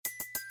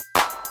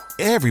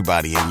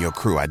Everybody in your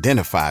crew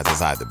identifies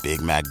as either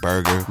Big Mac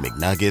Burger,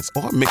 McNuggets,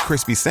 or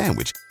McCrispy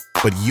Sandwich.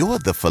 But you're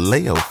the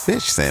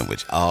Filet-O-Fish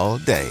Sandwich all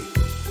day.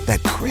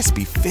 That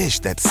crispy fish,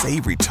 that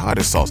savory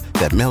tartar sauce,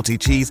 that melty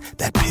cheese,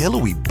 that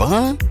pillowy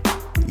bun.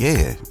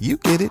 Yeah, you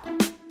get it.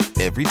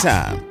 Every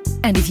time.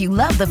 And if you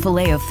love the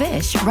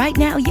Filet-O-Fish, right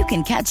now you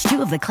can catch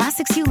two of the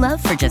classics you love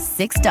for just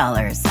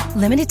 $6.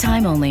 Limited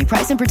time only.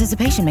 Price and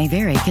participation may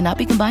vary. Cannot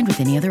be combined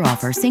with any other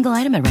offer. Single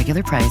item at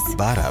regular price.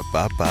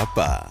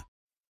 Ba-da-ba-ba-ba.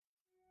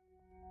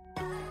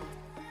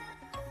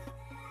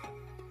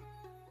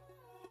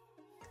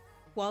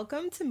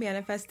 Welcome to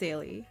Manifest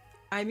Daily.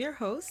 I'm your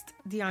host,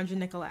 Deandra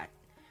Nicolette.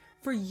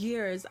 For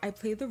years, I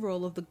played the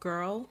role of the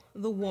girl,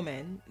 the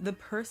woman, the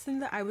person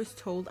that I was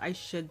told I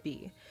should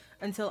be,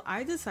 until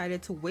I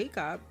decided to wake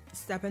up,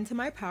 step into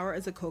my power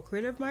as a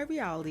co-creator of my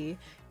reality,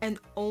 and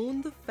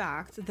own the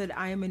fact that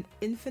I am an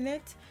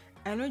infinite,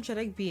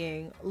 energetic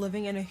being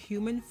living in a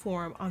human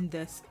form on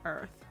this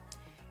earth.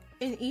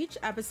 In each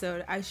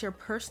episode, I share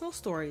personal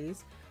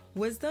stories,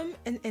 wisdom,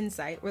 and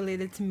insight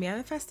related to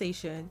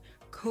manifestation,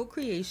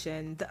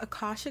 co-creation, the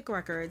Akashic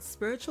Records,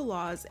 spiritual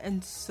laws,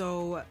 and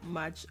so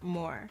much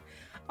more.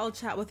 I'll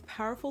chat with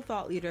powerful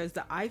thought leaders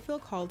that I feel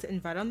called to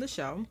invite on the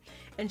show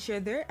and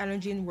share their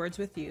energy and words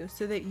with you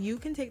so that you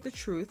can take the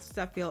truths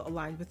that feel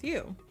aligned with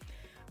you.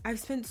 I've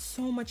spent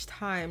so much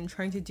time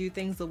trying to do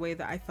things the way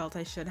that I felt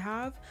I should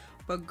have,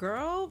 but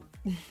girl,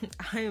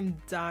 I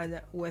am done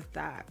with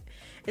that.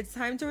 It's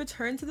time to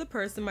return to the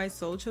person my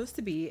soul chose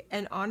to be,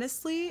 and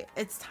honestly,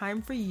 it's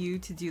time for you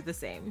to do the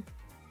same.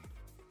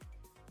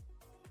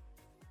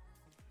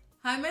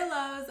 Hi, my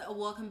loves.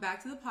 Welcome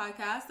back to the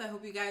podcast. I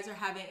hope you guys are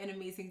having an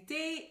amazing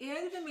day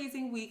and an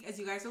amazing week as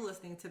you guys are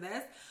listening to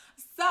this.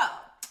 So,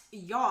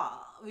 y'all,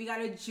 we got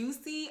a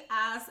juicy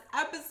ass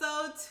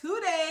episode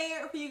today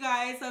for you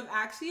guys. I'm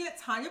actually at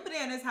Tanya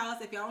Banana's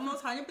house. If y'all don't know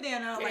Tanya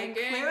Banana,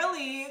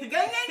 clearly,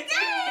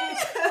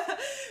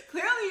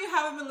 clearly you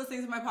haven't been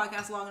listening to my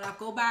podcast long enough.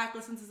 Go back,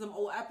 listen to some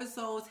old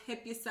episodes,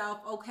 hip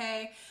yourself,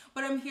 okay?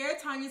 But I'm here at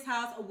Tanya's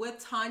house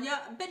with Tanya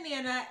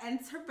Banana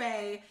and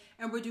Teray,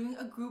 and we're doing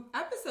a group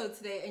episode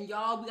today. And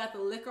y'all, we got the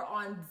liquor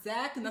on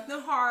deck. Nothing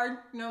hard,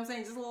 you know what I'm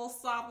saying? Just a little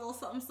soft, little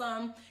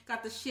something.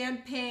 Got the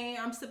champagne.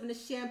 I'm sipping the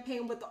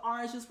champagne with the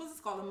orange juice. What's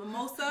this called? A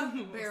mimosa?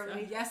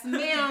 Barely. Yes,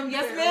 ma'am.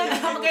 Yes,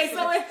 ma'am. Okay,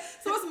 so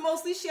it's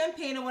mostly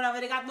champagne or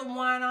whatever. They got the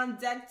wine on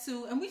deck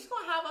too. And we just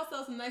gonna have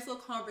ourselves a nice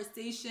little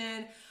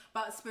conversation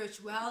about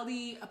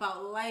spirituality,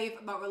 about life,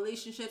 about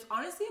relationships,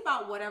 honestly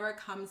about whatever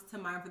comes to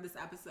mind for this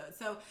episode.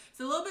 So it's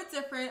a little bit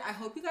different. I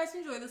hope you guys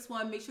enjoy this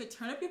one. Make sure to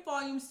turn up your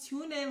volumes,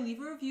 tune in,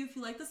 leave a review if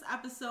you like this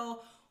episode,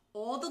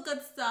 all the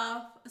good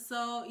stuff.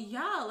 So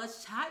yeah,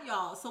 let's chat,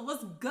 y'all. So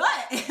what's good?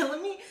 let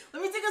me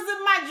take a sip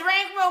of my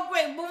drink real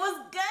quick. But what's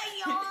good,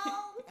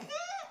 y'all?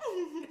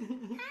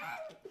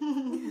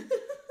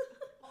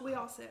 We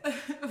all sipped.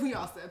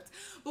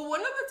 But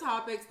one of the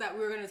topics that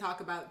we were going to talk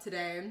about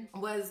today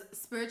was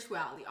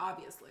spirituality,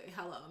 obviously.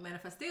 Hello,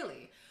 Manifest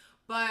Daily.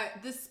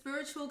 But the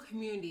spiritual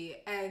community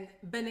and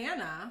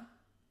banana,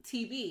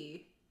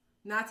 TB,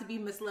 not to be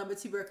misled with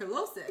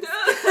tuberculosis.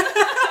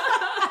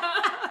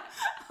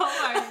 Oh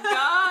my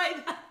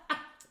God.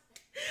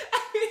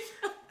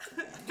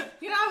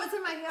 You know, I was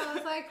in my head, I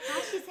was like,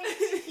 how's she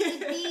saying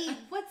TB?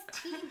 What's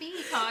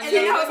TB, Tanya? And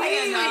then I was like,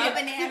 Tanya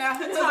Banana.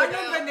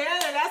 Tanya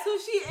Banana, that's who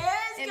she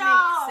is, it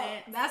y'all. Makes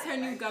sense. That's her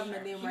new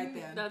government name right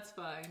there. That's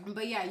fine.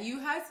 But yeah, you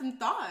had some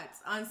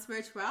thoughts on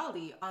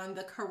spirituality, on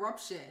the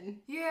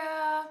corruption.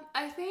 Yeah,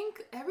 I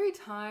think every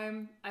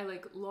time I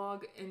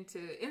log into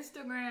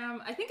Instagram,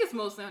 I think it's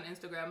mostly on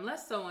Instagram,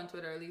 less so on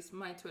Twitter. At least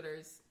my Twitter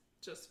is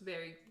just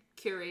very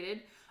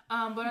curated.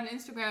 But on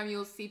Instagram,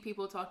 you'll see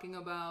people talking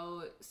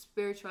about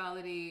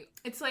spirituality.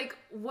 It's like,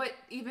 what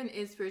even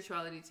is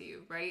spirituality to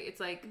you, right?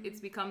 It's like, it's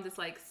become this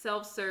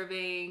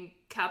self-serving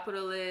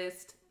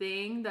capitalist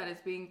thing that is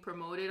being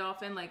promoted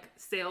often,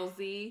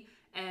 salesy.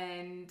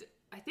 And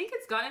I think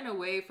it's gotten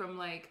away from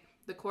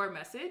the core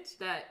message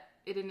that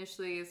it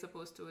initially is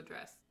supposed to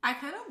address. I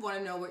kind of want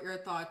to know what your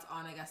thoughts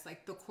on, I guess,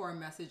 the core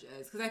message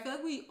is. Because I feel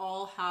like we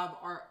all have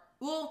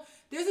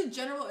there's a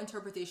general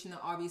interpretation that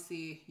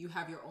obviously you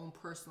have your own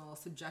personal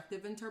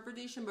subjective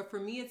interpretation, but for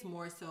me it's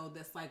more so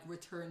this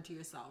return to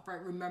yourself,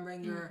 right?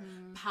 Remembering your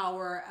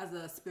power as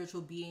a spiritual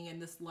being in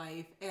this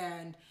life,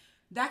 and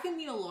that can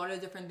mean a lot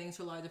of different things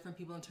to a lot of different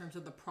people in terms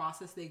of the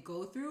process they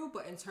go through.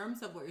 But in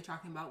terms of what you're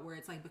talking about, where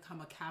it's become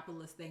a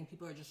capitalist thing,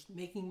 people are just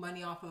making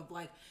money off of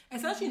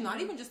essentially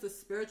not even just the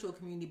spiritual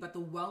community, but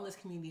the wellness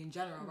community in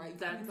general, right?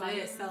 That's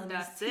it. Selling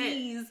these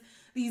teas,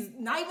 these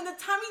not even the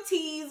tummy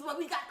teas, but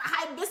we got the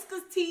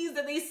hibiscus teas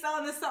that they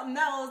selling as something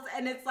else,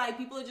 and it's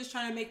people are just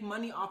trying to make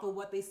money off of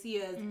what they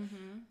see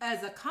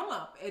as a come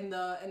up in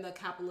the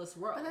capitalist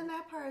world. And then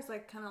that part is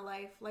kind of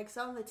life,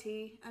 selling the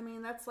tea. I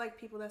mean, that's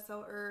people that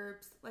sell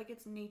herbs,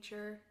 it's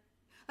nature.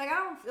 I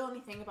don't feel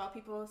anything about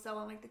people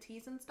selling the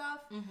teas and stuff.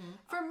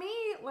 For me,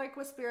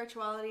 with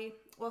spirituality,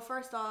 well,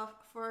 first off,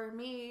 for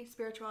me,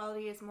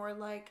 spirituality is more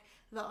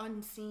the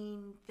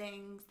unseen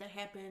things that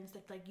happens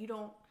that you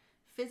don't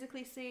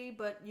physically see,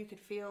 but you could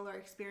feel or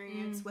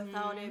experience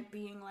without it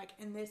being like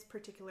in this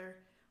particular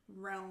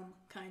realm,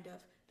 kind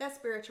of. That's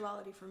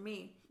spirituality for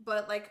me.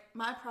 But like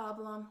my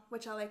problem,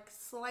 which I like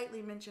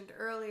slightly mentioned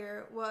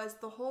earlier, was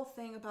the whole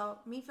thing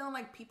about me feeling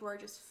like people are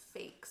just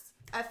fakes.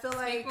 I feel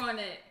like Speak on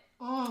it.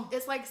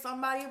 It's like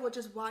somebody will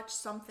just watch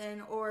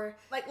something, or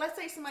like let's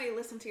say somebody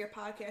listened to your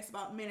podcast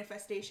about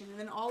manifestation, and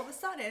then all of a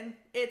sudden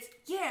it's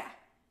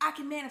I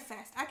can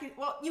manifest.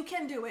 Well, you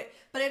can do it,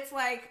 but it's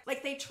like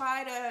they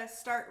try to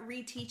start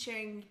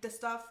reteaching the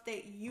stuff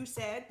that you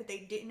said, but they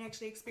didn't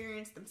actually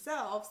experience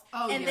themselves.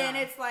 Then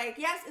it's like,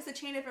 yes, it's a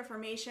chain of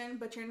information,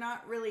 but you're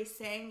not really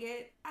saying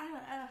it.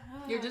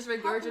 You're just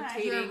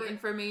regurgitating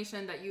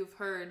information that you've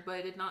heard,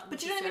 but it not.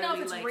 But you don't even know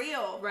if it's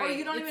real, right. Or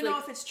you don't even know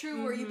if it's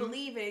true, or you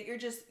believe it. You're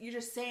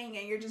just saying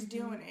it. You're just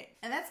doing it,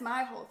 and that's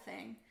my whole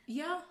thing.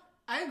 Yeah.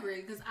 I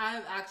agree, because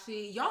I've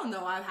actually, y'all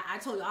know, I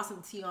told y'all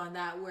some tea on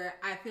that, where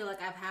I feel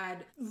like I've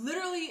had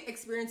literally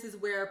experiences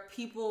where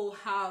people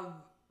have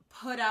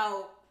put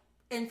out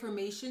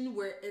information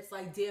where it's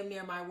like damn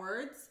near my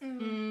words without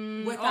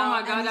oh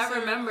my God, any I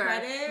remember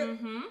credit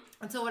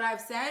until what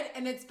I've said,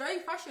 and it's very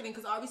frustrating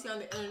because obviously on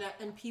the internet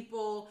and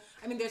people,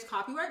 I mean, there's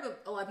copyright,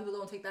 but a lot of people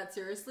don't take that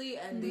seriously,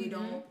 and they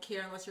don't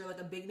care unless you're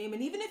like a big name,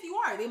 and even if you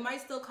are, they might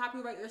still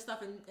copyright your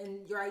stuff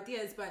and your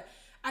ideas, but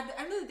at the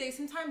end of the day,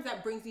 sometimes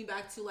that brings me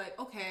back to like,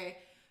 okay,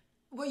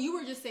 what you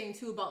were just saying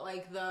too about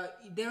like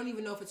they don't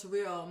even know if it's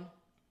real.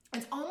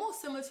 It's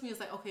almost similar to me.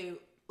 It's like, okay,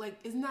 like,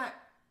 isn't that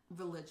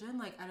religion?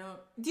 Like,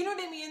 do you know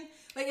what I mean?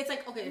 Like, it's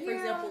like, okay, for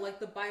example, like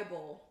the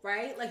Bible,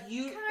 right? Like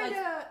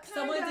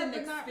someone didn't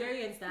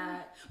experience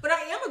that. But I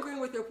am agreeing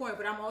with your point,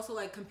 but I'm also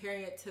like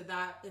comparing it to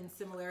that in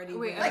similarity.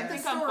 Wait, like the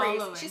stories.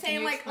 following. She's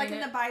saying like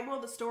in the Bible,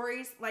 the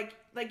stories, like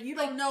you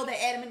don't know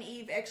that Adam and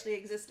Eve actually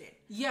existed.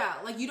 Yeah,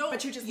 like you don't,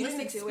 but you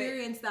didn't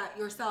experience that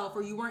yourself,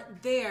 or you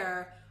weren't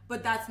there.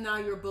 But that's now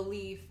your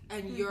belief,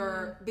 and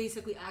you're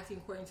basically acting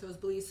according to those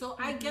beliefs. So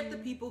I get the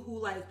people who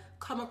like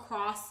come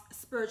across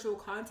spiritual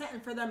content,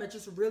 and for them it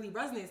just really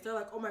resonates. They're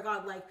like, oh my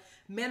God, like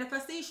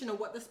manifestation or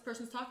what this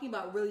person's talking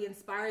about really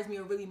inspires me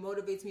or really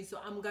motivates me. So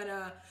I'm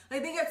gonna,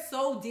 like, they get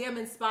so damn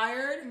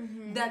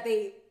inspired that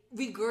they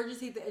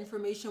regurgitate the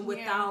information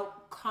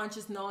without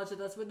conscious knowledge that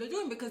that's what they're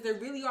doing, because they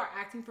really are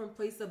acting from a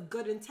place of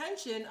good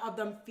intention, of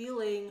them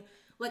feeling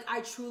like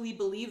I truly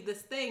believe this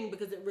thing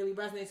because it really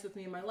resonates with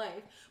me in my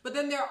life. But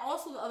then there are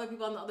also the other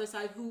people on the other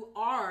side who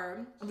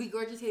are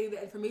regurgitating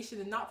the information,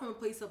 and not from a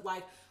place of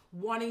like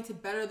wanting to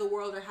better the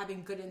world or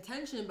having good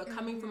intention, but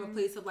coming from a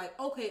place of like,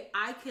 okay,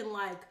 I can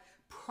like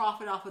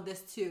profit off of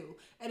this too.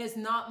 And it's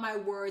not my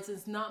words,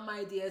 it's not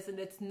my ideas, and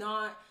it's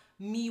not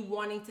me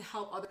wanting to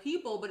help other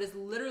people, but it's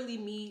literally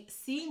me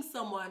seeing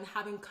someone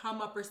having come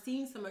up or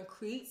seeing someone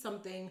create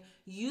something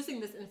using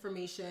this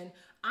information.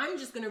 I'm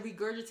just going to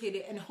regurgitate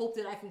it and hope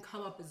that I can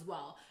come up as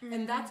well.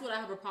 And that's what I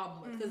have a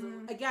problem with. Because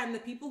again, the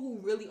people who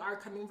really are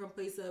coming from a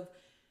place of,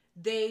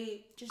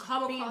 they just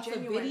come across a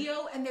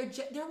video and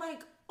they're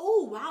like,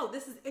 oh wow,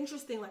 this is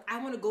interesting. Like,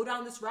 I want to go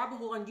down this rabbit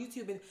hole on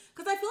YouTube. And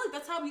because I feel like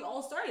that's how we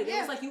all started. It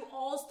was like you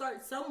all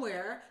start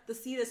somewhere, the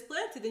seed is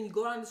planted, and you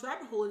go down this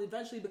rabbit hole and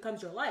eventually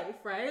becomes your life,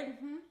 right?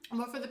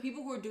 But for the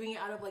people who are doing it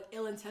out of like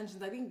ill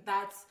intentions, I think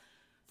that's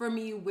for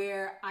me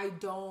where I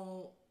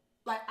don't,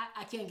 like,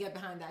 I can't get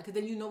behind that, because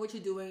then you know what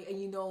you're doing and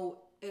you know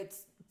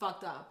it's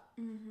fucked up,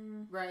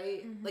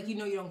 right? Like, you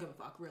know you don't give a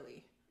fuck,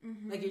 really.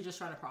 Like, you're just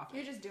trying to profit.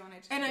 You're just doing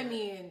it. And I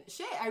mean,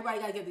 shit, everybody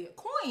gotta get the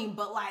coin,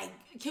 but like,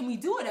 can we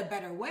do it a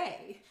better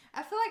way?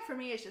 I feel like for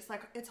me, it's just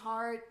like, it's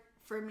hard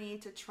for me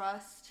to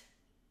trust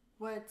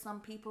what some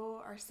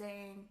people are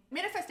saying.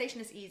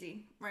 Manifestation is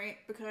easy, right?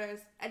 Because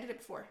I did it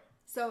before.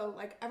 So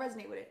like, I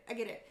resonate with it. I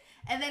get it.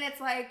 And then it's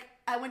like,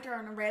 I went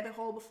down a rabbit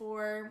hole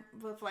before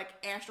with like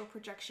astral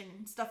projection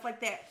and stuff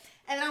like that.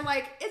 And I'm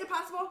like, is it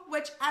possible?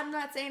 Which I'm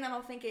not saying I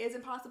don't think it is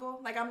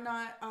impossible. Like, I'm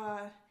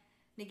not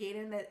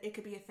negating that it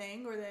could be a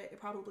thing, or that it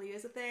probably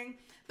is a thing.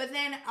 But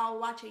then I'll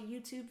watch a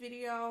YouTube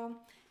video,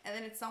 and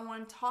then it's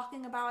someone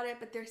talking about it,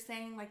 but they're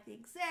saying like the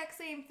exact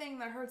same thing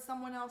that I heard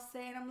someone else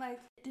say. And I'm like,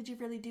 did you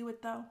really do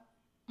it though?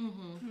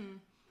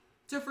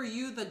 So for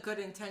you, the good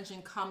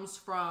intention comes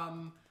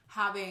from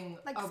having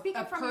like a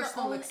from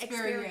personal your own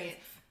experience.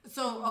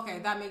 So, okay,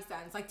 that makes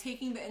sense. Like,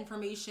 taking the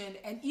information,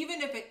 and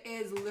even if it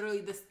is literally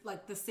this,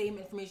 like, the same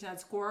information at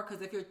its core,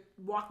 because if you're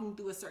walking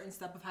through a certain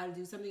step of how to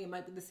do something, it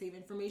might be the same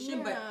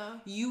information, but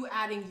you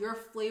adding your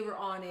flavor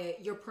on it,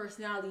 your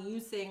personality, you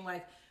saying,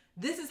 like,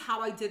 this is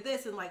how I did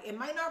this, and, like, it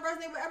might not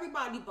resonate with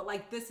everybody, but,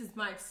 like, this is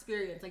my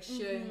experience, like,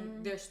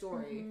 sharing their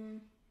story.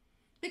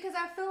 Because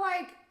I feel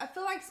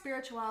like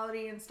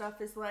spirituality and stuff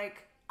is,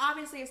 like,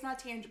 obviously it's not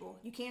tangible.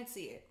 You can't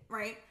see it,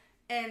 right?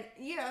 And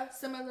yeah,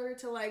 similar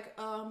to like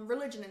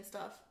religion and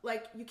stuff.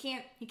 Like, you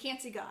can't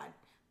see God,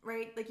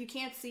 right? Like, you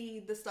can't see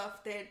the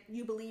stuff that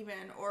you believe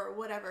in or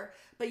whatever,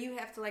 but you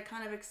have to like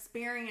kind of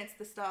experience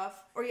the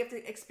stuff, or you have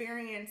to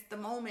experience the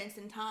moments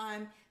in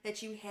time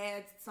that you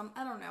had some,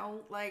 I don't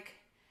know, like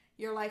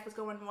your life was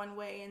going one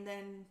way and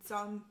then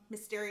some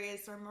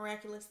mysterious or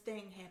miraculous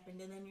thing happened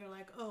and then you're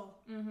like, oh,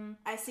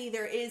 I see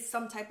there is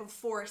some type of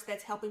force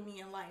that's helping me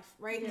in life,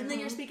 right? And then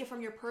you're speaking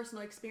from your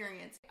personal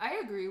experience.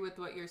 I agree with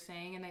what you're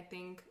saying, and I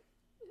think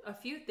a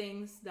few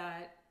things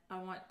that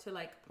I want to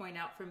like point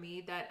out for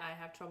me that I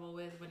have trouble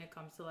with when it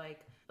comes to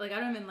like I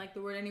don't even like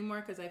the word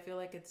anymore because I feel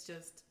like it's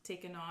just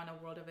taken on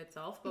a world of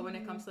itself. But when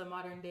it comes to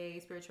modern day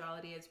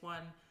spirituality, it's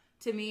one,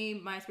 to me,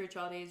 my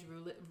spirituality is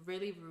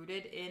really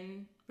rooted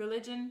in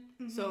religion.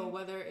 So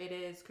whether it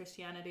is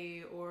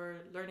Christianity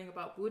or learning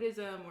about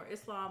Buddhism or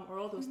Islam or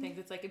all those things,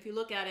 it's like if you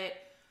look at it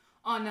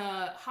on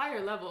a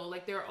higher level,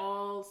 like they're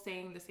all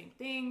saying the same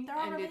thing. They're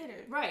all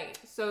related. Right.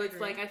 So it's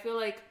like, I feel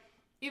like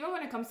even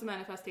when it comes to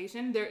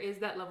manifestation, there is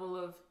that level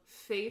of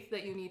faith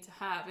that you need to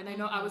have. And I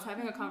know I was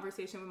having a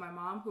conversation with my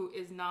mom who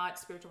is not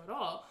spiritual at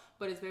all,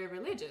 but is very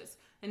religious.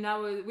 And I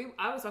was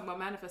talking about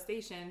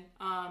manifestation,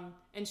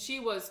 and she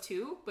was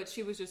too, but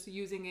she was just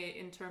using it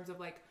in terms of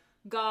like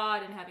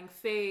God and having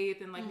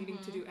faith and like needing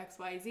to do X,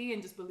 Y, Z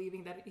and just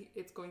believing that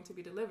it's going to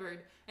be delivered.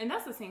 And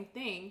that's the same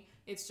thing.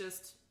 It's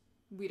just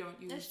we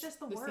don't use it's just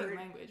the same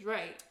language,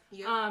 right?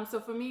 Yep. So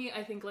for me,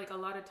 I think like a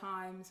lot of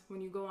times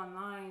when you go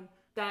online,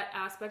 that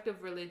aspect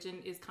of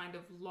religion is kind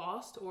of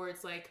lost, or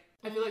it's like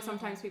I feel like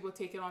sometimes people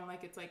take it on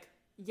like it's like,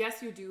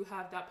 yes, you do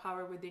have that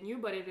power within you,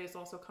 but it is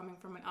also coming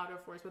from an outer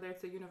force, whether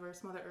it's the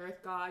universe, Mother Earth,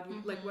 God,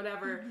 like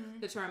whatever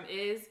the term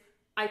is.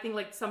 I think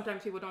like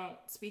sometimes people don't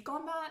speak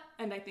on that,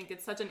 and I think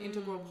it's such an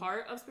integral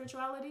part of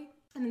spirituality.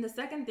 And then the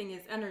second thing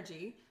is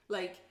energy.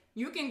 Like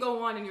you can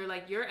go on and you're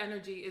like, your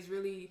energy is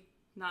really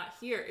not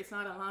here, it's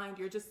not aligned,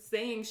 you're just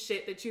saying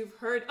shit that you've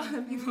heard other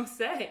people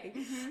say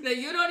that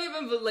you don't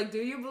even like, do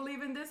you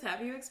believe in this?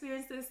 Have you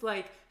experienced this?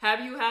 Like, have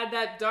you had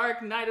that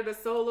dark night of the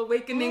soul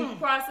awakening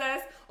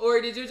process,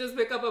 or did you just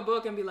pick up a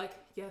book and be like,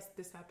 yes,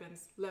 this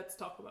happens, let's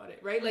talk about it,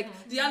 right? Like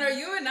Deandra,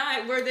 you and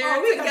I were there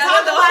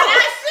together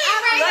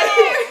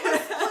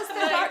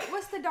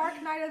What's the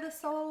dark night of the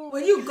soul?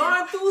 When you've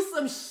gone through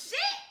some shit.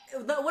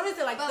 What is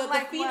it like? The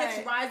phoenix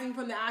what? rising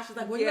from the ashes.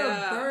 Like when you're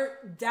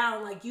burnt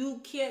down, like you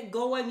can't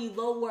go any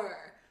lower.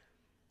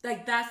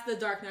 Like that's the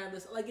dark night of the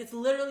soul. Like it's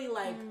literally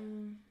like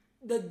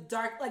the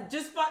dark, like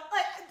just like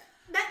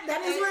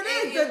that is what it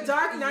is. The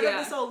dark night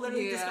of the soul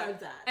literally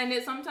describes that. And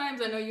it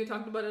sometimes, I know you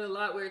talked about it a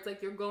lot, where it's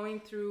like you're going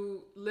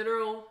through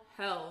literal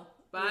hell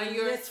by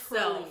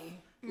yourself,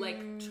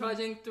 like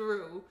trudging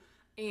through,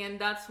 and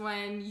that's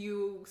when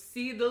you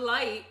see the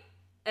light.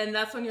 And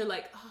that's when you're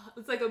like, oh,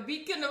 it's like a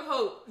beacon of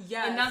hope.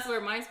 Yes. And that's where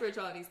my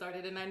spirituality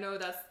started. And I know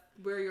that's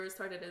where yours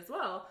started as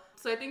well.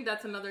 So I think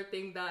that's another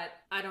thing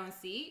that I don't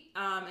see.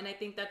 And I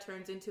think that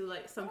turns into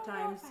like sometimes... I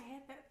don't know if I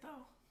had that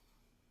though.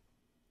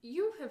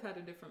 You have had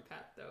a different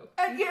path though.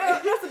 Yeah,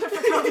 that's a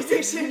different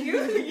conversation.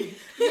 Yours is different.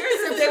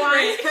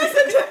 It's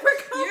a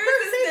different conversation.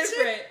 Yours is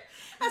different.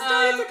 I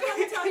started to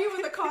come and tell you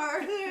in the car.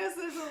 Yes,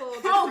 it's a little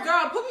different. Oh,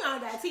 girl, put me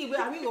on that tea.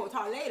 But I mean, we'll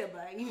talk later,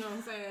 but you know what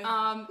I'm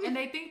saying? And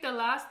I think the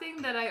last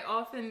thing that I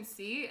often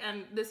see,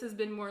 and this has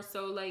been more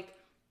so like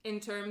in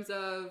terms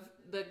of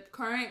the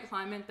current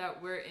climate that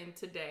we're in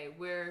today,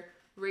 where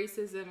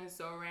racism is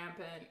so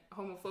rampant,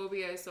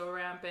 homophobia is so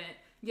rampant,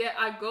 yet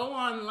I go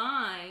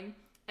online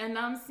and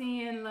I'm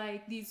seeing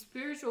like these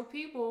spiritual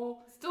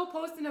people still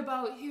posting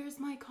about, here's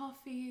my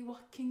coffee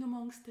walking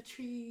amongst the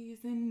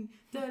trees and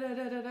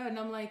da-da-da-da-da. And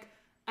I'm like,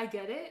 I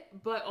get it,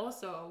 but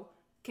also,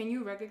 can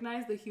you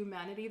recognize the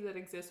humanity that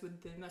exists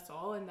within us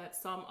all, and that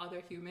some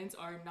other humans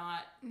are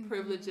not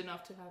privileged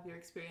enough to have your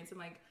experience? And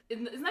like,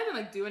 it's not even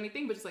like do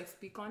anything, but just like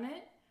speak on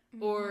it,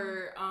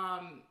 or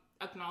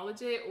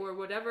acknowledge it, or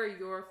whatever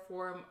your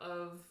form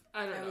of,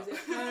 I don't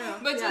know.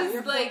 But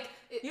just like,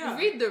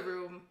 read the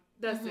room.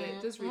 That's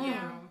it. Just read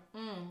the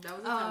room. That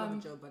was the time of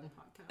a Joe Budden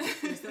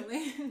podcast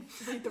recently.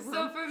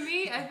 So for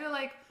me, I feel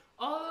like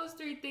all those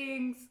three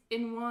things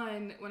in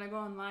one, when I go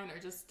online, are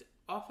just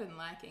often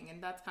lacking.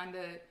 And that's kind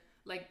of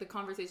like the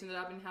conversation that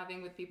I've been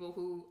having with people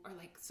who are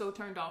like so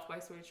turned off by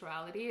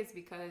spirituality, is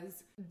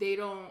because they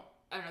don't,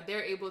 I don't know,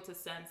 they're able to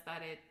sense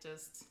that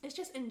it's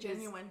just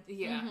ingenuine.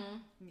 Yeah.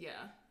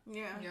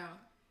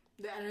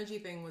 The energy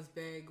thing was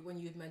big when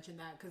you mentioned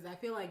that, because I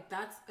feel like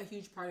that's a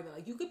huge part of it.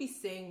 Like you could be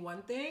saying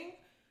one thing,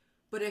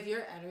 but if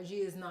your energy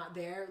is not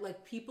there,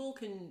 like people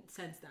can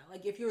sense that.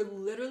 Like if you're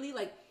literally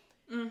like,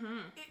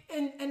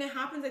 and it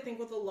happens, I think,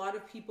 with a lot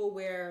of people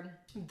where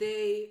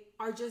they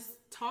are just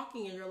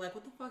talking and you're like,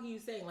 what the fuck are you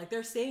saying? Like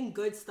they're saying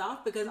good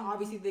stuff because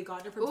obviously they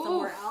got it from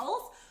somewhere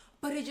else,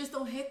 but it just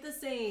don't hit the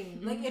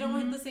same. Like it don't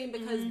hit the same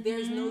because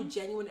there's no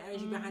genuine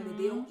energy behind it.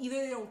 They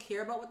don't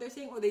care about what they're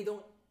saying, or they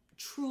don't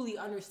truly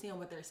understand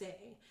what they're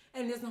saying.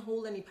 And it doesn't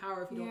hold any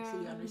power if you don't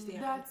truly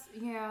understand. That's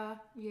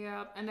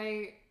and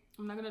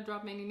I'm not gonna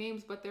drop any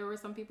names, but there were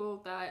some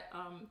people that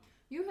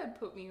you had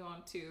put me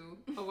on to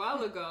a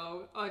while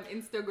ago on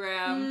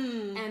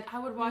Instagram, and I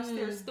would watch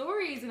their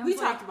stories, and we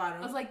talked about it.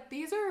 I was like,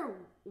 these are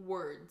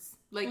words.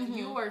 Like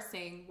you are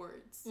saying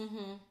words.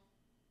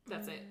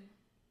 That's it.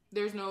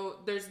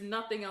 There's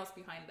nothing else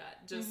behind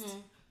that. Just.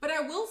 But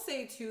I will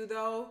say too,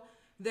 though,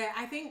 that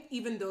I think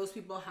even those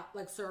people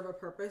serve a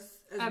purpose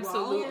as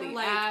Absolutely. well.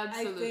 Like,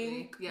 Absolutely. I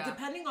think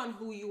depending on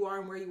who you are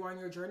and where you are in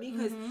your journey,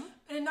 because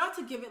and not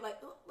to give it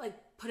like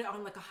put it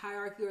on like a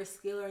hierarchy or a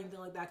scale or anything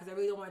like that, because I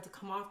really don't want it to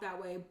come off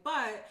that way.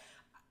 But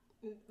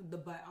the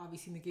butt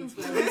obviously negates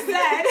what I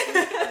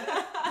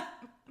said.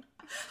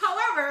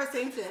 However,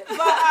 same shit. But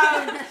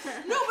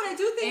no, but I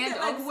do think and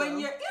that like also, when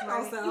you're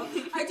also,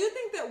 I do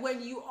think that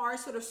when you are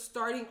sort of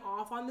starting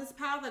off on this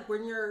path, like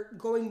when you're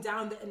going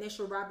down the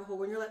initial rabbit hole,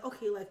 when you're like,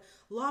 okay, like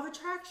law of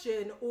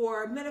attraction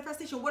or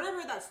manifestation,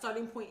 whatever that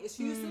starting point is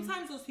for you,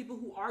 sometimes those people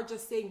who are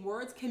just saying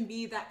words can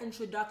be that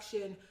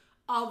introduction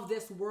of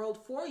this world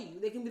for you.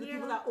 They can be the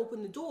people that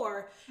open the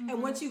door,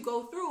 and once you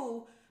go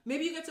through,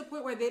 maybe you get to a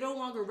point where they no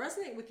longer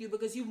resonate with you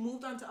because you've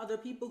moved on to other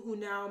people who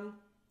now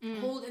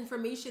hold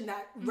information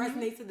that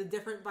resonates at a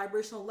different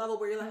vibrational level,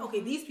 where you're like, okay,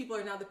 these people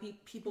are now the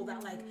people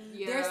that like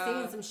they're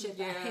saying some shit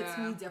that hits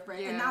me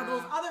different, and now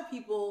those other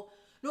people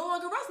no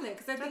longer resonate,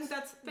 because I think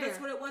that's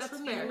what it was for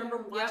me. I remember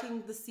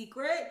watching The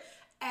Secret,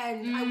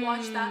 and I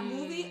watched that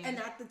movie, and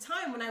at the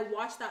time when I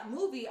watched that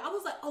movie, I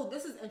was like, oh,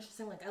 this is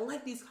interesting, like I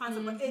like these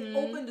concepts, but it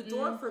opened the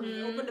door for me,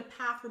 it opened a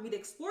path for me to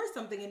explore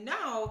something, and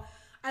now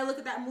I look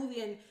at that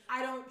movie and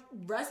I don't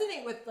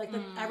resonate with like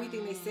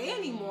everything they say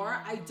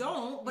anymore. I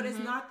don't, but it's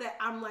not that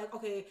I'm like,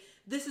 okay,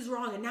 this is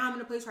wrong, and now I'm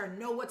in a place where I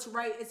know what's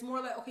right. It's more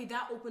like, okay,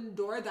 that opened the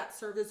door, that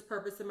served its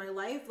purpose in my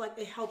life. Like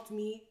it helped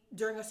me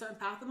during a certain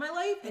path of my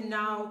life, and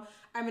now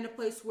I'm in a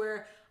place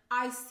where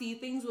I see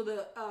things with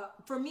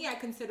for me, I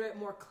consider it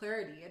more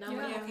clarity, and I'm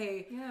like,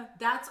 okay,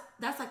 that's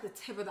like the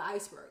tip of the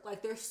iceberg.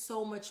 Like there's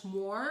so much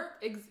more.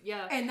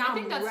 And now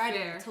I'm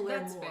ready to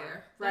learn more.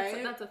 Fair.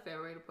 Right? That's a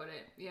fair way to put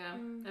it. Yeah,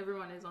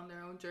 everyone is on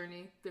their own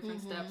journey,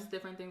 different steps,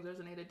 different things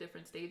resonate at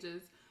different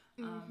stages.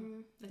 I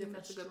think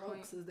that's a good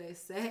point, as they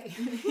say.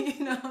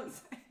 You know what I'm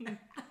saying?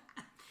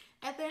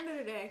 At the end of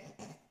the day,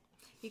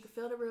 you can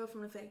feel the real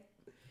from the fake.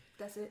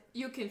 That's it.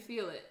 You can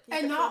feel it,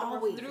 and not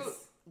always.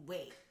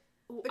 Wait.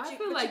 But I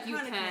feel like you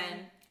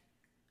can.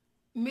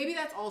 Maybe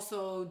that's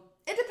also.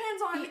 It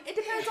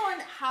depends on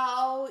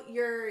how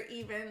you're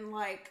even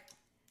like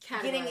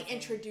getting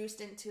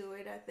introduced into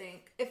it. I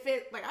think if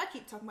it like I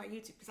keep talking about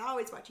YouTube because I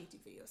always watch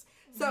YouTube videos.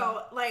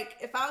 So like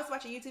if I was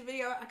watching a YouTube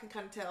video, I could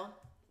kind of tell.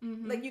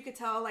 Like you could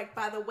tell like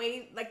by the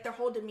way, like their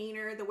whole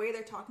demeanor, the way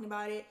they're talking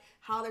about it,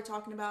 how they're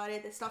talking about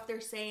it, the stuff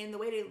they're saying, the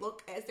way they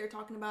look as they're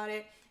talking about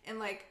it, and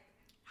like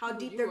how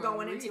deep they're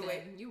going into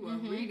it. You were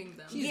reading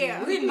them.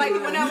 Like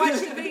when I watch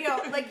the video,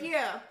 like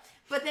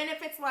But then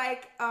if it's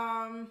like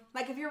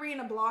if you're reading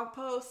a blog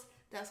post,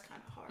 that's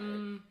kind of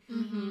hard.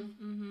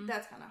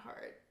 That's kind of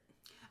hard.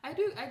 I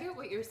get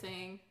what you're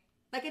saying.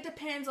 Like it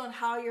depends on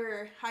how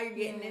you're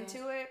getting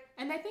into it.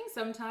 And I think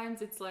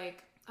sometimes it's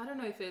like, I don't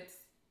know if it's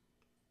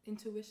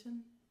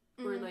intuition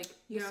or like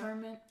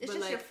discernment. It's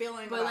just your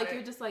feeling. But like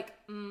you're just like,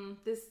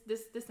 this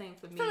ain't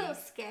for me. It's a little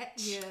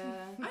sketch. Yeah,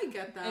 I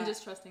get that. And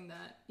just trusting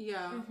that.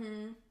 Yeah.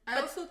 I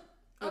also.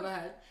 Oh, go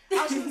ahead.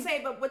 I was gonna say,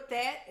 but with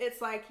that,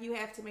 it's like you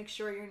have to make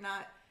sure you're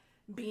not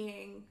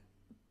being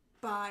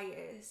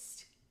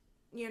biased.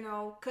 You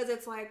know, because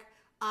it's like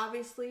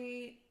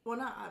obviously, well,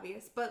 not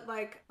obvious, but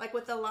like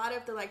with a lot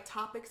of the like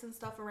topics and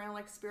stuff around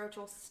like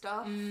spiritual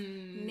stuff,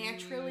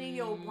 naturally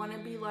you'll want to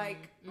be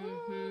like, that's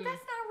not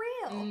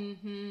real.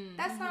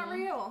 That's not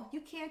real.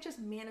 You can't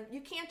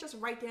just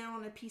write down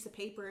on a piece of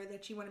paper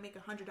that you want to make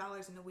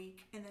 $100 in a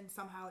week and then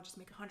somehow just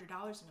make $100 in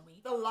a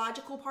week. The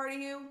logical part of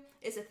you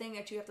is a thing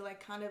that you have to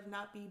like kind of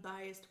not be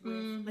biased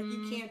with. Like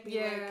you can't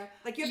be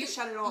like you have to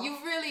shut it off. You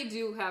really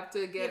do have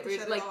to get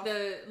rid like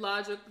the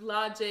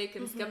logic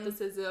and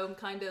skepticism,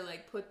 kind of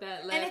like put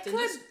that left.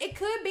 And it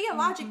could be a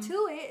logic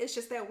to it. It's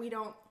just that we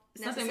don't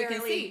necessarily something we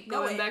can see.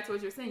 Going back to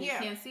what you're saying, you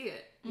can't see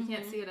it. You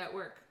can't see it at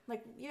work.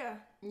 Like yeah.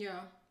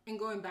 And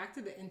going back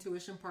to the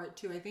intuition part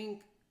too, I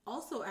think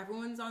also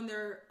everyone's on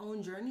their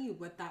own journey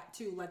with that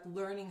too, like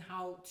learning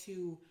how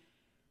to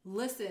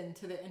listen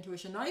to the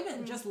intuition. Not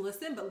even just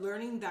listen, but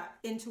learning that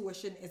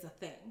intuition is a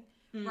thing,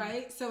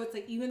 right? So it's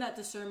like even that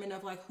discernment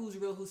of like who's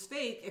real, who's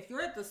fake. If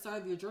you're at the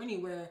start of your journey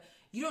where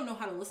you don't know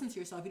how to listen to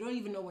yourself, you don't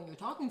even know when you're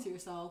talking to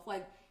yourself,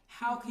 like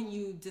how can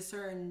you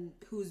discern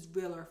who's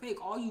real or fake?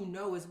 All you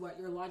know is what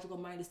your logical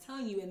mind is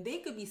telling you, and they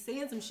could be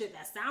saying some shit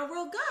that sound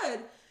real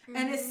good,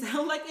 and it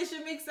sounds like it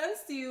should make sense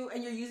to you,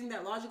 and you're using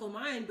that logical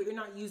mind, but you're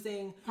not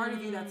using part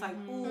of you that's like,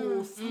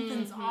 ooh,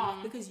 something's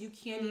off, because you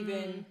can't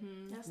even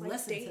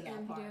listen to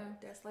that part. Yeah.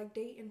 That's like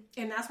dating.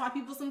 And that's why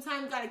people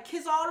sometimes gotta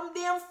kiss all them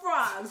damn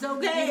frogs,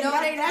 okay? You know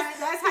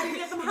that's how you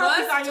get them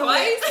herpes on your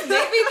twice,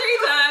 maybe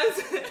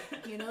 3 times.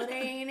 You know they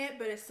ain't it,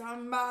 but it's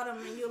something about them,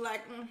 and you're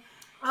like,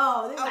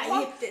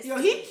 oh, this he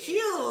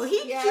cute.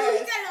 He cute. He got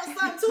a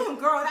little something to him,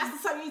 girl. That's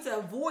the something you need to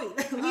avoid.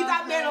 Leave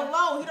that man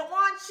alone. He don't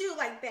want you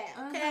like that,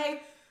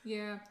 okay?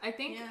 Yeah, I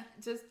think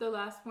just the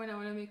last point I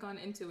want to make on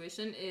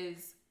intuition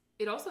is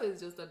it also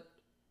is just a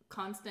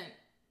constant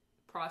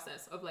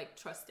process of like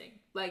trusting.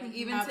 Like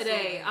even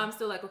today, I'm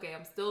still like, okay,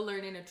 I'm still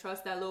learning to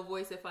trust that little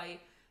voice. If I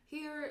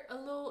hear a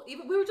little,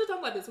 even we were just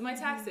talking about this with my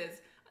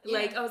taxes.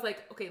 Like, I was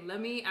like, okay, let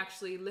me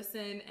actually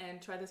listen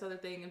and try this other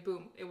thing, and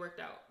boom, it worked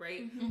out,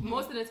 right?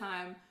 Most of the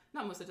time,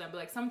 not most of the time, but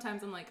like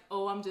sometimes I'm like,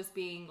 oh, I'm just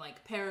being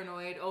like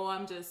paranoid, oh,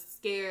 I'm just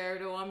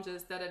scared, oh, I'm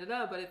just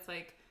da-da-da-da, but it's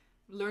like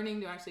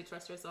learning to actually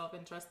trust yourself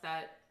and trust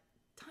that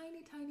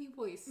tiny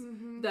voice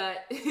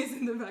that is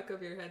in the back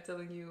of your head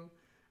telling you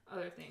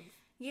other things.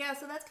 Yeah,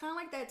 so that's kind of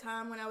like that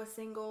time when I was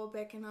single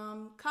back in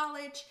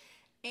college,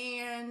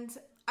 and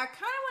I kind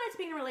of wanted to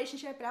be in a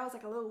relationship, but I was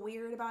like a little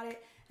weird about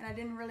it, and I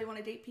didn't really want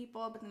to date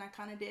people, but then I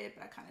kind of did,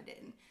 but I kind of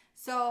didn't.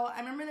 So I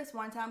remember this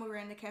one time we were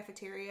in the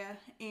cafeteria,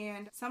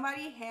 and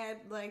somebody had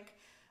like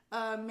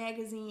a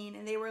magazine,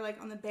 and they were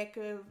like on the back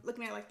of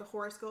looking at like the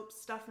horoscope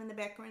stuff in the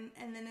background,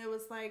 and then it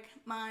was like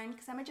mine,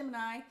 because I'm a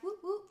Gemini. Whoop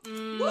whoop.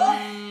 Whoop.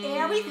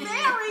 Airy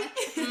fairy.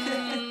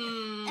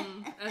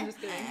 I'm just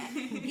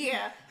kidding.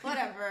 Yeah,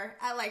 whatever.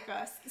 I like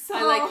us. So,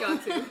 I like y'all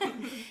too.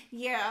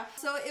 Yeah.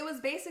 So it was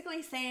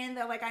basically saying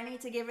that like I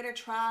need to give it a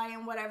try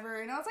and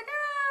whatever, and I was like,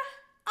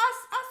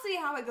 I'll see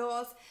how it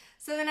goes.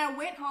 So then I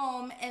went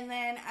home, and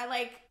then I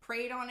like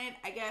prayed on it,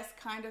 I guess,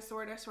 kind of,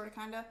 sort of.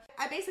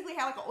 I basically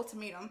had like an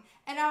ultimatum,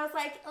 and I was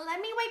like,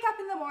 let me wake up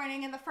in the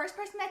morning, and the first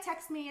person that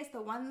texts me is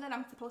the one that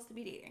I'm supposed to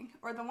be dating,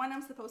 or the one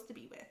I'm supposed to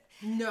be with.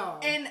 No.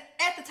 And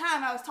at the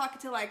time, I was talking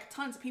to like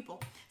tons of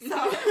people. So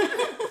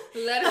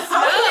let us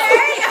know.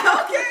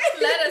 Okay.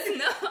 Let us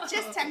know.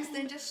 Just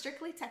texting, just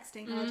strictly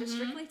texting. Just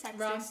strictly texting.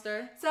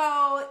 Roster.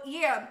 So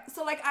yeah,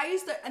 so like I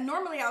used to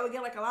normally I would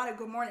get like a lot of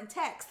good morning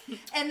texts,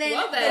 and then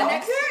Well, the then.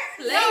 next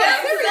Lay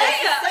up.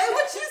 Say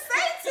what you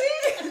say,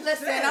 T.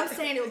 listen, I'm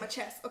saying it with my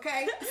chest,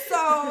 okay?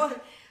 So,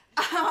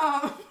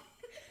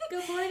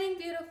 Good morning,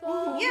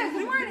 beautiful. yeah,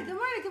 good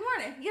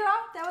morning. You know,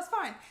 that was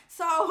fun.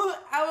 So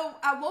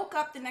I woke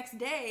up the next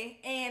day,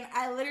 and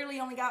I literally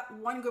only got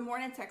one good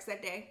morning text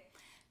that day,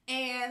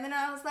 and then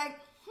I was like,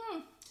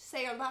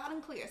 say it loud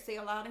and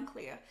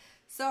clear.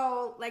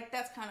 So like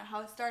that's kind of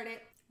how it started.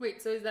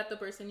 Wait, so is that the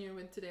person you're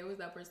with today? Was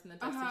that person that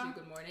texted you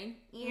good morning?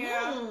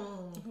 Yeah.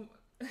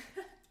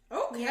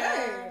 Okay.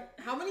 Yeah.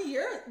 How many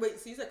years? Wait,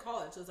 so you said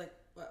college. It was like,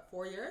 what,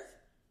 4 years?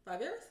 5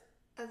 years?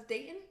 I was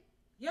dating.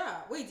 Yeah.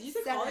 Wait, did you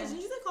say 7. college? Did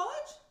you say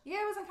college? Yeah,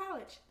 I was in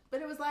college,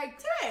 but it was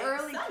like Dang,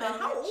 early 7.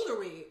 college. How old are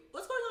we?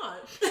 What's going on?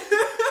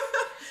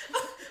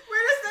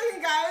 Wait a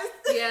second, guys.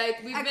 Yeah,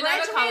 we've been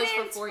out of college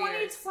for 4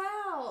 years.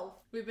 2012.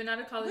 We've been out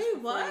of college Wait,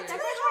 for 4 what? years. How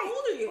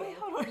old are you? Wait,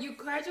 hold on. You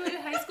graduated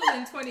high school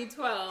in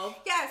 2012.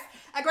 Yes,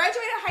 I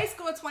graduated high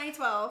school in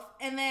 2012,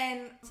 and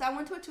then so I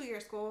went to a 2-year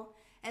school,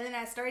 and then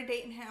I started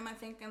dating him. I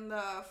think in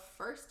the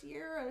first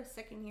year or the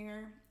second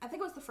year. I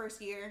think it was the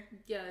first year.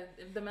 Yeah,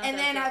 the math. And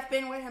then I've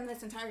been with him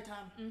this entire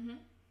time. Mm-hmm.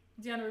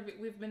 Deanna,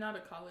 we've been out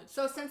of college.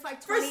 So since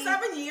like For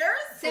 7 years?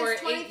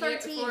 Since for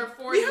 2013. For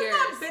 4 We years.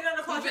 have not been out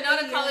of college. We've been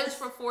out of college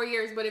for 4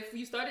 years, but if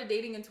you started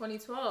dating in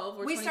 2012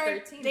 or We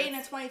 2013, started dating in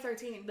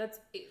 2013. that's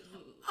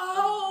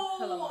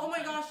Oh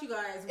my gosh, you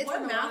guys. It's what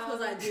been a math while.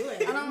 was I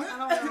doing? I don't know.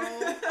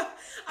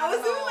 I was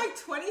don't doing know. like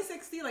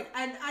 2016, like,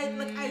 and I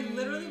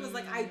literally was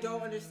like, I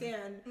don't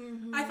understand.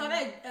 I thought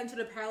I entered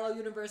a parallel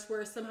universe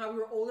where somehow we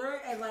were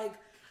older, and like,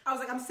 I was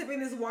like, I'm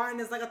sipping this wine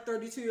as like a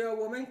 32-year-old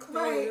woman.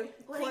 Chloe, Right.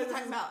 What are you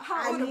talking about? I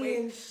How old are we?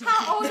 mean,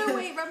 How old are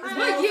we? Remind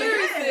What me.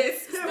 year is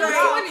this?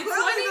 Right. 2020?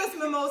 Clearly this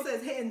mimosa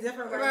is hitting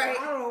different right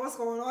now. I don't know what's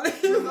going on.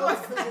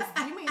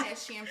 You mean that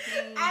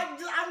champagne?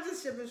 I'm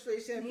just shipping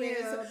straight champagne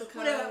Yeah, with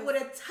because- with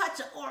a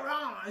touch of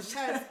orange.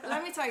 Because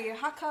let me tell you,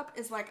 Hot Cup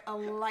is like a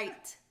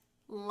light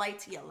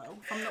yellow.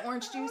 From the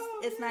orange juice,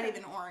 it's not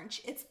even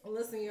orange. It's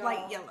Listen, y'all.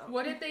 light yellow.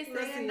 What did they say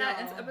Listen, in that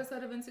y'all.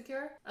 episode of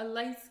Insecure? A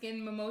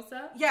light-skinned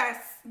mimosa? Yes.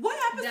 What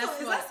episode?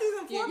 That's Is what- that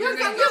season 4? You're Because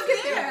gonna I'm get not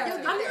there. there. You'll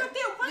I'm get not there.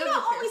 there. Why You'll y'all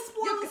get there. always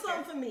spoil You'll get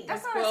something there. for me?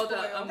 That's not Spoiled a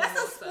a spoil. That's a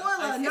mimosa. spoiler.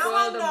 I Now I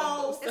spoiled a know.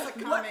 mimosa. It's a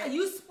What, comment.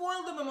 you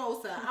spoiled the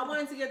mimosa. I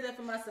wanted to get that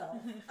for myself.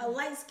 A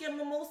light skinned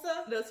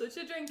mimosa? That's what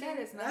you're drinking. That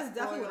is not That's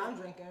definitely what spoiled. I'm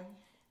drinking.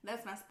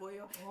 That's not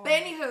spoiled. But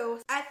anywho,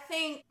 I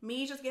think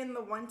me just getting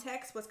the one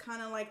text was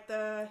kind of like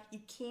you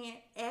can't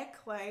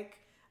act like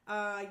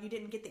you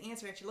didn't get the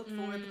answer that you looked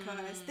for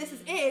because this is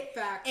it.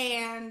 Facts.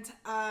 And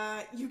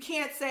you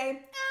can't say,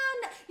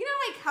 no. You know,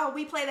 like how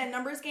we play that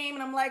numbers game,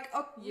 and I'm like,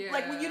 oh,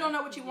 like when you don't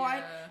know what you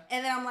want,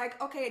 and then I'm like,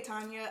 okay,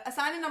 Tanya,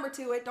 assign a number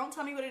to it. Don't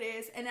tell me what it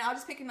is, and then I'll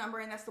just pick a number,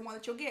 and that's the one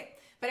that you'll get.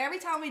 But every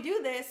time we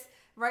do this,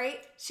 right?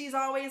 She's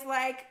always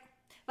like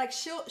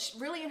she'll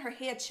really in her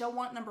head she'll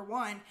want number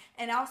 1,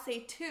 and I'll say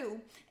 2,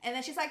 and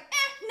then she's like,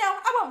 no,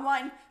 I want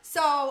 1.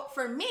 So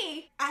for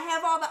me, I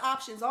have all the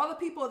options, all the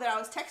people that I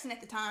was texting at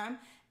the time,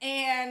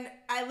 and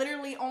I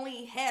literally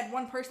only had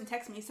one person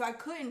text me, so I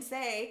couldn't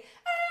say,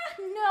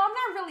 no, I'm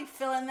not really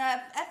feeling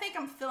that. I think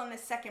I'm feeling the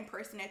second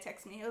person that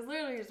texted me. It was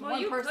literally just one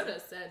person. Well, you could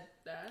have said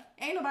that.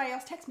 Ain't nobody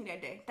else text me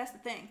that day. That's the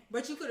thing.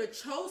 But you could have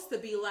chose to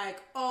be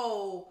like,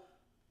 oh,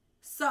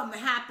 something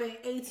happened.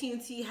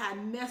 AT&T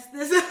had messed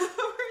this up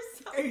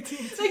or something. AT&T.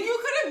 Like, you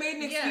could have made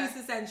an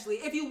excuse, essentially,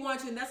 if you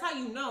want to. And that's how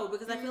you know.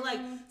 Because I feel like,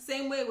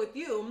 same way with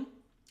you,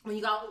 when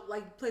you got,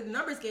 like, play the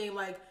numbers game,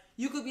 like,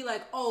 you could be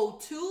like, oh,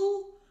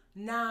 2?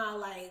 Nah,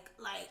 like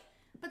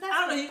But that's,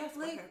 I don't know, that's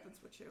like, what happens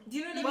with you. Do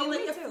you know what I Well, mean?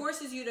 Like, me it too.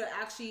 forces you to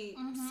actually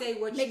say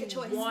what Make you a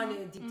choice.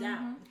 wanted deep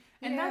down.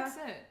 And Yeah. that's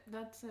it.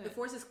 That's it. It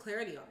forces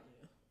clarity on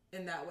you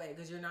in that way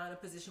because you're not in a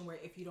position where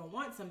if you don't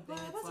want something, Well,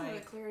 it it's wasn't really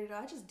like... clarity though.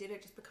 I just did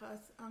it just because,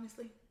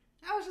 honestly.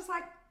 I was just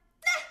like,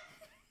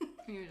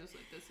 And you're just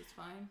like, this is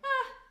fine.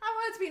 I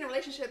wanted to be in a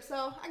relationship,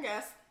 so I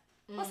guess.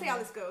 We'll see how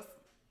this goes.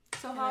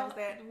 So And how? that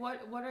was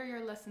that. What are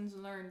your lessons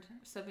learned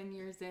 7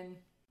 years in?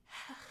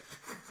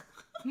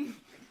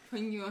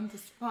 Putting you on the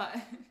spot.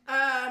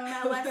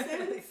 My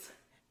lessons.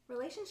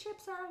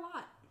 Relationships are a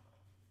lot.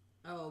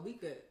 Oh, we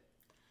could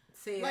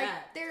say Like,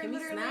 that. they're Can we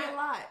literally snap? a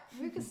lot.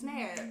 We could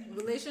snap.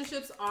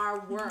 Relationships are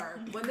work.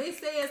 When they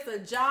say it's a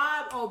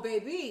job, oh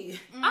baby.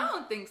 I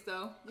don't think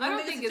so. I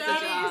don't think it's a It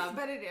job. is,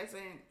 but it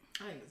isn't.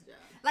 I think it's a job.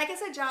 Like,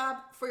 it's a job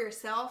for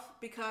yourself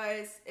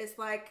because it's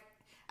like,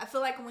 I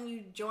feel like when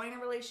you join a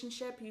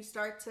relationship, you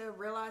start to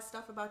realize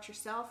stuff about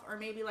yourself, or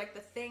maybe like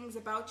the things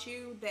about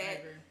you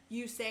that agree.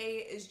 you say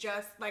is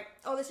just like,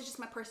 oh, this is just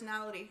my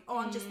personality. Oh,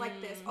 I'm just like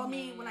this. Oh,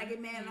 me, when I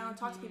get mad and I don't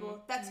talk to people,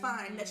 that's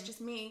fine. That's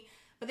just me.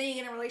 But then you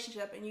get in a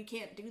relationship and you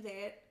can't do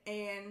that,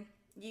 and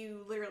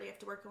you literally have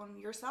to work on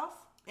yourself.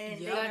 And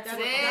Yeah, they have that's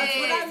to what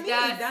work on you. I mean.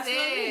 That's That's what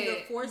I mean. You're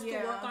it. forced to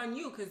Yeah. work on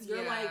you because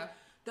you're Yeah. like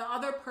the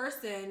other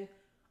person.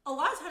 A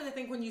lot of times, I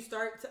think when you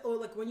start to, or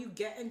like when you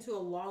get into a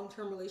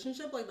long-term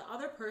relationship, like the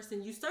other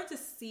person, you start to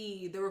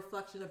see the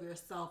reflection of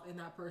yourself in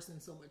that person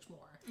so much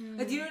more.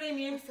 Like, do you know what I I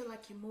mean? feel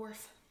like you morph.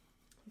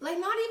 Like,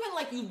 not even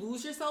like you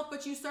lose yourself,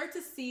 but you start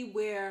to see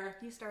where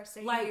You start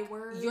saying like your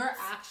words. your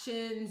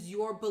actions,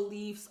 your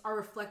beliefs are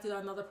reflected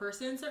on another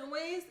person in certain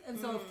ways, and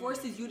so it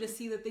forces you to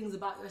see the things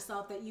about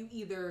yourself that you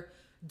either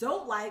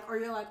don't like, or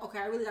you're like, okay,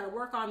 I really got to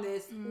work on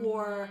this,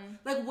 or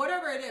like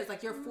whatever it is,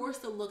 like you're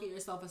forced to look at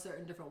yourself a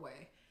certain different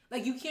way.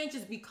 Like, you can't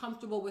just be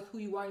comfortable with who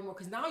you are anymore,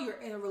 because now you're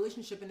in a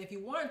relationship, and if you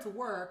want it to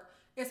work,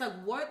 it's like,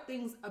 what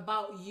things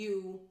about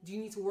you do you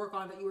need to work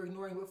on that you were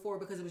ignoring before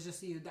because it was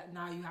just you, that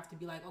now you have to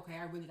be like, okay,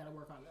 I really got to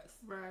work on this.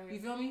 Right. You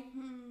feel me?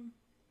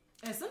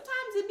 And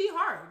sometimes it'd be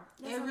hard.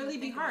 That's It something really to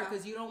be think hard about.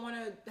 because you don't want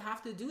to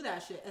have to do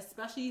that shit,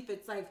 especially if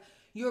it's like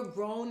you're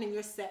grown and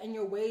you're set in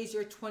your ways.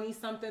 You're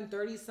 20-something,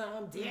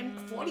 30-something, damn,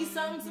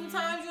 40-something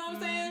sometimes, you know what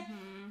I'm saying?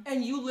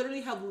 And you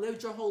literally have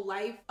lived your whole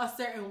life a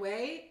certain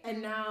way,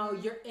 and now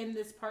you're in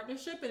this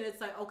partnership, and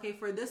it's like, okay,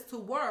 for this to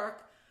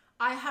work,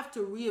 I have to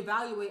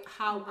reevaluate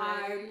how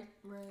I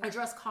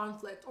address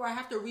conflict, or I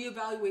have to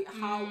reevaluate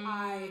how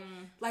I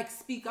like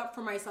speak up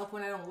for myself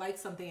when I don't like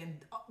something. And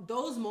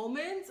those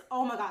moments,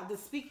 oh my God, the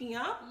speaking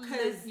up,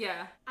 because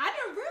Yeah. I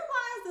didn't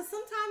realize that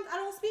sometimes I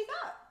don't speak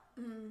up.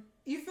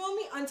 You feel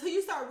me? Until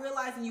you start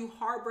realizing you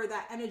harbor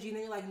that energy, and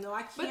then you're like, no,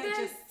 I can't then-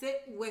 just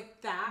sit with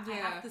that. I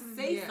have to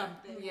say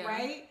something, Yeah.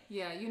 right?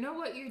 Yeah. You know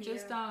what you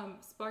just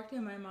sparked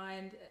in my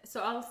mind?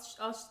 So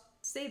I'll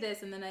say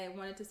this, and then I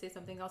wanted to say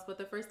something else. But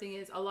the first thing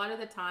is, a lot of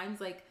the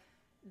times, like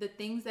the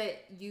things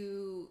that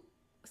you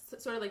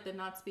sort of like the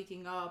not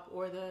speaking up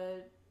or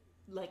the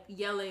like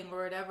yelling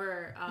or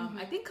whatever,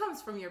 I think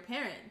comes from your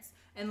parents,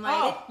 and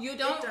like you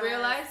don't does.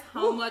 realize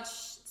how much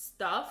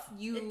stuff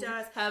you It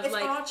does. have. It's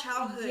like all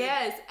childhood.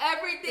 Yes,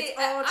 everything. It's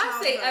all I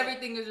say childhood.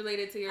 everything is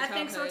related to your I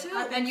think childhood. so,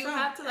 too. And you so.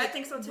 have to like I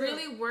think so, too.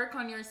 really work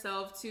on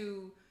yourself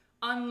to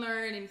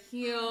unlearn and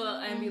heal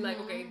and be like,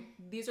 okay,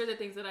 these are the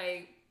things that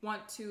I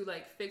want to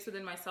like fix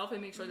within myself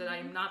and make sure that I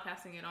am not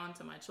passing it on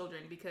to my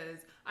children, because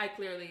I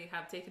clearly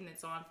have taken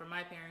this on from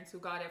my parents, who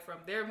got it from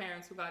their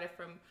parents, who got it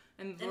from,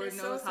 and Lord it's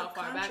so knows how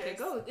far back it subconscious.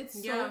 goes.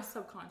 It's Yeah. so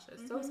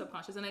subconscious, so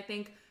subconscious. And I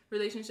think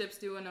relationships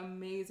do an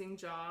amazing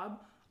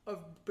job of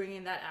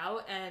bringing that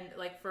out. And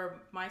like for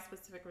my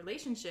specific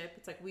relationship,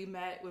 it's like we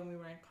met when we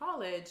were in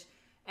college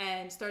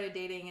and started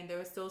dating, and there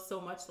was still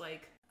so much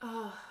like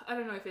I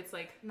don't know if it's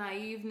like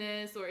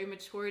naiveness or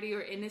immaturity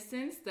or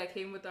innocence that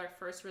came with our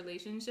first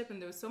relationship, and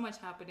there was so much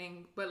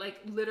happening, but like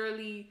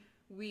literally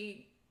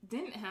we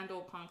didn't handle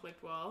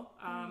conflict well.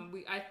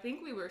 I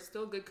think we were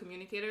still good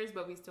communicators,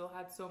 but we still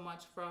had so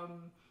much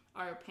from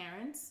our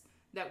parents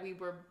that we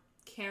were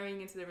carrying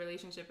into the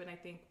relationship, and I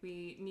think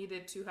we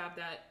needed to have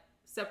that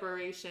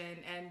separation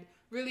and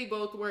really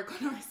both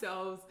work on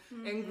ourselves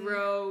and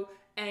grow.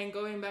 And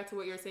going back to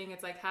what you're saying,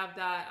 it's like have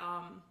that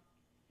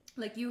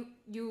like you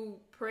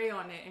pray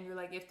on it, and you're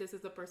like, if this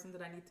is the person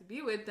that I need to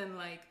be with, then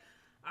like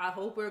I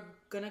hope we're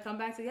gonna come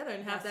back together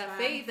and have That's that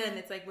right. faith. And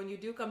it's like when you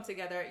do come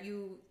together,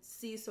 you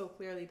see so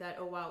clearly that,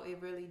 oh wow, it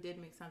really did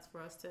make sense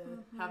for us to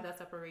have that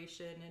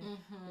separation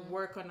and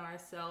work on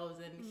ourselves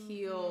and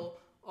heal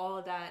all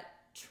of that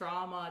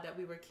trauma that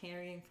we were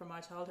carrying from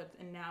our childhood.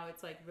 And now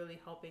it's like really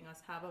helping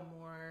us have a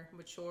more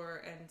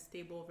mature and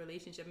stable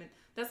relationship. And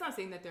that's not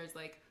saying that there's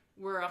like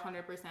we're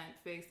 100%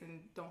 fixed and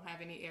don't have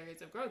any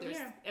areas of growth. There's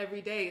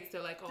every day it's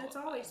still like, oh, There's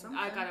always something.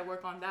 I gotta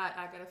work on that,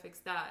 I gotta fix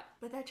that.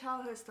 But that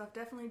childhood stuff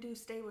definitely do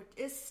stay with,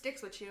 it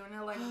sticks with you, and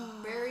it like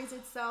buries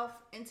itself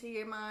into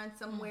your mind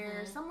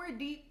somewhere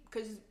deep,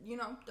 because you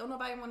know, don't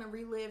nobody want to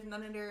relive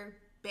none of their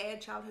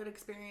bad childhood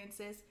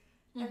experiences.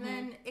 And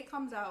then it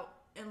comes out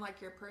in like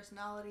your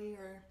personality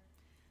or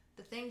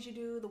the things you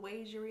do, the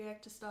ways you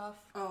react to stuff.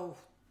 Oh,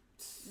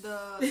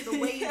 the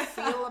way you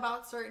feel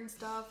about certain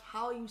stuff,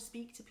 how you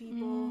speak to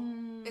people.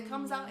 It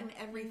comes out in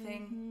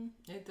everything.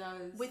 It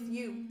does. With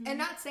you. And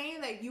not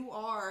saying that you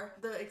are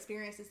the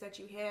experiences that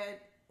you had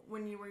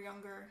when you were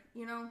younger,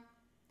 you know?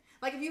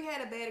 Like, if you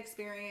had a bad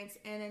experience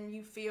and then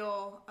you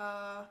feel,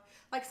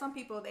 like some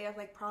people, they have,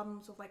 like,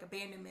 problems with, like,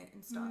 abandonment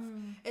and stuff.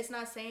 It's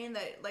not saying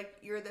that, like,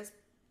 you're this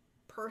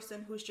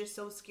person who's just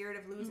so scared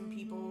of losing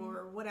people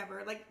or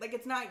whatever. Like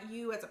it's not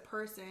you as a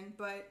person,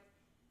 but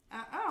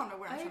I don't know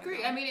where I'm trying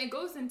to go. I mean, it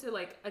goes into,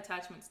 like,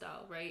 attachment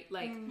style, right?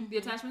 Like, the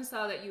attachment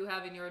style that you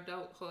have in your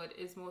adulthood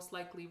is most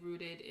likely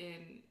rooted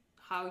in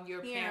how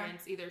your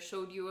parents either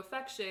showed you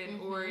affection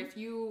or if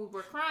you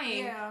were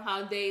crying,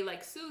 how they,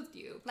 like, soothed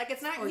you. Like,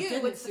 it's not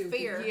you, it's the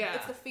fear. Yeah.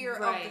 It's the fear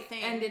of the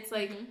thing. And it's,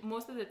 like,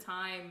 most of the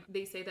time,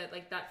 they say that,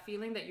 like, that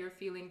feeling that you're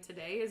feeling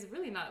today is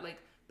really not, like,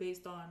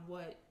 based on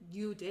what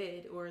you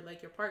did or,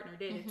 like, your partner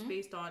did. It's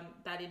based on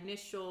that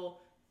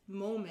initial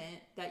moment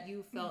that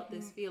you felt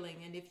this feeling.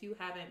 And if you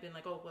haven't been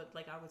like, oh, but,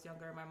 like, I was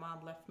younger and my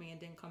mom left me and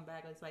didn't come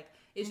back, it's like,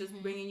 it's just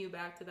bringing you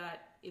back to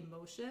that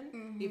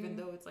emotion, even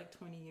though it's like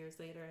 20 years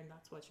later and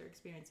that's what you're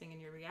experiencing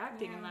and you're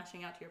reacting and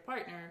lashing out to your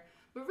partner,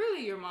 but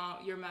really you're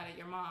mad at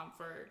your mom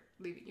for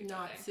leaving you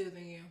not today.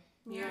 soothing you.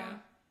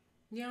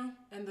 Yeah.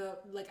 And the,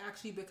 like,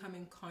 actually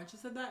becoming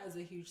conscious of that is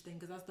a huge thing,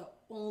 because that's the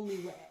only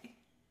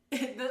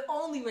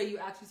way you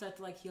actually start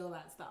to, like, heal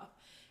that stuff.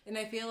 And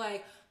I feel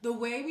like the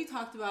way we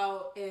talked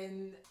about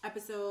in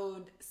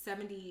episode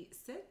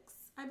 76,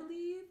 I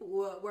believe,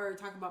 where we're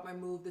talking about my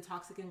move, the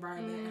toxic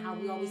environment, and how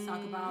we always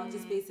talk about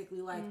just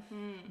basically, like,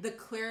 the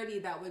clarity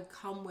that would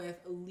come with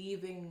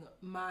leaving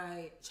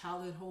my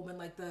childhood home, and,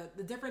 like,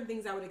 the different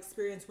things I would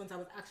experience once I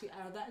was actually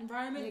out of that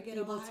environment,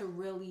 able to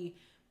really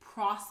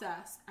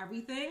process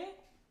everything.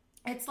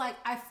 It's like,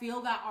 I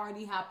feel that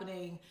already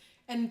happening.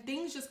 And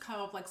things just come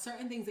up, like,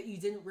 certain things that you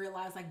didn't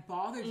realize, like,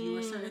 bothered you,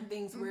 or certain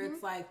things where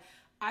it's like,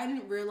 I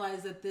didn't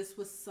realize that this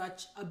was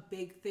such a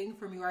big thing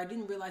for me, or I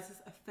didn't realize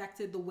this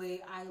affected the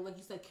way I, like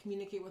you said,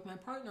 communicate with my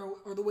partner,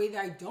 or the way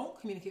that I don't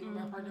communicate with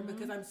my partner,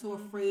 because I'm so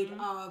afraid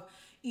of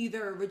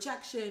either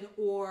rejection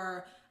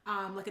or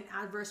like an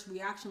adverse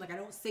reaction. Like, I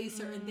don't say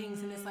certain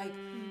things, and it's like,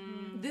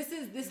 this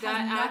has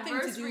nothing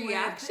to do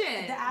reaction,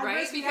 with the adverse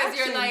right? Because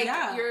you're like,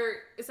 yeah. you're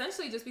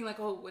essentially just being like,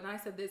 oh, when I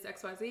said this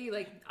XYZ,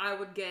 like, I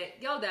would get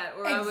yelled at,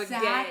 or I would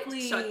get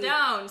shut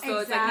down. So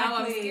it's like, now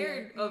I'm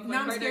scared of my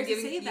partner giving,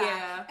 to say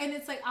that. And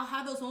it's like, I'll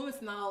have those moments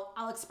and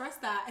I'll express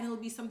that, and it'll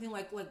be something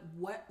like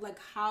what, like,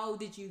 how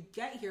did you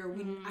get here?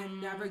 I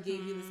never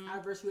gave you this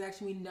adverse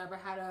reaction. We never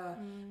had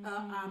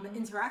an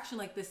interaction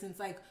like this. And it's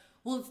like,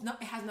 well,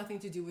 it has nothing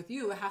to do with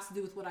you. It has to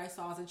do with what I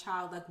saw as a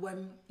child. Like,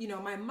 when, you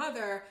know, my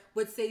mother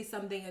would say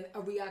something and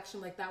a reaction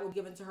like that would be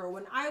given to her.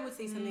 When I would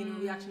say something and a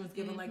reaction was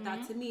given like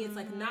that to me, it's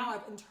like, now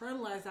I've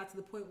internalized that to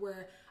the point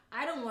where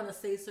I don't want to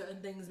say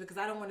certain things because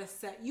I don't want to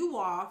set you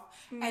off.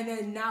 And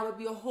then now it'd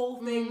be a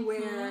whole thing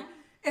where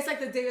it's like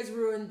the day is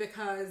ruined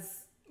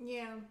because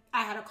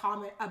I had a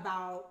comment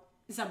about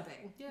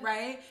something,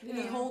 right? And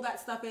they hold that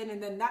stuff in,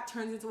 and then that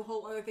turns into a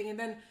whole other thing. And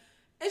then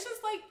it's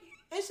just like,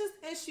 it's just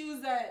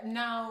issues that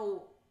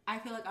now I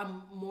feel like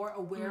I'm more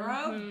aware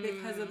of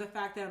because of the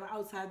fact that I'm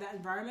outside that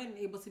environment and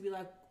able to be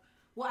like,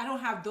 well, I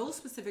don't have those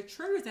specific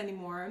triggers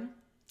anymore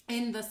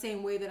in the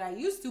same way that I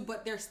used to,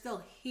 but they're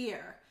still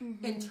here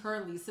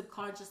internally,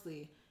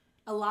 subconsciously,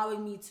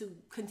 allowing me to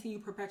continue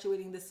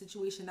perpetuating this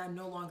situation that I'm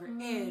no longer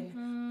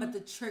in, but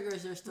the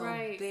triggers are still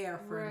there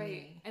for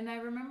me. And I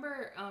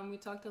remember we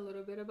talked a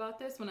little bit about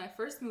this when I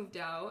first moved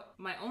out,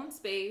 my own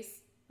space,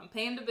 I'm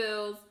paying the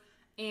bills.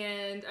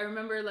 And I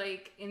remember,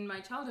 like, in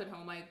my childhood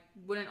home, I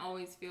wouldn't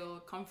always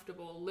feel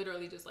comfortable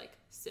literally just, like,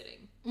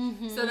 sitting.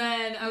 So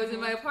then I was in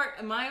my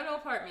own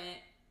apartment,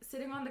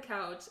 sitting on the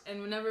couch,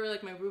 and whenever,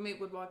 like, my roommate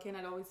would walk in,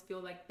 I'd always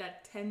feel, like,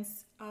 that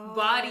tense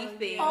body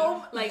thing.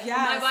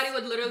 My body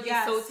would literally be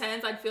so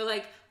tense. I'd feel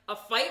like a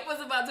fight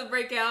was about to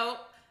break out,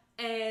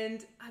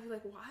 and I'd be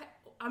like, why?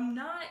 I'm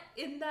not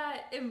in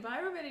that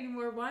environment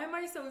anymore. Why am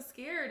I so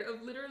scared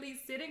of literally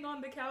sitting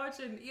on the couch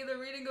and either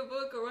reading a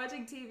book or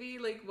watching TV?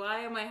 Like,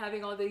 why am I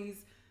having all these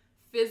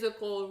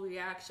physical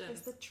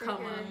reactions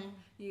come up?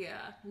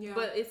 Yeah.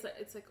 But it's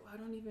like, I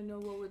don't even know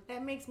what would...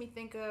 That makes me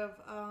think of,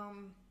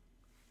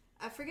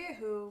 I forget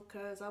who,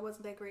 because I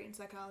wasn't that great in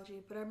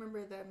psychology, but I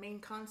remember the main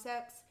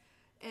concepts,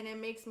 and it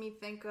makes me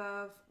think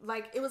of,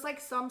 like, it was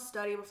like some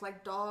study with,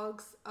 like,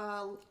 dogs,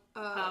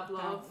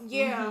 Pavlov.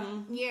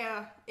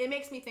 Yeah. It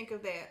makes me think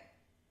of that.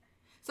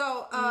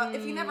 So,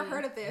 if you never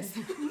heard of this...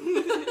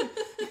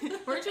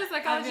 Weren't you a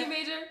psychology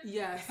major?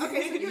 Yes.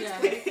 Okay, so you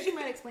explain it, because you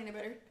might explain it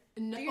better.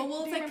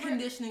 Well, it's like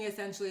conditioning,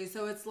 essentially.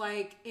 So it's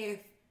like, if...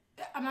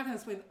 I'm not going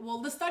to explain...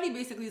 Well, the study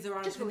basically is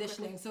around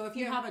conditioning. So if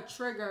you have a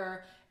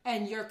trigger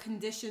and you're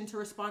conditioned to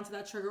respond to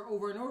that trigger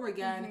over and over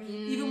again,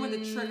 even when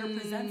the trigger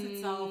presents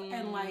itself,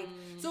 and, like...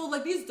 So,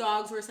 like, these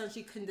dogs were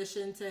essentially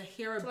conditioned to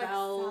hear a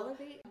bell...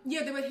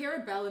 Yeah, they would hear a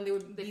bell and they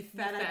would be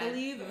fed, I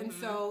believe. Mm-hmm. And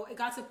so it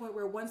got to the point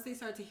where once they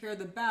started to hear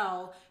the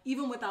bell,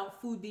 even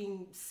without food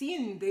being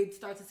seen, they'd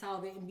start to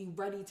salivate and be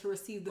ready to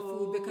receive the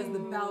food because the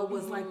bell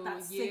was like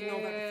that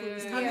signal that the food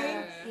was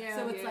coming. Yeah.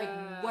 So it's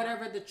like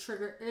whatever the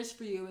trigger is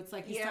for you, it's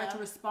like you start to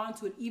respond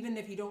to it, even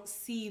if you don't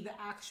see the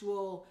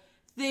actual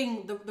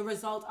thing, the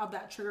result of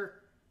that trigger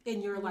in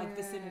your like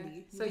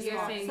vicinity. So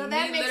you're saying so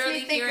that makes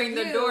literally me think hearing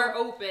of the door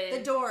open.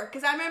 The door,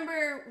 because I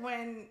remember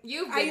when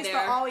I used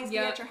to always be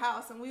at your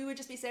house, and we would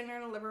just be sitting there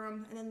in the living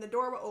room, and then the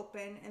door would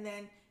open, and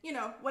then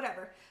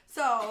whatever.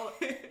 So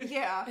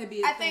yeah, I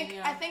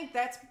think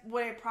that's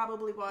what it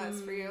probably was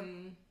for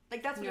you.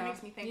 Like that's what it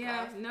makes me think of.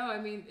 Yeah, no,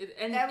 I mean,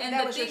 and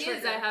the thing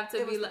is, I have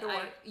to be like,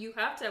 you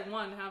have to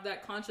have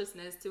that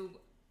consciousness to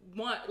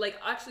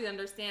actually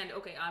understand.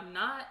 Okay,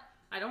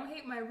 I don't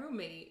hate my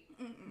roommate.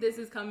 This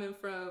is coming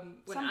from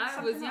when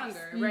I was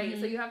younger, right?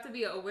 So you have to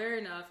be aware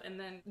enough and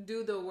then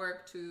do the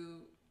work to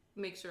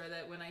make sure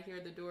that when I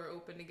hear the door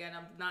open again,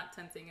 I'm not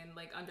tensing and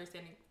like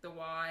understanding the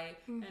why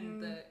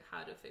and the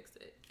how to fix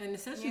it. And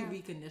essentially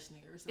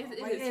reconditioning yourself.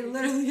 It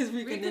literally is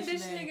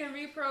reconditioning and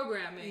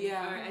reprogramming.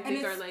 Yeah, I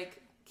think are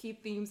like key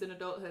themes in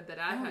adulthood that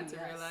I had to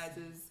realize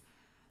is,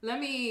 let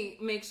me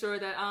make sure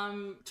that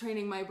I'm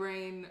training my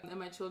brain and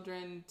my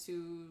children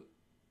to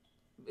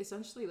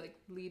essentially like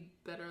lead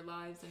better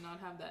lives and not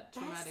have that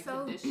traumatic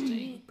conditioning.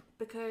 Deep,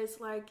 because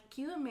like,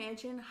 can you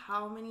imagine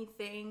how many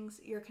things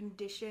you're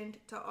conditioned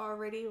to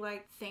already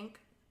like think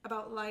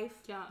about life?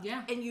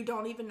 Yeah. And you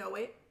don't even know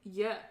it.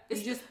 Yeah,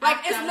 it's just like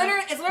it's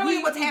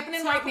literally what's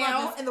happening right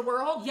now in the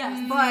world.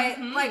 Yes, but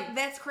like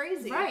that's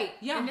crazy, right?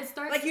 Yeah, and it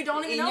starts like you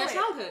don't even know your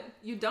childhood.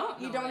 You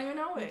don't even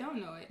know it. You don't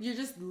know it. You're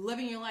just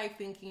living your life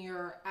thinking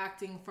you're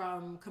acting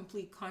from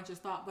complete conscious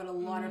thought, but a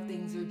lot of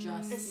things are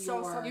just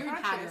your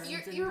patterns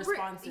and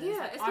responses. Yeah,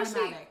 like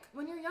especially automatic.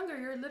 When you're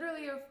younger, you're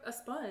literally a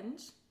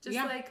sponge, just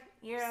like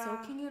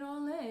soaking it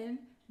all in.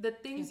 The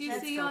things you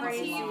see on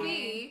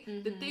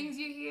TV, the things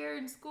you hear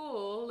in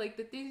school, like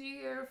the things you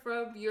hear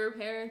from your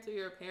parents or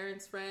your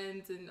parents'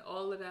 friends and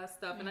all of that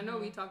stuff. And I know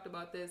we talked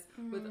about this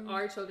with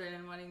our children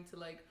and wanting to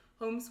like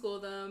homeschool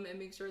them and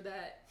make sure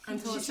that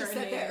until a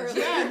certain age.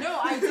 Yeah, no,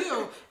 I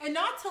do. And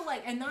not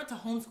to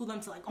homeschool them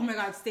to like, oh my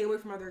God, stay away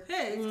from other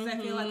kids. Because I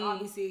feel like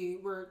obviously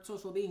we're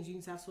social beings, you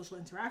need to have social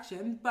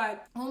interaction.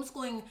 But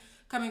homeschooling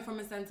coming from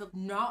a sense of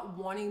not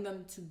wanting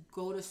them to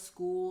go to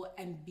school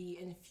and be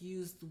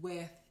infused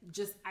with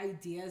just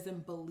ideas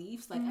and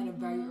beliefs like at a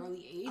very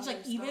early age. Like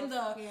even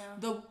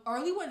the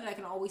early one that I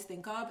can always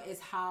think of is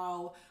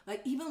how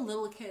like even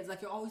little kids,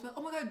 like you're always like,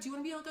 oh my God, do you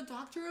want to be like a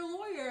doctor or a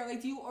lawyer?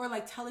 Like or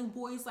like telling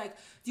boys like,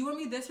 do you want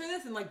to be this or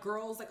this? And like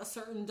girls like a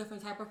certain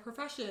different type of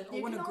profession.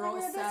 Or when a girl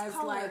says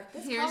like,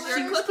 here's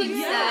your cooking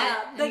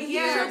set. Like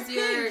here's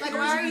your like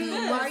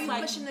why are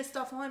you pushing this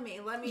stuff on me?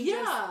 Let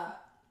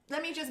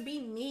me just be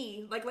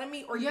me. Like, let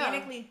me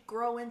organically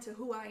grow into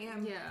who I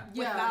am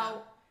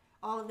without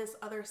all of this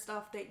other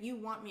stuff that you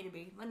want me to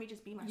be. Let me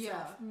just be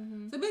myself.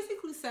 Yeah. So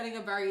basically setting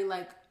a very,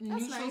 like,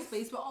 neutral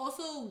space, but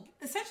also,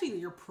 essentially,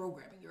 you're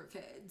programming your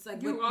kids.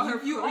 Like, you are.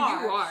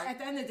 At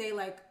the end of the day,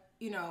 like,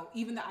 you know,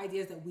 even the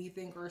ideas that we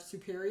think are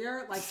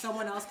superior, like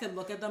someone else could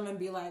look at them and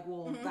be like,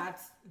 well,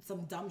 that's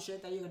some dumb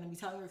shit that you're going to be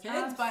telling your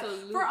kids.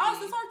 Absolutely. But for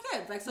us, it's our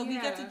kids. Like, so we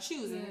get to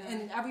choose.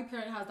 And every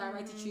parent has that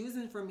right to choose.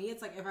 And for me,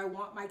 it's like, if I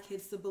want my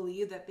kids to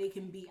believe that they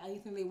can be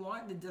anything they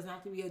want, it doesn't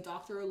have to be a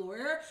doctor or a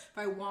lawyer. If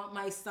I want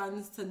my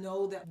sons to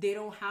know that they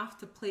don't have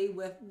to play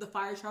with the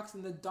fire trucks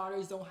and the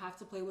daughters don't have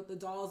to play with the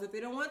dolls if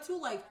they don't want to,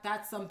 like,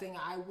 that's something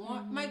I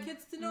want my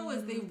kids to know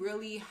is they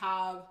really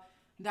have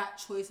that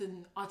choice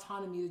and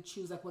autonomy to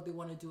choose like what they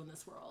want to do in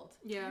this world.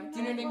 Yeah. Do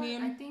you know what I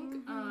mean? I think,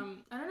 I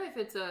don't know if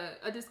it's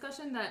a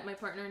discussion that my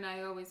partner and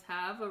I always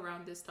have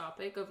around this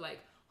topic of like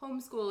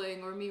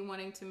homeschooling or me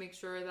wanting to make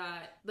sure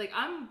that like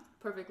I'm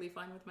perfectly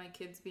fine with my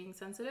kids being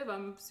sensitive.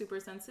 I'm super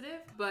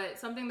sensitive, but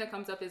something that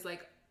comes up is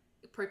like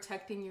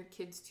protecting your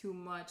kids too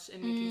much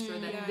and making sure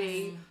that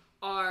they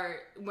are,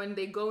 when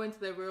they go into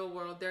the real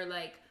world, they're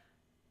like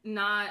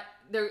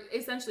they're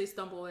essentially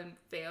stumble and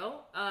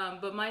fail.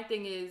 But my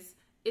thing is,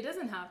 it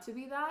doesn't have to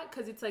be that,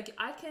 because it's like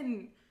I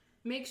can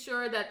make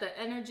sure that the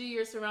energy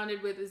you're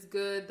surrounded with is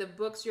good, the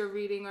books you're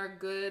reading are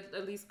good,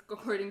 at least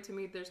according to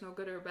me. There's no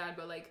good or bad,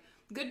 but like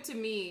good to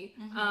me.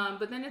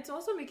 But then it's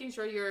also making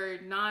sure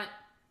you're not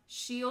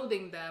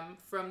shielding them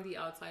from the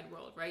outside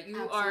world, right?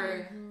 You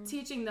are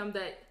teaching them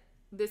that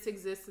this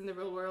exists in the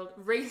real world.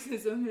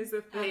 Racism is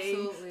a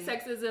thing.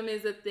 Sexism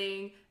is a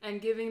thing. And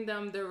giving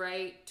them the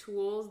right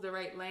tools, the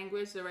right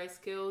language, the right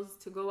skills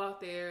to go out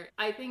there.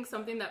 I think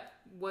something that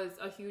was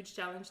a huge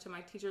challenge to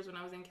my teachers when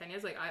I was in Kenya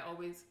is like I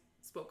always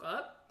spoke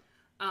up.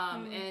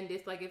 And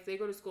if they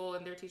go to school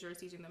and their teacher is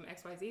teaching them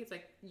XYZ, it's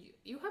like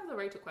you have the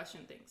right to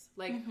question things.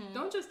 Like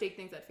don't just take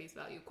things at face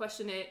value.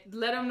 Question it.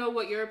 Let them know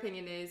what your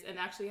opinion is and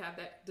actually have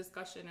that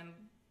discussion and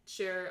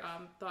share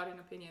thought and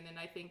opinion. And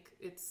I think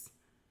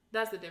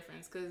that's the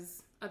difference,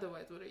 because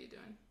otherwise, what are you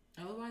doing?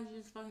 Otherwise,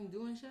 you're just fucking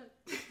doing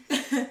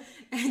shit.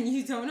 And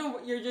you don't know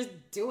what you're just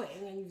doing,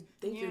 and you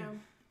think you're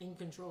in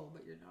control,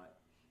 but you're not.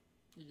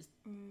 You're just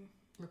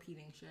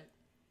repeating shit.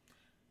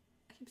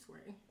 keep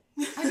swearing.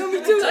 I know, me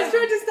too. I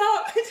tried to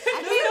stop. It's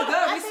good. We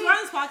swear on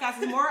this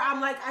podcast. It's more,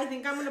 I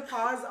think I'm going to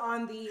pause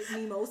on the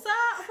mimosa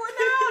for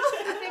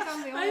now. I think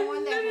I'm the only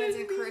one that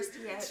wasn't cursed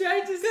yet.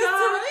 Tried to Because stop.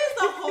 Teray is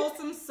a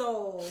wholesome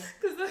soul.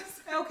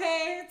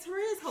 Okay?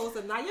 Teray is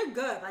wholesome. Now you're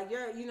good. Like,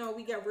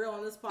 we get real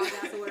on this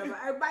podcast or whatever.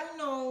 Everybody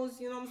knows,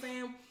 you know what I'm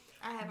saying?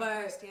 I haven't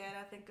cursed yet.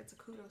 I think it's a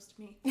kudos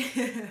to me.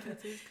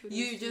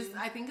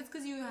 I think it's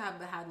because you have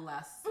had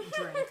less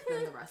drink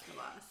than the rest of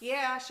us.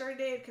 Yeah, I sure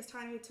did, because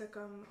Tanya took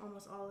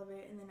almost all of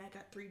it, and then I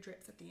got 3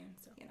 drips at the end,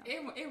 so,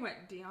 It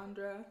went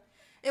Deandra.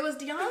 It was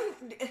Deandra.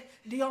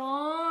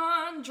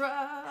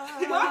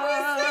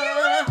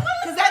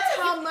 Because that's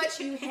how much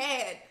you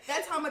had.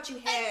 That's how much you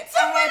had.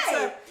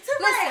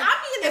 Teray,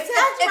 I'm being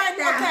attacked right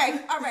now. Okay,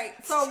 all right.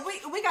 So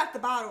we got the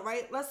bottle,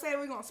 right? Let's say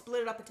we're going to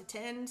split it up into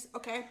 10s,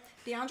 okay?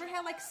 Deandra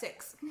had like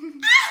 6.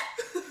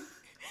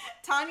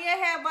 Tanya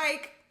had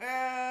like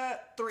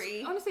 3.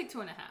 I'm going to say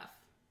 2.5.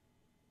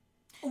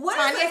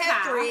 Tanya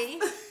had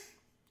 3.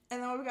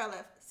 And then what we got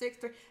left? 6,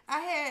 3. I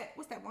had,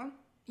 what's that one?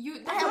 I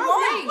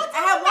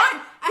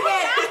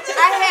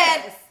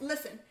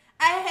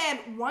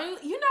had one.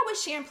 You know what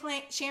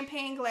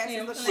champagne glasses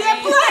look like?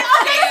 Champagne.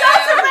 Okay, so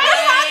Teray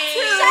had 2.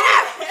 Shut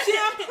up.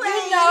 Champagne.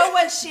 You know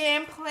what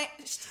champagne?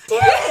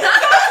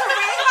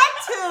 Teray had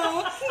 2.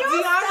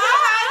 Deandra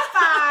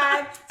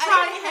had 5.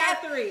 Tanya had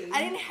 3.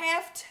 I didn't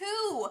have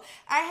 2.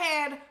 I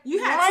had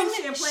You had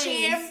one 2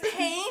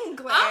 champagne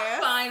glass.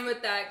 I'm fine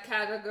with that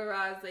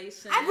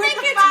categorization. I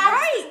think it's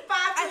right.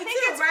 5, 3,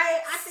 2,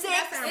 right? I think 6.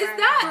 that sounds Is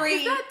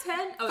right. that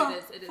 10? Oh, it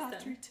is 10.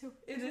 5, 3, 2.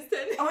 It is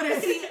 10. Oh,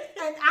 see,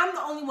 and I'm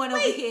the only one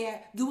over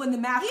here doing the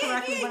math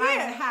correctly when I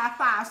didn't have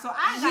 5, so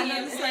I got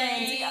nothing to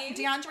say.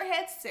 Deandra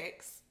had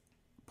 6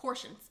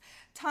 portions.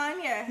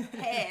 Tanya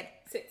had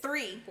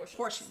 3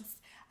 portions.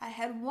 I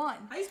had 1.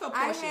 How you spell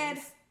portions? I had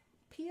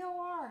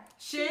POR.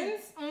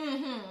 Shins?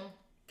 Mm-hmm.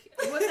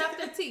 What's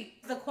after T?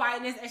 The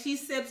quietness, and she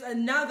sips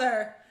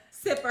another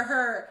sip of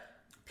her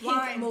pink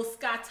Wine.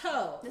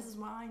 Moscato. This is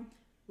wine.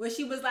 Where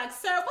she was like,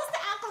 sir, what's the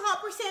alcohol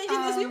percentage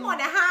in this? We want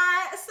to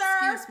hide,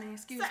 sir.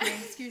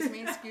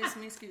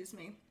 Excuse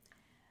me.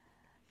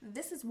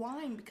 This is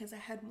wine because I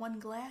had 1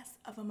 glass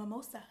of a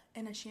mimosa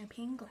in a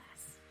champagne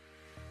glass.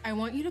 I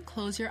want you to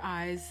close your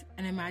eyes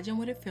and imagine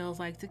what it feels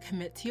like to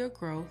commit to your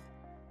growth,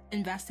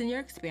 invest in your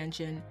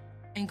expansion,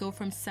 and go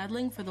from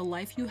settling for the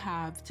life you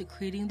have to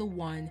creating the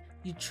one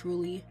you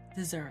truly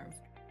deserve.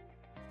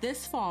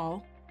 This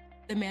fall,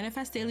 the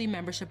Manifest Daily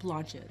membership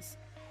launches.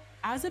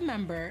 As a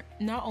member,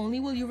 not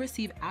only will you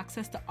receive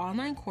access to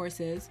online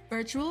courses,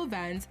 virtual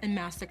events, and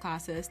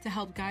masterclasses to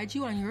help guide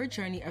you on your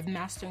journey of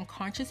mastering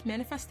conscious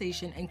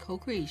manifestation and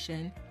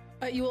co-creation,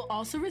 but you will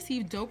also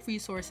receive dope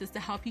resources to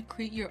help you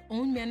create your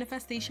own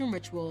manifestation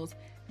rituals,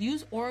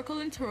 use oracle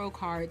and tarot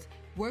cards,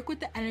 work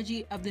with the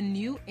energy of the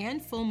new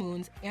and full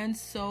moons, and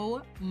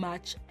so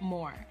much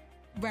more.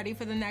 Ready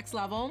for the next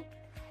level?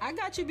 I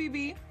got you,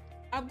 BB.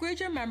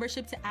 Upgrade your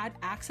membership to add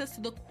access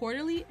to the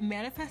quarterly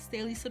Manifest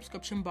Daily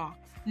subscription box.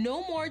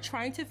 No more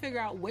trying to figure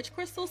out which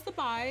crystals to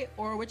buy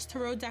or which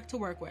tarot deck to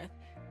work with.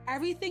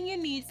 Everything you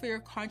need for your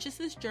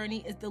consciousness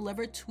journey is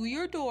delivered to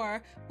your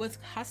door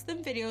with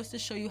custom videos to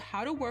show you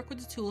how to work with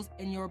the tools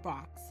in your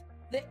box.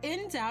 The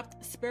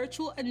in-depth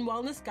spiritual and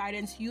wellness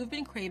guidance you've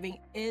been craving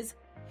is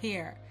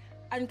here.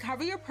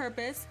 Uncover your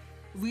purpose,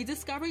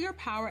 rediscover your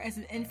power as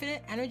an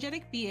infinite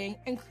energetic being,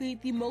 and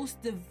create the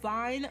most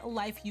divine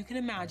life you can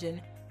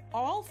imagine,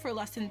 all for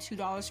less than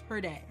 $2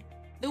 per day.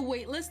 The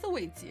waitlist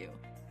awaits you.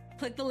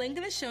 Click the link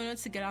in the show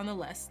notes to get on the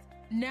list.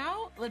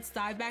 Now, let's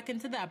dive back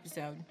into the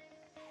episode.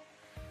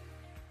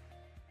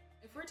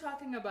 If we're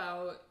talking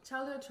about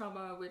childhood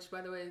trauma, which,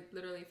 by the way,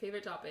 literally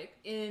favorite topic,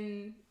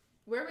 in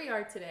where we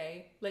are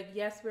today, like,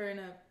 yes, we're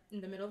in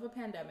the middle of a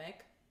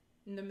pandemic,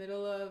 in the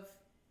middle of,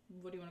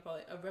 what do you want to call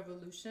it, a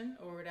revolution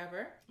or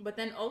whatever. But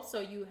then also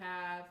you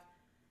have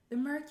the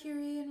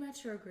Mercury in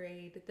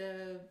retrograde,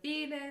 the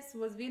Venus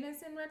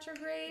in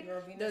retrograde,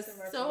 the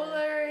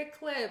solar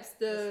eclipse,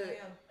 the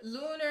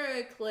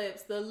lunar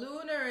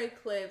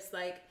eclipse,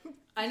 like,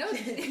 I know.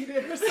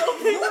 Lunar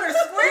squares,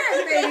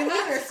 baby,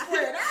 lunar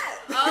square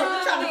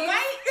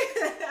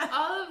that.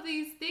 All of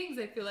these things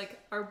I feel like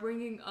are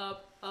bringing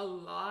up a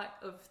lot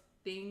of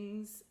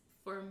things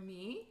for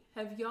me.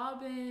 Have y'all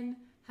been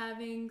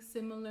having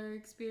similar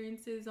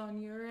experiences on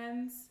your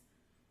ends?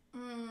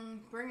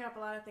 Bringing up a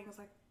lot of things,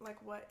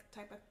 like what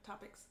type of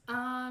topics?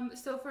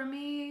 So for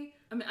me,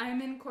 I mean,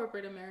 I'm in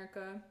corporate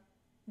America,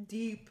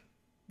 deep.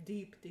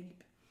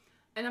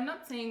 And I'm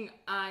not saying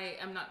I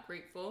am not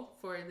grateful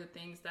for the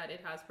things that it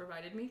has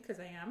provided me, because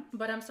I am.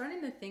 But I'm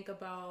starting to think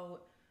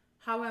about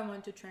how I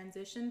want to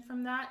transition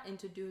from that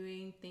into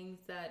doing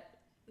things that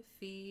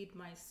feed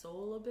my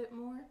soul a bit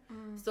more.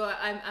 So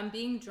I'm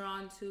being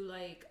drawn to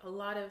like a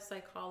lot of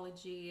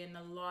psychology and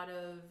a lot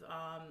of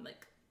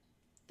like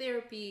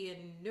therapy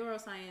and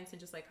neuroscience and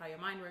just like how your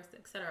mind works,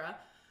 etc.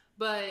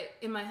 But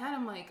in my head,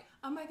 I'm like,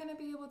 am I going to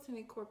be able to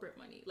make corporate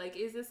money? Like,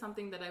 is this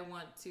something that I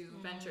want to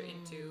venture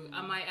into?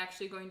 Am I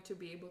actually going to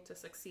be able to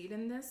succeed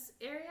in this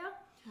area?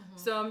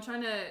 So I'm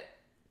trying to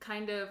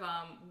kind of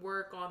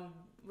work on,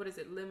 what is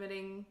it,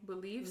 limiting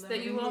beliefs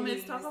that you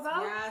always talk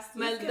about. Yes,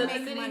 you can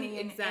make money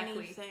in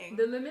exactly anything.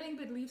 the limiting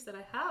beliefs that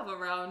I have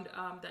around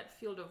that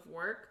field of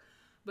work.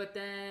 But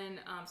then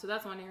so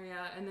that's one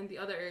area, and then the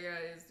other area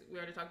is, we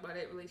already talked about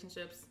it,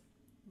 relationships,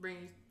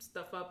 bringing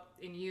stuff up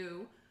in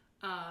you.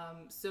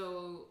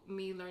 So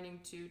me learning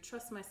to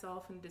trust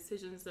myself and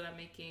decisions that I'm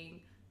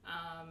making,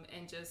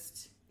 and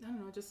just, I don't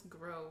know, just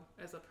grow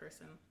as a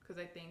person, because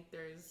I think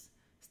there's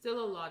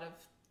still a lot of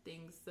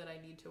things that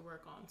I need to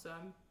work on. So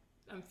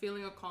I'm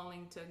feeling a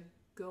calling to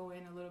go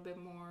in a little bit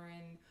more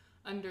and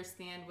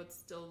understand what's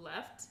still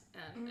left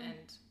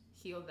and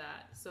heal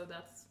that. So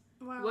that's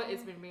what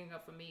it's been bringing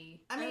up for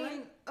me. I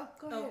mean,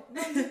 go ahead.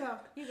 No, you go.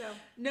 You go.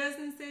 No, I was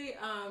gonna say,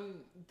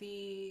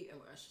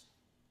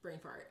 brain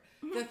fart.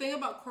 The thing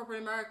about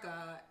corporate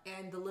America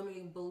and the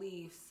limiting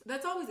beliefs,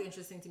 that's always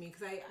interesting to me,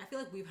 because I feel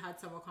like we've had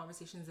several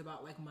conversations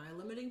about like my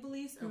limiting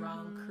beliefs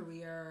around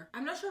career.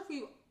 I'm not sure if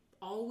we've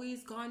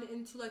always gone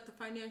into like the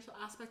financial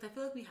aspect. I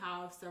feel like we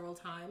have several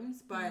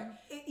times, but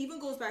it even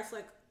goes back to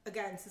like,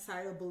 again,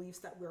 societal beliefs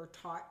that we're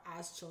taught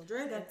as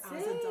children and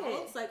as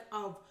adults, like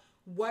of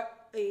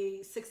what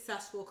a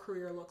successful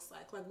career looks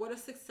like what a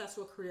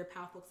successful career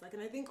path looks like.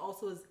 And I think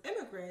also as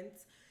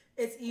immigrants,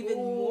 it's even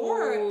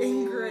more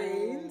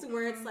ingrained,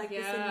 where it's like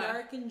this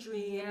American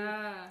dream.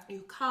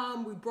 You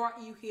come, we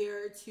brought you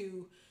here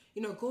to,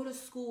 you know, go to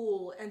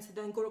school, and to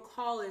then go to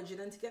college, and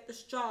then to get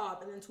this job,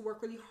 and then to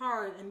work really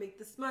hard and make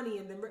this money,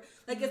 and then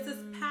like it's this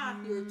path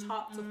you're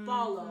taught to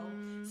follow.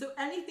 So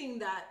anything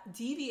that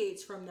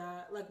deviates from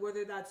that, like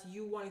whether that's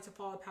you wanting to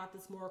follow a path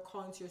that's more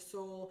calling to your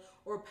soul,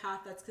 or a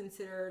path that's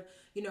considered,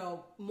 you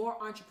know, more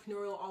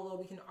entrepreneurial, although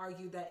we can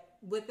argue that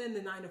within the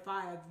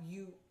 9-to-5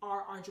 you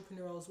are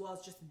entrepreneurial as well.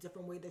 It's just a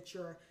different way that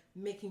you're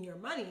making your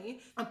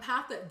money. A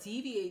path that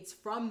deviates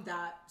from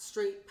that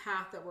straight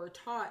path that we're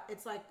taught,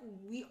 it's like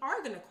we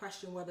are going to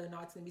question whether or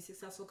not it's going to be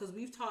successful, because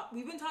we've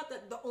been taught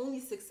that the only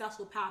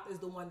successful path is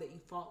the one that you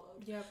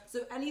followed.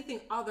 So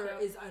anything other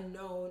is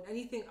unknown.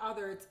 Anything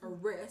other, it's a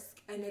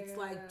risk, and it's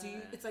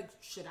like,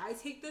 should I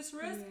take this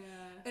risk?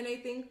 And I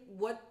think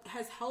what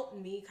has helped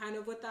me kind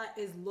of with that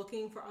is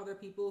looking for other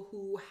people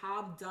who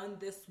have done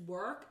this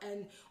work,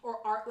 and or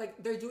are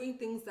like, they're doing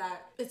things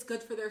that it's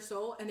good for their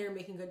soul and they're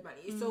making good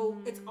money. So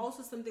it's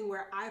also something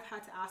where I've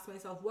had to ask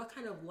myself, what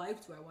kind of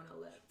life do I want to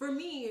live? For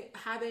me,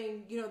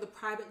 having, you know, the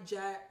private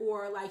jet,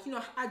 or like, you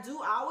know, I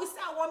always say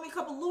I want me a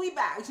couple Louis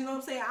bags, you know what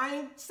I'm saying? I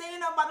ain't saying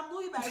nothing about them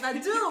Louis bags, I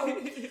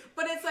do.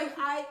 But it's like,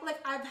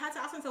 I've had to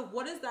ask myself,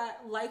 what does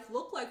that life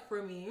look like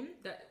for me?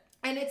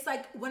 And it's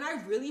like, when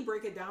I really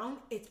break it down,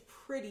 it's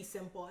pretty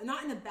simple, and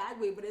not in a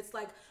bad way, but it's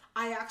like,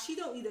 I actually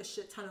don't need a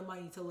shit ton of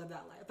money to live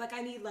that life. Like,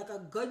 I need like a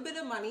good bit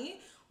of money,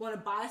 want to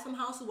buy some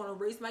houses, want to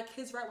raise my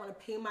kids right, want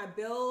to pay my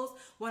bills,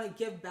 want to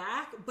give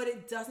back, but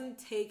it doesn't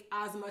take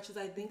as much as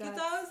I think it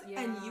does.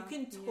 And you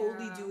can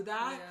totally do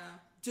that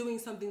doing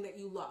something that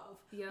you love.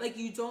 Like,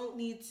 you don't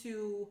need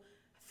to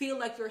feel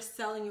like you're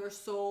selling your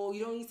soul.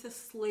 You don't need to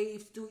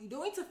slave to, you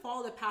don't need to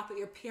follow the path that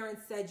your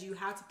parents said you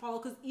had to follow,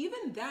 because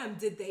even them,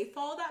 did they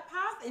follow that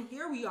path? And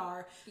here we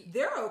are,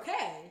 they're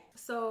okay.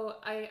 So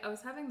I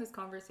was having this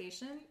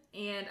conversation,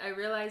 and I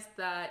realized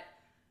that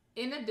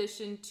in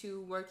addition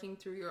to working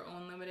through your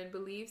own limited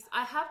beliefs,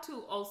 I have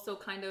to also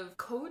kind of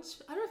coach,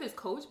 I don't know if it's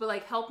coach, but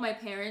like help my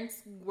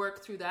parents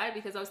work through that,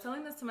 because I was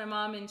telling this to my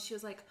mom, and she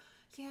was like,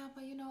 yeah,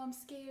 but you know, I'm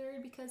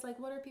scared because like,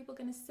 what are people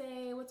gonna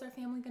say? What's our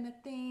family gonna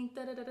think?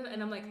 Da, da, da, da.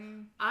 And I'm like,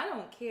 I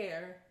don't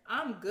care.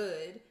 I'm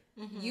good.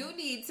 You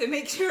need to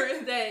make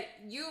sure that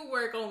you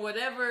work on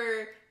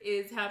whatever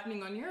is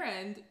happening on your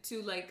end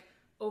to like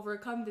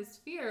overcome this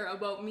fear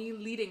about me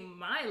leading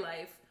my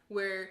life,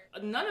 where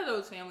none of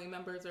those family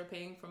members are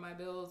paying for my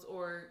bills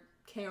or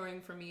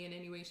caring for me in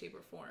any way, shape,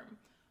 or form.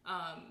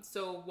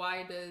 So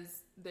why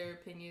does their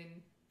opinion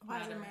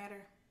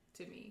matter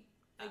to me?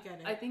 I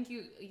get it. I think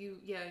you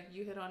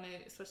hit on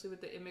it, especially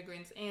with the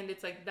immigrants, and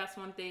it's like, that's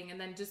one thing.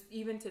 And then just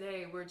even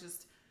today, we're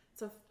just,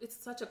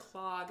 it's such a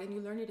clog, and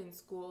you learn it in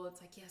school. It's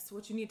like, yes,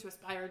 what you need to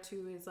aspire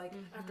to is like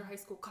after high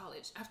school,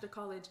 college, after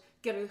college,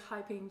 get a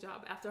high paying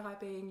job, after high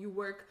paying, you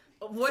work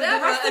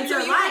whatever until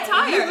you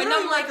retire. And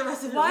I'm like,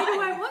 why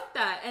do I want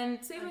that?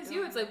 And same as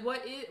you, it's like,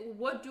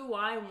 what do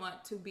I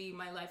want to be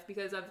my life?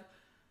 Because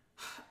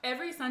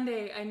every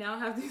Sunday I now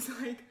have these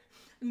like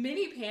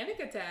mini panic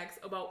attacks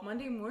about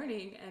Monday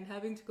morning and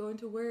having to go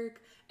into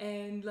work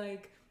and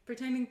like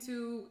pretending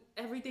to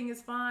everything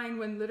is fine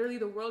when literally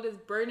the world is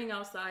burning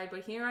outside,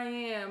 but here I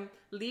am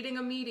leading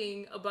a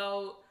meeting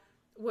about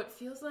what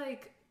feels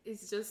like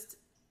is just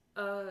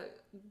a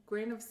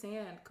grain of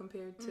sand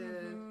compared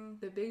to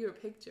the bigger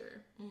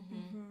picture.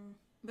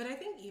 But I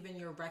think even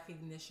your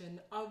recognition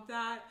of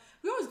that,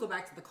 we always go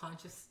back to the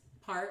conscious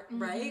part,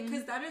 right?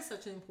 Because that is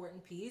such an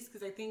important piece,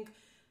 because I think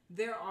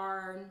there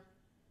are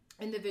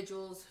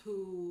individuals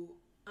who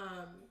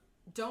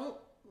don't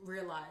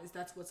realize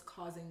that's what's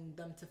causing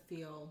them to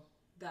feel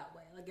that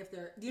way. Like if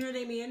they're, do you know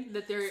what I mean?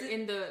 That they're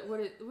in the,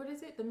 what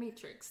is it? The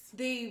Matrix.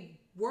 They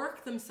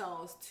work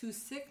themselves to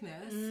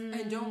sickness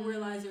and don't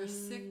realize their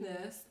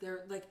sickness.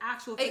 They're like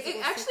actual physical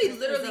It actually sickness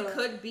literally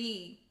could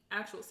be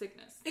actual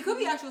sickness. It could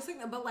be actual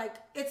sickness, but like,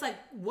 it's like,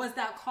 was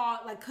that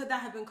caused, like, could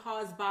that have been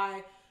caused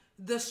by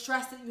the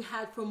stress that you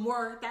had from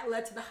work that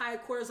led to the high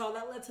cortisol,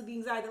 that led to the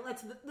anxiety, that led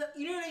to the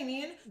you know what I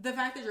mean? The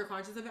fact that you're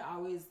conscious of it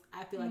always,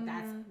 I feel like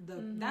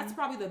that's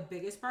probably the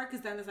biggest part,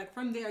 because then it's like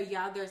from there,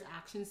 yeah, there's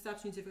action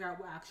steps. You need to figure out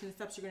what action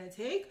steps you're going to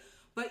take.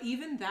 But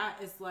even that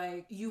is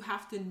like, you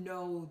have to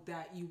know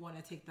that you want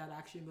to take that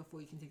action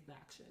before you can take the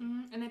action.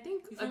 Mm-hmm. And I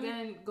think,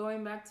 again,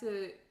 going back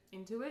to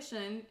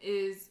intuition,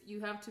 is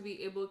you have to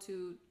be able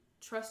to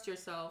trust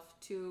yourself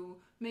to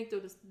make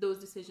those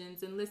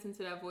decisions and listen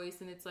to that voice.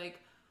 And it's like,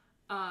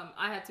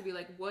 I had to be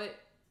like, what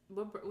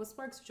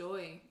sparks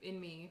joy in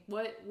me?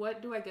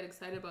 What do I get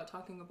excited about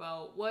talking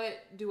about?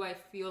 What do I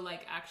feel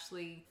like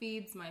actually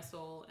feeds my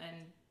soul? And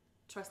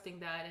trusting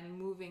that and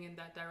moving in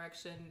that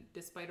direction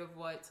despite of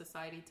what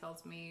society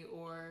tells me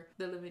or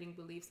the limiting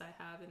beliefs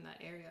I have in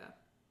that area.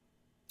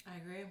 I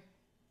agree.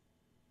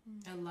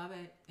 I love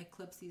it.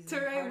 Eclipse season.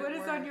 Teray, what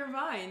is on your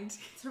mind?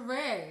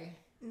 Teray.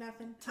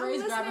 Nothing.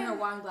 Teray's grabbing her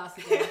wine glass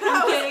again.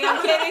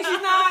 I'm kidding.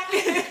 She's not.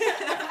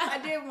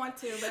 I did want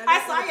to, but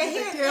I saw your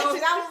hand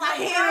itching. I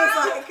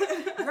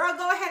was like, girl,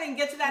 go ahead and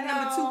get to that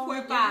number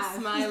 2.5.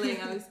 You're smiling.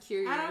 I was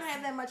curious. I don't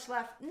have that much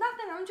left.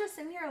 Nothing. I'm just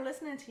sitting here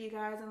listening to you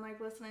guys and like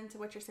listening to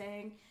what you're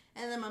saying.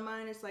 And then my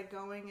mind is like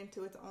going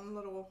into its own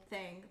little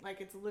thing.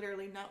 Like it's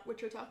literally not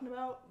what you're talking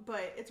about,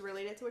 but it's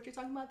related to what you're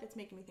talking about. That's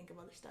making me think of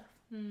other stuff.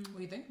 What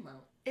are you thinking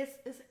about?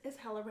 It's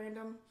hella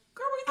random.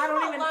 Girl, what are you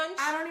thinking about lunch?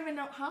 I don't even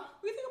know. Huh? What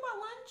are you thinking about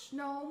lunch?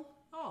 No.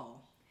 Oh.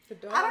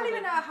 I don't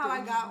even know how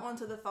I got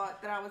onto the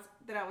thought that I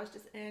was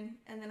just in,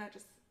 and then I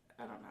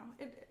don't know.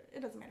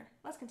 It doesn't matter.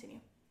 Let's continue.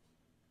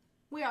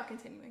 We are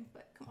continuing,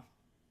 but come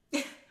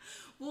on.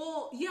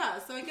 Well, yeah,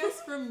 so I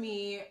guess for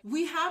me,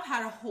 we have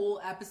had a whole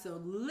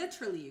episode,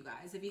 literally, you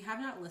guys. If you have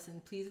not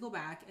listened, please go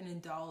back and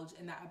indulge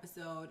in that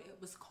episode. It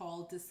was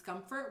called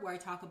Discomfort, where I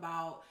talk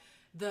about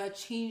the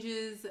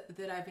changes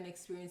that I've been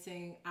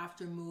experiencing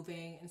after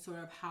moving and sort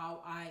of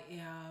how I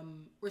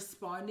am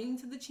responding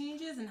to the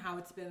changes and how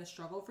it's been a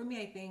struggle for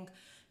me. I think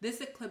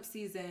this eclipse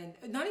season,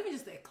 not even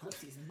just the eclipse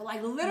season, but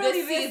like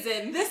literally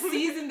this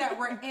season that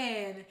we're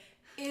in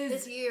is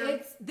this year.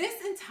 It's this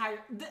entire,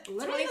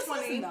 literally this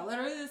season though,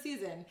 literally this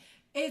season.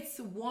 It's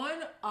one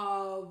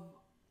of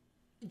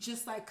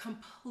just like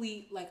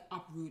complete like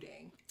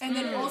uprooting, and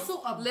then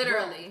also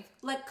literally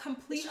like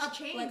complete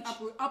change, like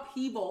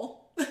upheaval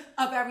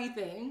of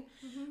everything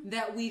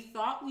that we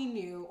thought we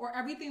knew, or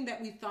everything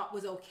that we thought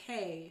was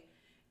okay,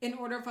 in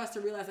order for us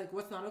to realize like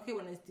what's not okay,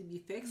 what needs to be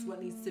fixed,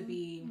 what needs to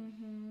be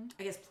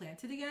I guess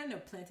planted again or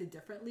planted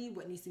differently,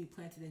 what needs to be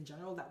planted in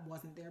general that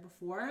wasn't there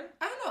before.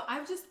 I don't know,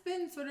 I've just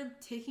been sort of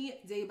taking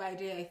it day by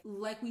day.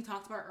 Like we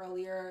talked about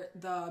earlier,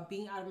 the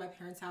being out of my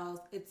parents' house,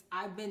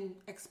 I've been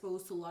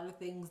exposed to a lot of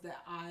things that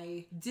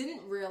I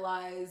didn't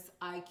realize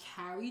I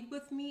carried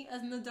with me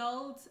as an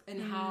adult,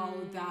 and how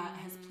that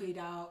has played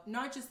out,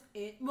 not just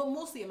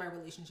mostly in my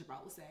relationship,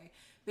 I will say.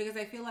 Because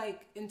I feel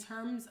like in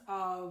terms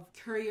of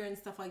career and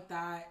stuff like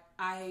that,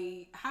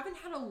 I haven't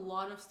had a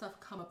lot of stuff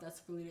come up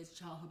that's related to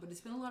childhood, but it's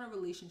been a lot of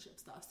relationship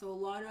stuff. So a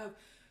lot of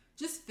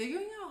just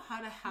figuring out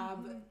how to have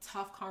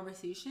tough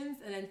conversations,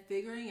 and then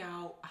figuring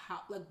out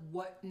how, like,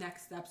 what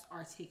next steps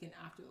are taken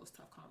after those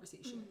tough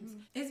conversations.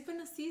 It's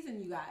been a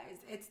season, you guys.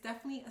 It's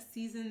definitely a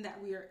season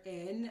that we are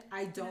in.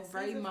 I don't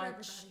very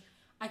much,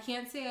 I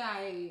can't say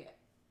I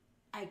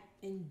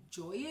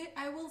enjoy it,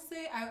 I will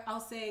say. I'll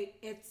say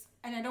it's,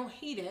 and I don't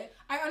hate it.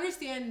 I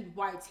understand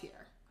why it's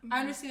here. I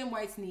understand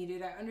why it's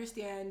needed. I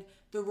understand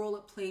the role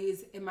it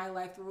plays in my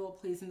life, the role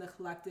it plays in the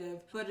collective.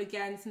 But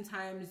again,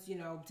 sometimes, you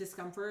know,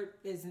 discomfort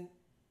isn't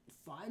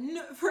fun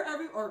for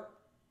or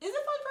is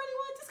it fun for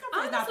anyone?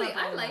 Discomfort honestly, is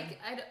not fun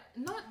for anyone.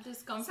 Not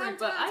discomfort, Sometimes,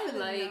 but I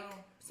like... No.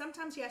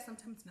 Sometimes yes,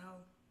 sometimes no.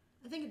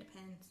 I think it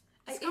depends.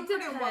 It Discomfort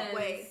depends. in what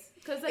way?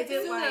 Because I If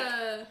think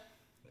it's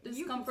the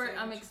discomfort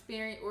I'm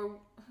experiencing, or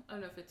I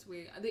don't know if it's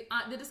weird.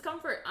 The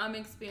discomfort I'm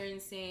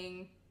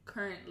experiencing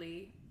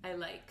currently, I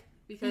like,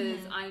 because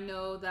I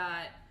know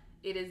that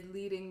it is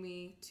leading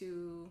me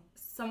to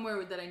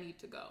somewhere that I need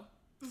to go.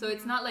 So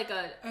it's not like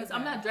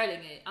I'm not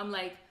dreading it. I'm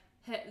like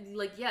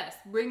yes,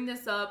 bring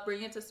this up,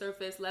 bring it to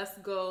surface. Let's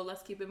go.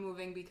 Let's keep it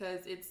moving,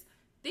 because it's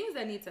things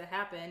that need to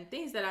happen,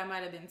 things that I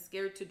might have been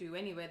scared to do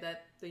anyway,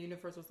 that the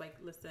universe was like,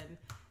 listen,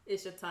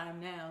 it's your time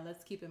now.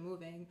 Let's keep it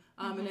moving.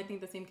 And I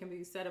think the same can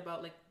be said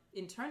about like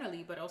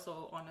internally, but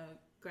also on a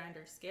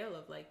grander scale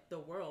of like the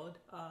world.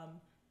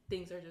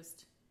 Things are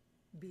just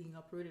being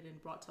uprooted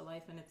and brought to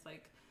life, and it's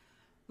like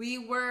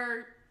we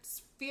were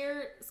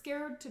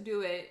scared to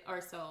do it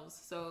ourselves,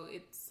 so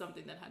it's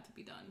something that had to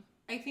be done.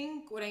 I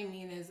think what I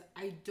mean is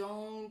I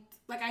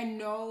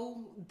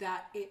know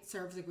that it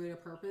serves a greater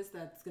purpose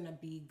that's gonna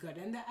be good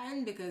in the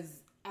end,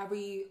 because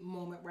every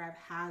moment where I've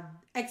had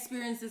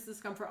experienced this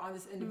discomfort on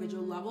this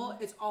individual level,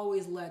 it's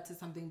always led to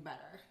something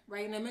better,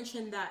 right? And I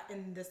mentioned that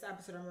in this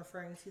episode I'm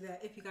referring to,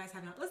 that if you guys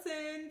have not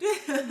listened,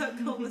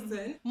 go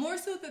listen. More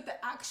so that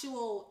the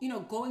actual,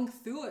 going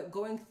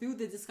through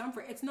the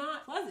discomfort, it's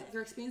not pleasant.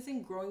 You're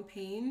experiencing growing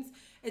pains.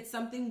 It's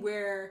something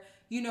where,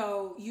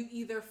 you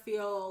either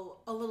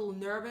feel a little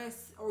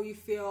nervous or you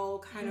feel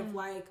kind of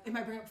like, it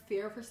might bring up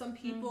fear for some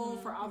people,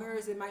 for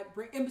others, it might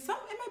bring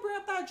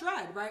up that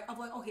dread, right? Of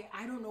like, okay,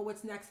 I don't know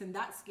what's next and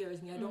that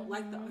scares me. I don't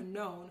like the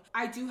unknown.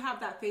 I do have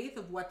that faith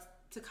of what's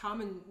to come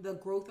and the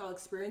growth I'll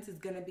experience is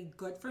going to be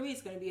good for me.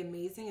 It's going to be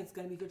amazing. It's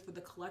going to be good for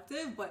the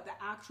collective, but the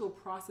actual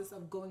process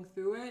of going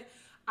through it,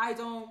 I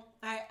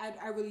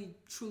really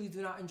truly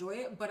do not enjoy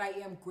it, but I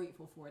am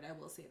grateful for it. I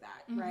will say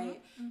that,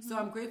 right? So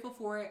I'm grateful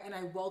for it and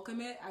I welcome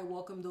it. I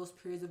welcome those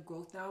periods of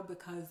growth now,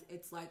 because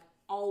it's like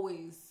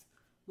always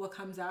what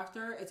comes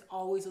after. It's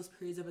always those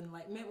periods of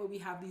enlightenment where we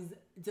have these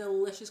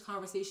delicious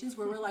conversations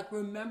where we're like,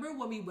 remember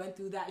when we went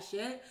through that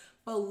shit,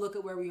 but look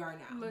at where we are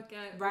now.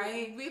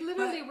 Right? We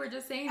literally were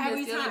just saying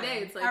this the other day.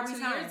 It's like 2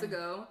 years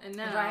ago and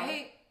now.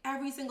 Right?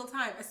 Every single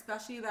time,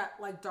 especially that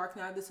like dark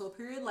night of this whole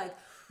period, like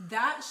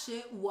that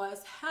shit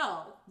was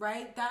hell,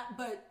 right?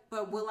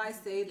 But will I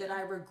say that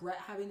I regret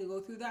having to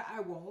go through that? I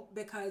won't,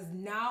 because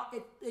now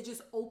it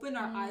just opened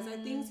our eyes, I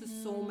think, to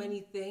so many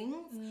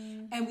things,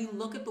 and we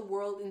look at the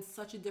world in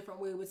such a different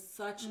way with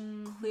such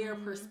clear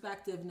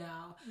perspective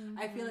now.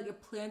 I feel like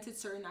it planted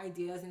certain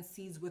ideas and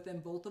seeds within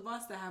both of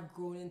us that have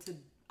grown into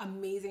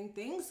amazing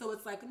things. So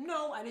it's like,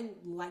 no, I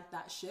didn't like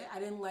that shit. I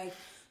didn't like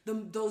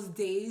those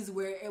days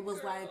where it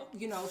was like,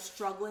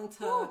 struggling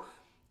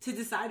to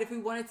decide if we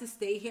wanted to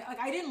stay here. Like,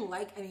 I didn't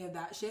like any of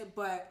that shit,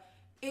 but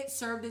it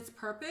served its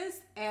purpose,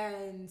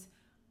 and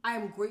I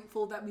am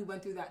grateful that we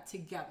went through that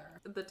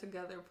together. The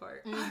together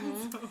part.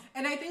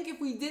 And I think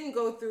if we didn't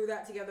go through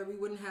that together, we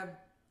wouldn't have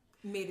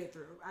made it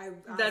through.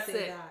 That's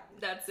say it. that.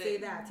 That's say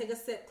it. That. Take a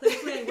sip.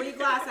 Clink, clink. Where your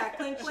glass at?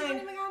 Clink,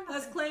 clink.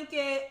 Let's clink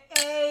it.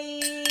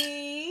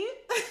 Hey.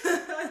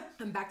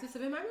 I'm back to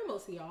sipping my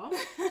mimosa, y'all.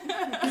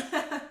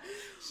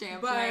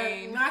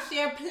 Champagne. But not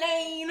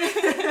champagne.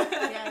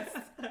 Yes.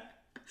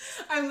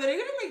 I'm literally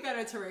gonna make that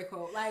a Teray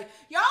quote. Like,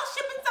 y'all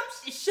shipping.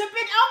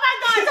 Oh my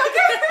God.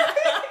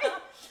 Okay.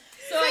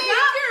 So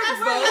y'all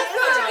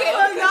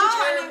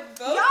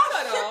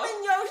shipping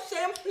your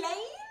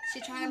champagne. She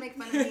trying to make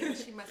fun of me, but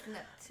she messing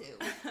up too.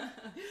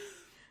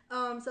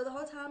 So the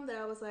whole time that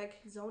I was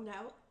like zoned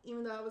out,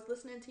 even though I was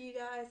listening to you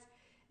guys,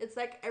 it's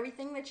like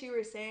everything that you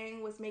were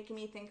saying was making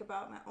me think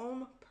about my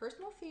own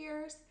personal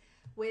fears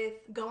with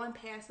going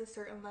past a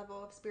certain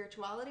level of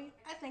spirituality.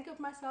 I think of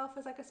myself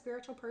as like a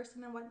spiritual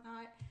person and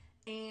whatnot,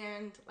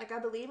 and like I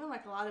believe in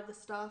like a lot of the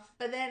stuff,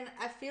 but then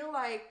I feel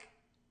like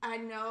I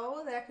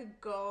know that I could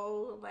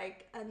go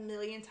like a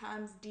million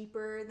times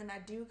deeper than I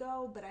do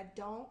go, but I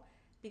don't,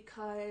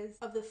 because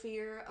of the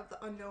fear of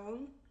the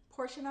unknown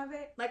portion of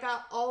it. Like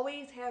I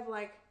always have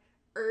like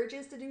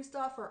urges to do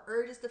stuff, or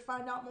urges to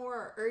find out more,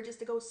 or urges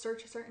to go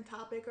search a certain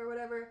topic or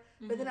whatever,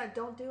 but then I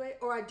don't do it,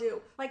 or I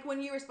do. Like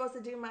when you were supposed to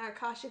do my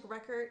Akashic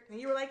record and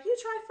you were like, you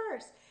try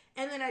first,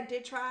 and then I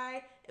did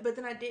try, but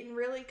then I didn't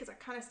really, because I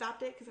kind of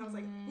stopped it because I was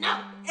like,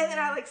 no, and then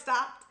I like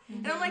stopped,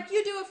 and I'm like,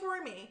 you do it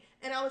for me.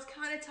 And I was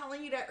kind of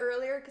telling you that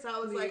earlier because I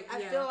was like, I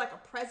feel like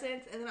a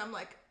presence, and then I'm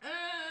like,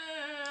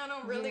 I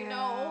don't really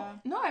know.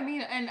 No, I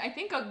mean, and I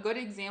think a good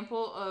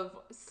example of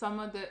some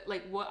of the,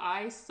 like, what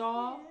I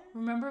saw,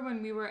 remember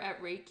when we were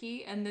at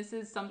Reiki, and this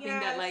is something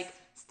that, like,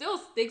 still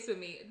sticks with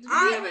me. Did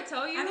I ever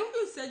tell you? I think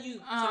you said you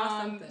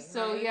saw something.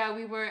 So, right? yeah,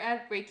 we were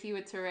at Reiki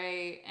with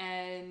Teray,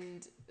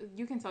 and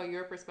you can tell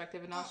your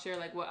perspective, and I'll share,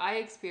 like, what I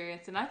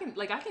experienced, and I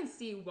can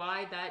see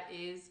why that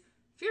is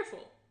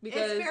fearful.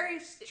 Because it's very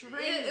strange.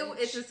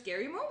 It's a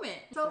scary moment.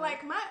 So,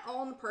 like, my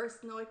own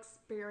personal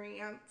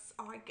experience,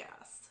 I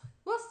guess.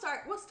 We'll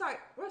start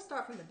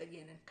from the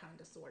beginning, kind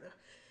of, sort of.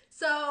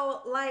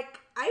 So, like,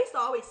 I used to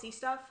always see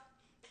stuff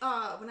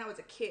when I was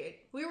a kid.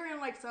 We were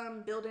in, like,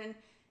 some building,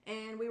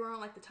 and we were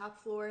on, like, the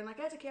top floor. And, like,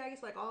 as a kid, I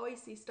used to, like,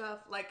 always see stuff,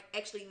 like,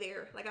 actually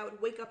there. Like, I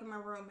would wake up in my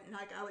room, and,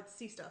 like, I would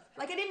see stuff.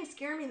 Like, it didn't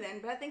scare me then,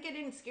 but I think it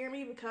didn't scare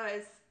me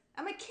because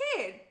I'm a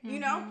kid,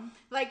 you know?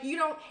 Like, you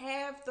don't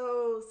have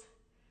those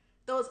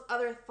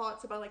other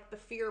thoughts about, like, the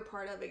fear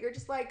part of it. You're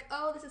just like,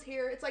 oh, this is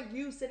here. It's like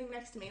you sitting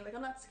next to me. Like,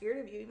 I'm not scared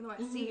of you, even though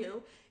I see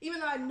you. Even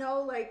though I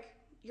know, like,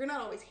 you're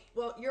not always,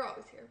 well, you're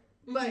always here.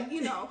 But,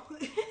 you know,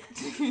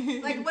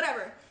 like,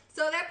 whatever.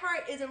 So that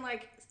part isn't,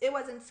 like, it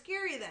wasn't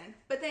scary then.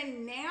 But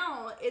then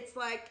now, it's,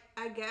 like,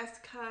 I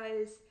guess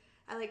because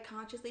I, like,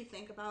 consciously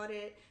think about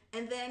it.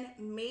 And then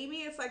maybe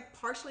it's, like,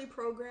 partially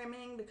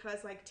programming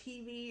because, like,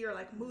 TV or,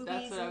 like,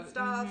 movies and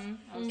stuff.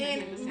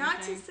 And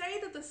not to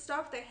say that the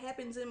stuff that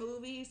happens in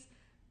movies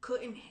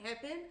couldn't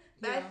happen,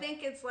 but I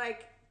think it's,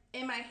 like,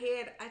 in my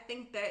head, I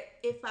think that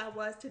if I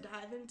was to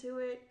dive into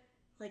it,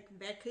 like,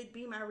 that could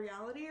be my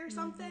reality or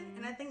something.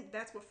 And I think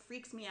that's what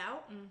freaks me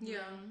out. Yeah.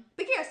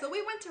 But yeah, so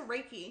we went to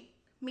Reiki,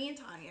 me and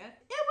Tanya.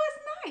 It was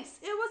nice.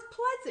 It was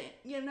pleasant,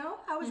 you know?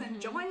 I was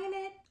enjoying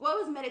it. Well,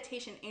 it was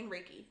meditation and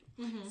Reiki.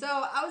 So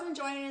I was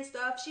enjoying it and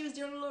stuff. She was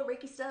doing a little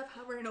Reiki stuff,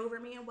 hovering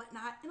over me and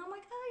whatnot. And I'm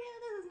like, oh yeah,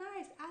 this is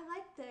nice. I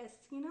like this.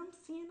 You know, I'm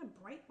seeing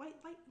a bright white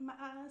light in my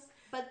eyes.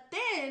 But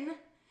then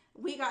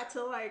we got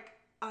to like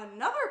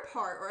another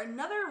part or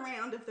another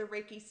round of the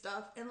Reiki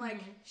stuff. And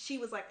like, she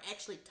was like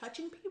actually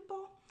touching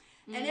people.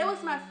 And it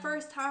was my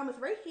first time with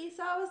Reiki.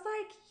 So I was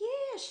like,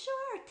 yeah,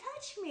 sure,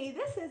 touch me.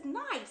 This is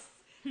nice.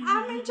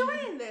 I'm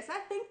enjoying this. I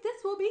think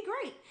this will be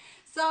great.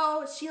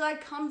 So she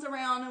like comes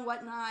around and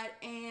whatnot,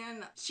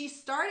 and she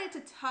started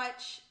to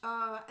touch,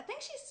 I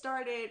think she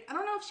started, I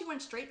don't know if she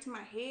went straight to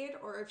my head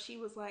or if she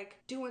was like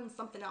doing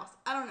something else.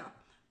 I don't know,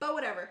 but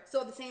whatever.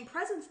 So the same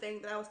presence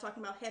thing that I was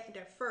talking about happened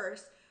at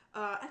first.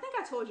 I think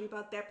I told you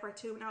about that part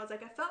too, and I was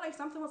like, I felt like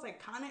something was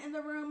like kind of in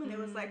the room, and it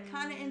was like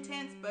kind of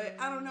intense, but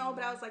I don't know,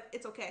 but I was like,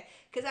 it's okay.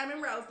 Because I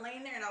remember I was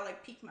laying there and I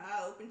like peeked my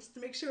eye open just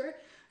to make sure.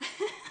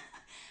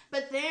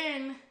 But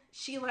then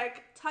she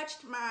like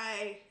touched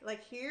my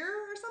like here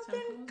or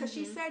something, because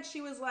she said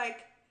she was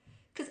like,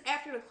 because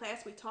after the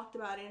class we talked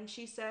about it, and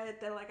she said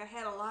that like I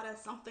had a lot of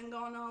something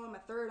going on with my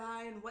third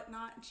eye and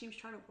whatnot, and she was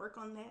trying to work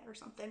on that or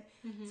something.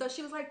 So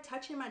she was like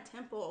touching my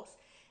temples.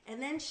 And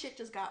then shit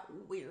just got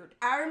weird.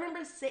 I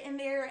remember sitting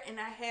there and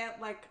I had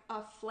like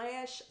a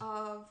flash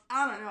of,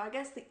 I don't know, I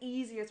guess the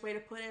easiest way to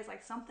put it is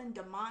like something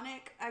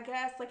demonic, I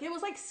guess. Like it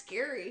was like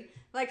scary.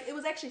 Like it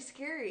was actually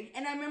scary.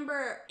 And I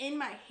remember in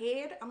my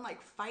head, I'm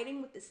like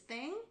fighting with this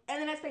thing. And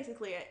then that's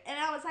basically it. And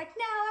I was like,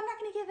 no, I'm not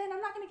going to give in.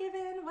 I'm not going to give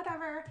in.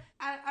 Whatever.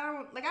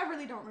 I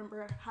really don't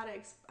remember how to,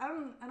 I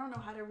don't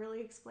know how to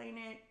really explain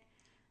it.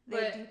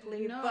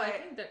 Deeply, no, but I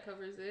think that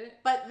covers it.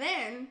 But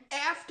then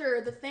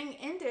after the thing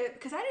ended,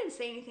 because I didn't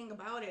say anything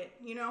about it,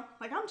 you know,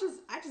 like I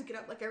just get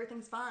up like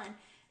everything's fine.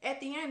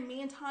 At the end,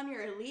 me and Tanya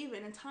are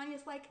leaving, and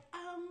Tanya's like,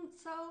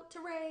 so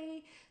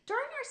Teray,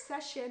 during our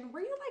session,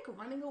 were you like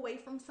running away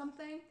from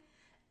something?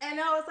 And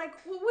I was like,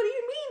 well, what do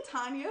you mean,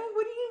 Tanya?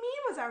 What do you mean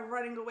was I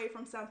running away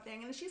from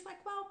something? And she's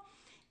like, well,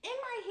 in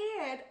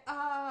my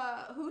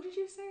head, who did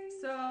you say?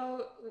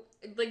 So,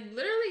 like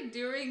literally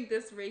during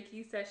this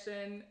Reiki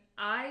session,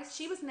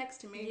 she was next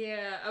to me.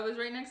 Yeah, I was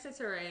right next to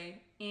Teray,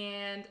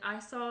 and I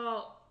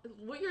saw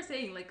what you're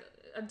saying, like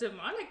a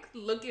demonic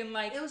looking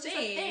like it was just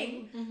a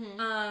thing.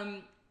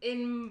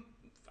 In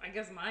I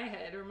guess my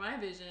head or my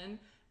vision,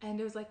 and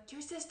it was like,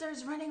 your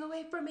sister's running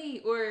away from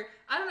me, or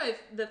I don't know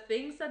if the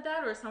thing said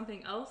that or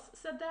something else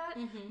said that,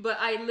 but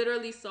I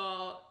literally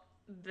saw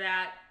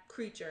that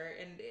creature,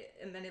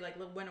 and then it like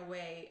went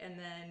away, and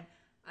then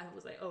I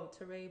was like, oh,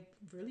 Teray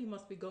really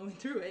must be going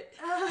through it.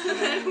 And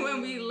then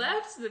when we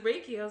left the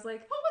Reiki, I was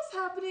like, what was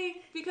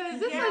happening? Because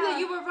this said that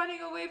you were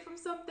running away from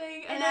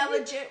something. And I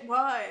legit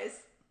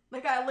was.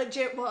 Like, I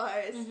legit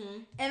was.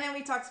 And then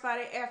we talked about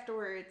it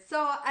afterwards. So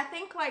I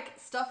think, like,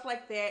 stuff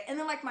like that. And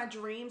then, like, my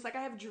dreams. Like,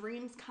 I have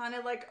dreams kind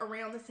of, like,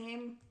 around the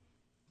same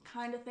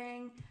kind of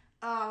thing.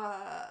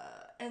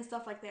 And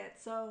stuff like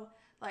that. So,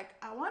 like,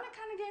 I want to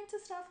kind of get into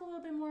stuff a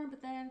little bit more.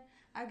 But then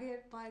I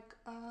get, like,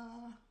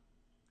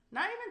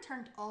 not even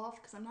turned off,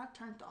 because I'm not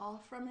turned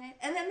off from it.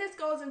 And then this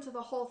goes into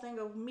the whole thing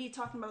of me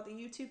talking about the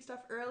YouTube stuff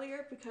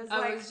earlier, because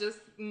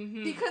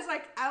because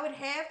like I would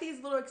have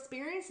these little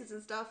experiences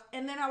and stuff,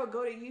 and then I would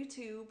go to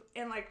YouTube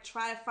and like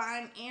try to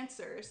find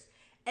answers,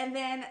 and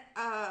then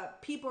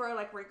people are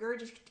like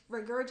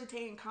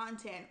regurgitating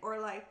content, or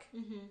like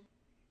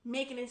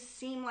making it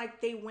seem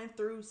like they went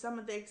through some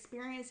of the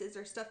experiences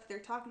or stuff that they're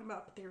talking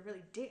about, but they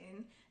really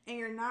didn't. And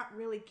you're not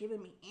really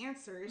giving me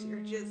answers.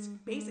 You're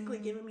just basically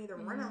giving me the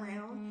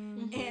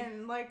runaround.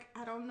 And, like,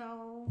 I don't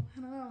know.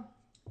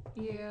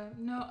 Yeah.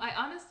 No, I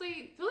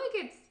honestly feel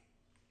like it's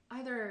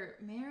either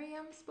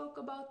Miriam spoke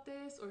about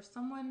this or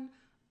someone...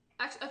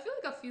 Actually, I feel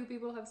like a few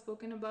people have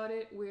spoken about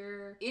it,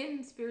 where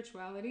in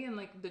spirituality and,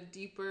 like, the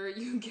deeper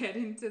you get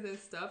into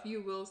this stuff,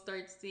 you will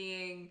start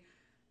seeing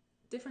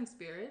different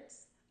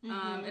spirits.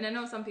 And I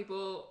know some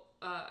people...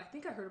 I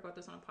think I heard about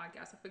this on a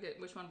podcast. I forget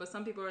which one, but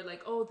some people are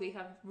like, oh, they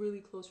have really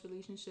close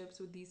relationships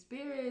with these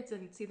spirits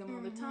and see them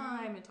all the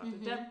time and talk to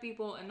deaf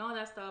people and all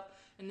that stuff.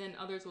 And then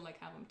others will like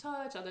have them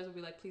touch. Others will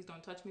be like, please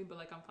don't touch me, but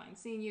like I'm fine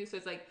seeing you. So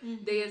it's like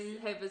they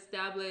have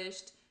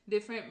established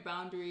different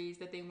boundaries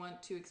that they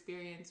want to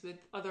experience with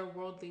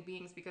otherworldly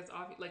beings, because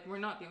like we're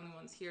not the only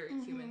ones here,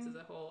 humans as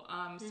a whole.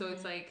 So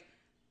it's like,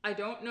 I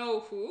don't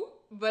know who,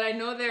 but I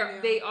know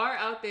they are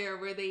out there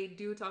where they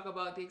do talk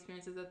about the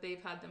experiences that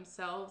they've had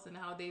themselves and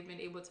how they've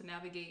been able to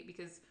navigate,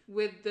 because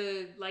with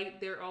the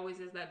light there always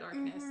is that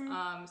darkness.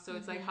 So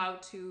it's like how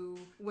to,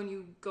 when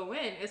you go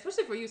in,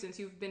 especially for you since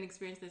you've been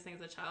experiencing this thing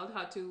as a child,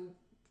 how to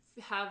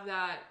have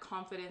that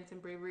confidence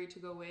and bravery to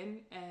go in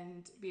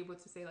and be able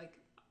to say like,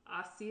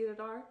 I see the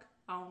dark,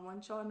 I don't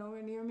want y'all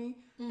nowhere near me,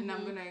 and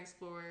I'm gonna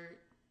explore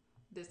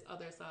this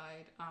other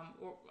side.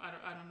 Or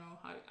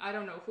I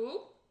don't know who.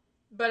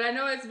 But I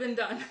know it's been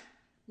done.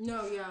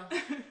 No, yeah.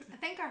 I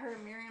think I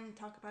heard Miriam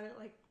talk about it,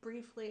 like,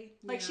 briefly.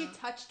 Like, she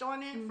touched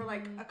on it for,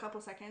 like, a couple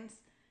seconds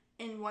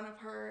in one of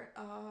her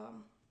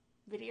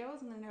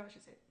videos, and then that was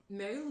just it.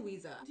 Mary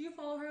Louisa. Do you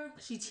follow her?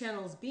 She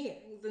channels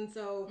beings. And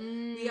so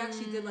we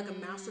actually did like a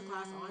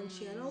masterclass on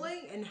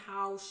channeling and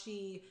how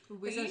she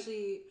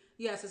essentially,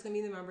 yes, it's going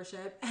to be in the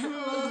membership. I'm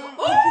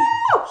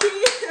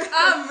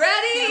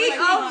ready.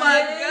 Oh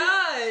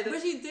my God.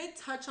 But she did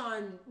touch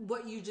on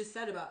what you just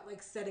said about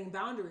like setting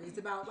boundaries,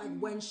 about like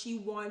when she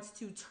wants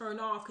to turn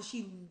off, because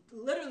she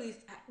literally,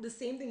 the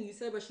same thing you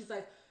said, but she's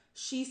like,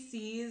 she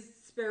sees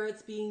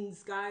spirits,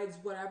 beings, guides,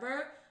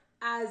 whatever,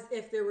 as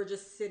if they were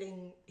just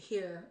sitting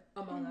here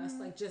among us,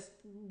 like just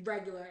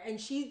regular. And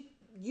she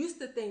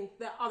used to think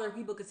that other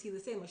people could see the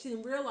same. Like she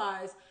didn't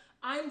realize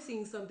I'm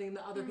seeing something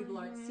that other people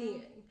aren't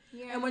seeing.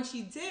 Yeah. And when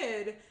she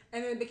did,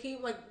 and then it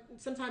became like,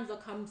 sometimes they'll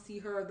come see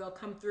her, they'll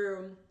come through,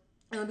 and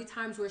there'll be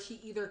times where she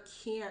either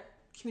can't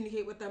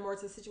communicate with them, or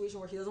it's a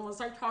situation where she doesn't want to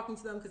start talking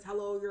to them because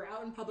hello, you're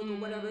out in public or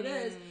whatever it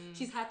is.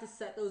 She's had to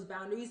set those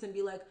boundaries and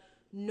be like,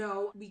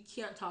 no, we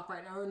can't talk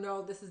right now, or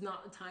no, this is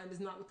not the time, this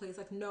is not the place,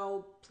 like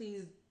no,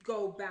 please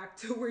go back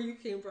to where you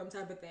came from,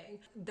 type of thing.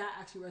 That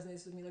actually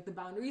resonates with me, like the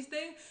boundaries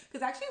thing,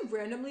 because actually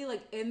randomly,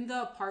 like in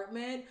the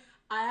apartment,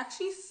 I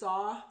actually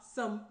saw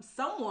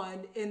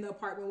someone in the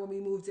apartment when we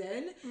moved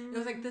in. It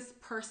was like this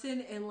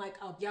person in like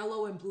a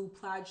yellow and blue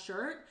plaid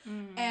shirt,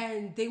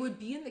 and they would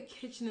be in the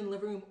kitchen and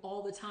living room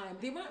all the time.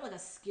 They weren't like a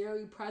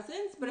scary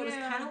presence, but it was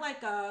kind of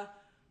like a,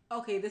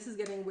 okay, this is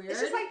getting weird.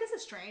 It's just like, this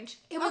is strange.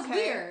 It was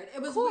weird.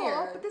 It was cool,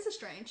 weird. but this is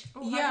strange.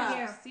 Oh, how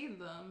did you see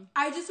them?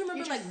 I just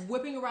remember like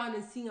whipping around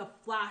and seeing a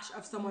flash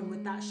of someone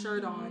with that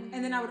shirt on.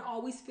 And then I would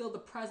always feel the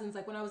presence.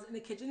 Like when I was in the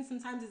kitchen,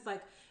 sometimes it's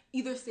like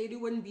either Sadie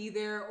wouldn't be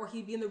there or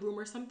he'd be in the room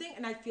or something.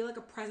 And I'd feel like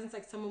a presence,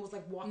 like someone was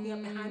like walking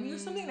up behind me or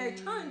something. And I'd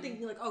turn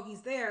thinking like, oh,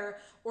 he's there.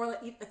 Or like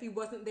if he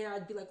wasn't there,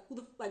 I'd be like, who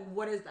the, like,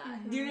 what is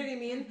that? Do you know what I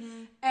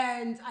mean?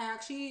 And I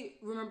actually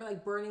remember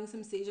like burning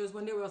some sage. There was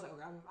one day where I was like,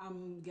 okay,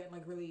 I'm getting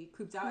like really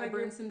creeped out. Like I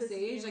burned some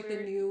sage, like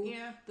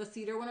the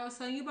cedar one I was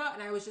telling you about.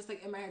 And I was just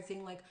like in my head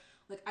saying like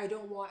I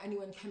don't want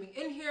anyone coming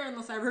in here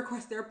unless I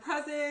request their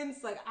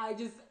presence. Like I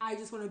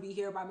just want to be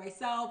here by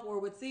myself or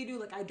with Sadhu.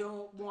 Like I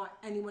don't want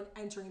anyone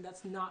entering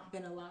that's not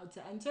been allowed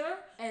to enter.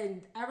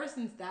 And ever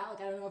since that,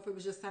 like I don't know if it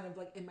was just kind of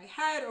like in my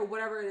head or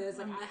whatever it is.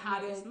 Like I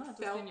hadn't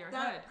felt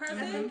that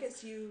presence. I think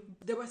it's you.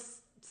 There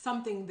was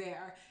something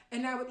there.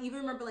 And I would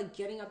even remember like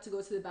getting up to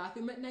go to the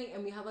bathroom at night,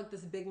 and we have like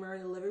this big mirror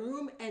in the living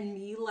room, and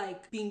me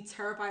like being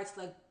terrified to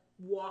like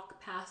walk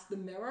past the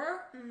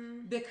mirror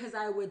because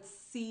I would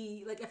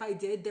see, like if I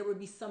did, there would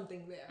be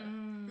something there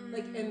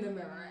like in the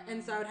mirror,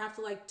 and so I would have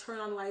to like turn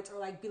on lights or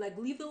like be like,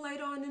 leave the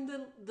light on in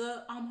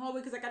the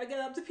hallway because I gotta get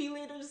up to pee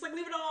later, just like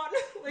leave it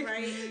on. Like,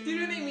 right? Do you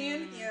know what I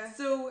mean? Yeah.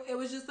 So it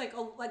was just like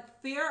a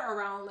fear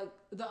around like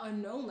the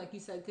unknown, like you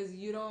said, because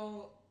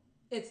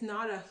it's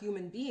not a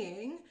human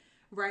being,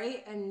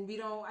 right? And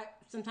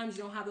sometimes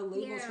you don't have the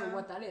labels for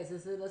what that is.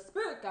 Is it a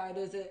spirit guide?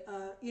 Is it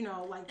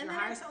like your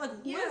higher self?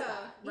 Like who is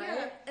that? Right?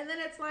 Yeah. And then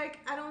it's like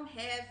I don't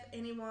have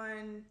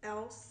anyone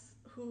else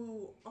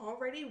who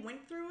already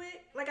went through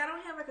it. Like I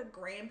don't have like a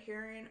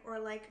grandparent or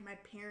like my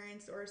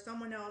parents or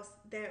someone else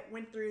that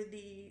went through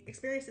the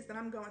experiences that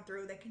I'm going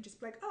through that can just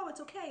be like, oh,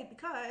 it's okay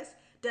because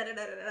da da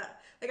da da da.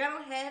 Like I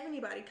don't have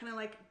anybody kind of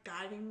like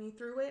guiding me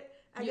through it,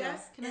 I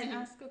guess. Can I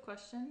ask a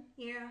question?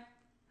 Yeah.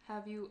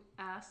 Have you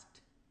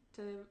asked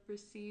to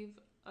receive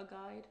a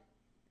guide?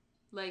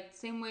 Like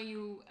same way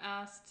you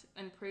asked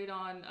and prayed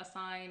on a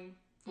sign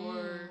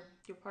for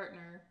your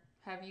partner,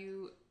 have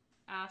you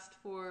asked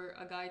for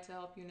a guide to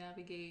help you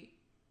navigate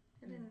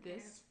I didn't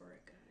this? ask for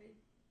a guide.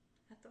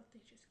 I thought they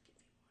just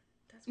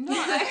give me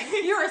one.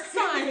 That's you're a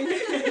sign.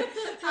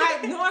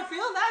 I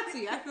feel that.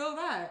 See, I feel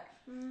that.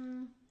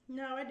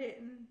 No, I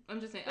didn't. I'm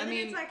just saying. But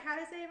it's like, how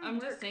does it even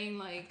work? Just saying,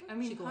 like, I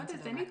mean, how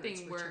does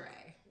anything work?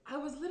 I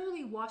was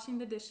literally washing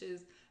the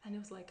dishes, and it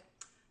was like,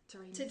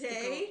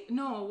 today?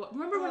 No,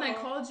 remember when I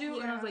called you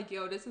and I was like,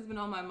 yo, this has been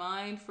on my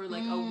mind for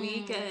like a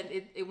week and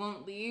it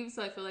won't leave,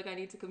 so I feel like I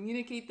need to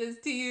communicate this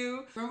to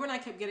you. Remember when I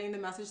kept getting the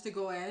message to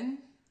go in?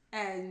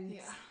 And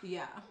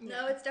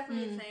No, it's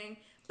definitely a thing.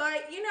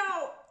 But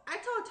I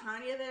told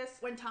Tanya this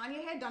when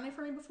Tanya had done it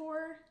for me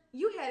before.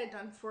 You had it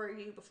done for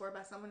you before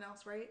by someone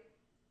else, right?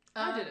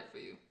 I did it for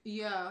you.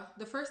 Yeah,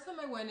 the first time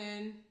I went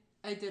in,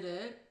 I did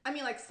it. I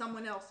mean, like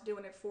someone else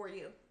doing it for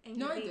you, and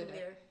you being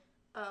there.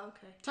 Oh,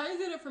 okay. Tanya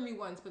did it for me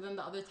once, but then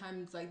the other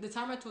times, like the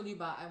time I told you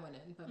about, I went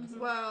in by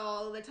myself.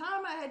 Well, the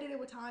time I did it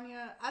with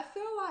Tanya, I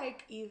feel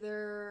like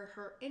either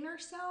her inner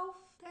self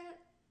that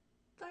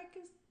like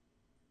is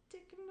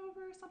taking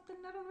over or something.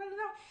 I don't really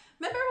know.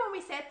 Remember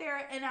when we sat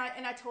there and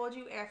I told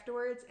you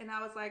afterwards, and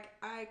I was like,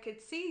 I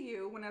could see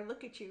you when I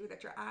look at you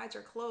that your eyes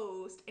are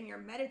closed and you're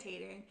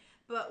meditating,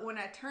 but when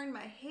I turn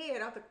my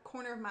head out the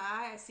corner of my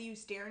eye, I see you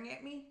staring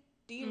at me.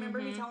 Do you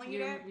remember me telling you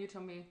that? You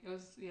told me. It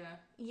was, yeah.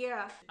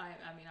 Yeah. I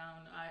mean, I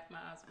don't know. My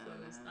eyes are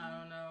closed. I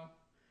don't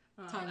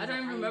know. I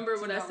don't even remember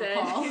what I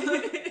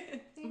said.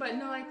 But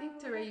no, I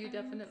think, Teray, you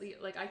definitely,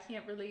 like, I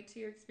can't relate to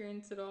your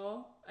experience at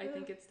all. I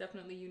think it's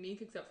definitely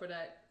unique, except for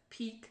that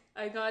peak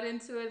I got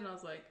into it, and I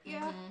was like,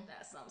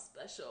 that sounds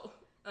special.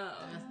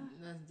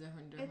 That's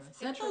different. It's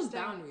Set those interesting.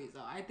 boundaries,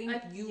 though. I think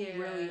you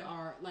really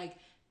are, like,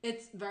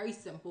 it's very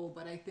simple,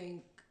 but I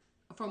think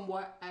from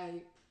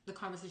the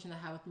conversation I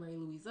had with Marie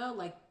Louisa,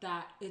 like,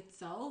 that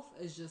itself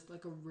is just,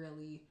 like, a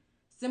really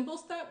simple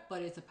step,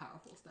 but it's a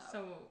powerful step.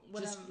 So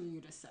for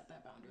you to set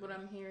that boundary. What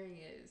I'm hearing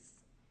is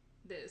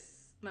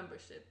this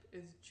membership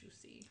is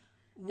juicy.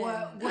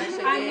 What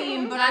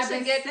I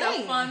should get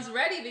the funds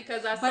ready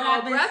because I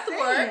saw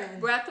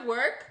breath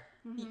work.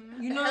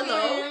 You know,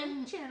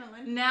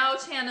 channeling. Now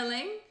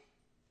channeling.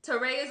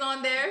 Teray is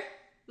on there,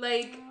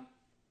 like,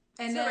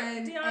 and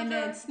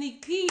then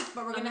sneak peek.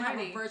 But we're gonna have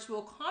a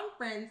virtual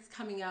conference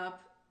coming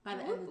up by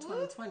the end of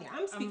 2020.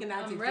 I'm speaking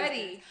that to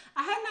ready.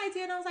 I had an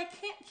idea and I was like,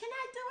 can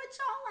I do it,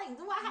 y'all? Like,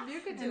 do I have? You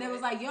could do and it. It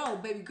was like, yo,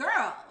 baby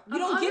girl, we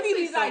don't give you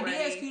these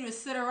ideas for you to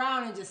sit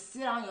around and just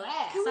sit on your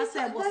ass. I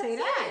said, well, say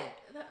that.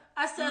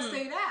 I said,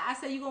 say that. I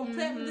said, you gonna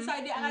play with this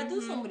idea? I gotta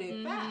do something with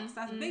it. Facts.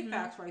 That's big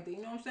facts right there.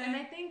 You know what I'm saying? And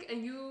I think,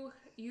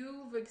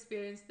 you've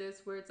experienced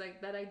this where it's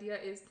like that idea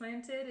is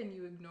planted and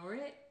you ignore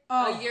it.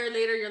 A year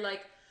later, you're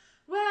like,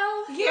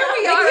 well, here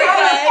we are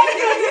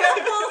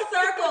again. Full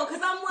circle.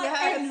 Because I'm like,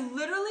 and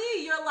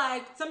literally, you're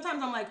like,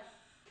 sometimes I'm like,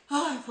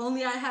 oh, if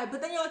only I had.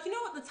 But then you're like, you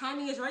know what? The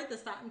timing is right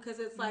this time. Because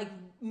it's like,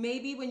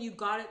 maybe when you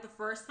got it the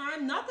first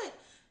time, not that,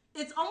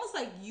 it's almost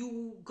like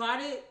you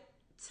got it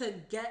to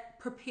get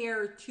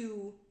prepared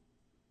to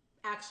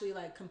actually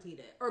like complete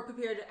it or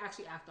prepared to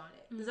actually act on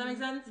it. Does that make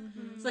sense?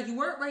 It's like you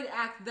weren't ready to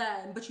act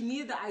then, but you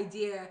needed the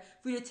idea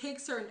for you to take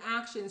certain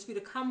actions, for you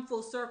to come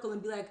full circle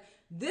and be like,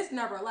 this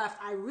never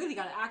left. I really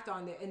got to act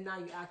on it, and now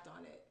you act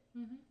on it.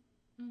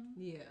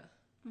 Yeah.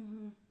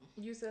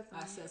 You said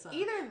something. I said something.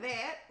 Either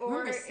that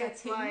or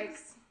it's like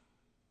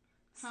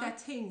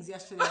settings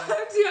yesterday.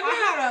 I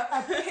had an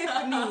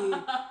epiphany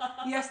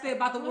yesterday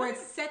about the word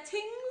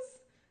settings.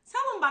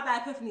 Tell them about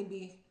that epiphany,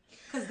 B.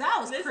 Because that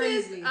was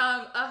crazy. This is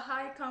a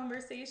high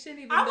conversation,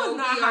 even though we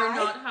are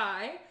not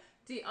high.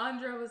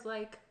 Deandra was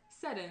like,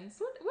 settings.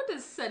 What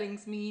does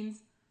settings mean?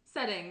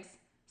 Settings.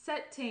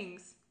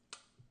 Settings,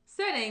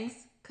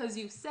 because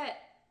you set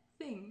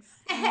things.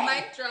 Hey.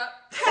 Mic drop.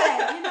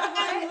 Hey, you know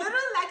what? And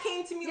literally that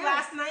came to me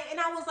last night, and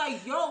I was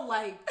like, yo,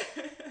 like,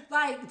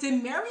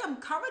 did Merriam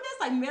cover this?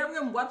 Like,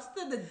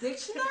 Merriam-Webster, the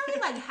dictionary?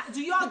 Like,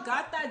 do y'all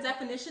got that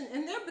definition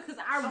in there? Because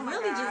I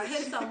really just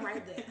hit something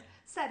right there.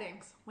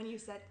 Settings, when you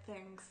set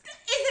things. Is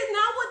it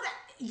not what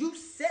you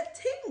set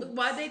things?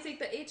 Why'd they take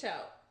the H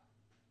out?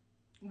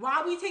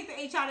 Why we take the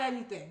H out of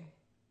anything?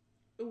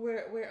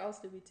 Where else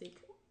did we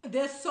take it?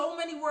 There's so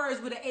many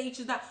words with the H.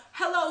 Is that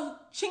hello,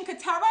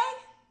 Chinkatere?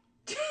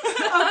 Okay,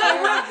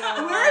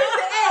 where is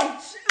the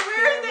H?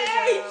 Where is the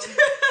H?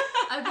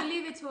 I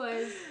believe it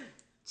was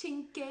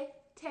Cinque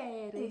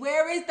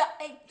Where is the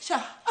H?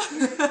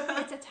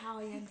 It's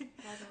Italian,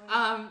 by the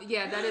way.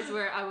 Yeah, that is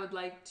where I would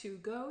like to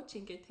go.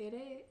 Cinque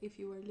Terre, if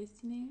you are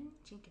listening.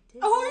 Cinque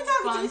Terre. Oh, who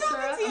are you talking to?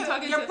 Sponsor. I'm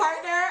talking to your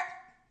partner.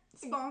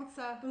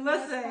 Sponsor.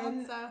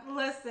 Listen.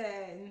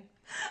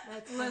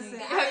 That's funny.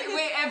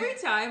 Wait, every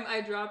time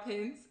I drop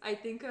hints, I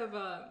think of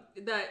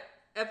that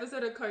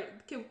episode of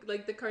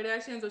like the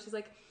Kardashians where she's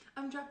like,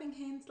 I'm dropping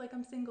hints like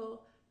I'm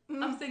single.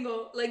 I'm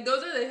single. Like,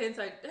 those are the hints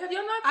have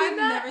y'all not seen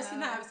that? I've never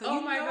seen that episode.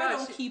 Oh my gosh. I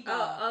don't keep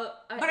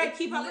up. But I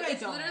keep up, but I It's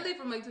don't. literally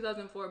from like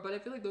 2004, but I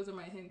feel like those are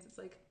my hints. It's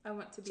like, I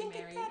want to be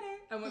married. Terre.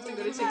 I want to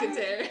go to Cinque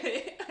Terre.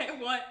 I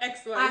want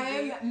XYZ.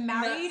 I am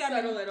married.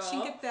 I'm in at all.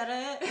 Cinque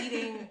Terre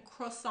eating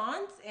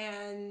croissants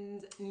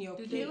and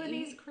gnocchi.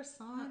 Milanese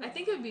croissant. I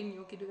think it would be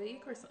gnocchi. Do they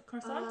eat croissant?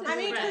 Croissant is I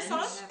mean, French.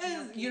 croissant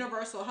is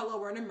universal. Hello,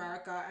 we're in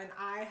America, and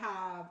I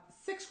have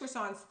 6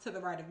 croissants to the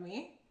right of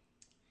me.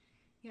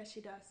 Yeah,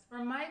 she does.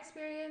 From my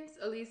experience,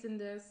 at least in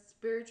the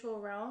spiritual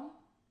realm,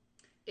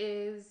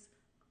 is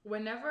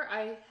whenever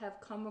I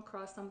have come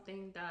across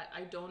something that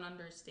I don't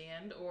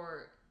understand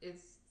or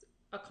is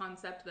a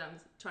concept that I'm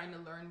trying to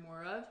learn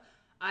more of,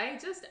 I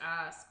just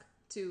ask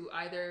to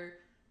either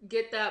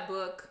get that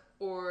book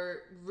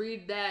or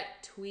read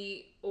that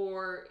tweet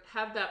or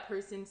have that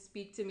person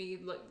speak to me.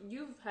 Like,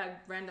 you've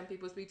had random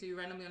people speak to you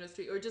randomly on the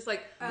street, or just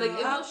like it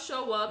will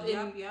show up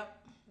in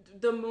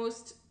the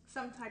most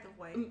some type of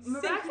way.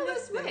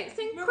 Miraculous way.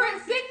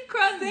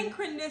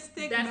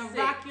 Synchronistic,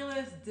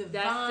 miraculous,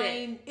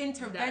 divine,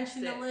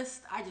 interventionalist.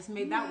 I just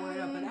made that word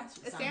up, but that's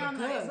just sounds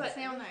good. It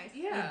sounds nice.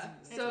 Yeah.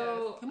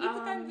 So can we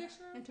put that in the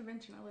dictionary?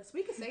 Interventionalist.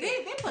 We could say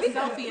they put selfie in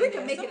there. We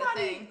could make it a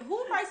thing.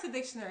 Who writes the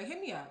dictionary?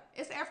 Hit me up.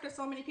 It's after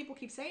so many people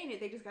keep saying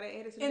it, they just gotta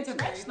add it to the dictionary.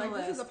 Interventionalist. Like,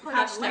 this is a part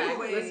of the hashtag.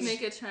 language. Let's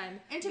make it trend.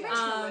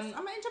 Interventionalist.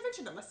 I'm an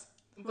interventionalist.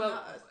 Well,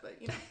 not us,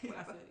 but you know.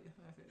 I feel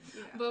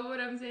you. But what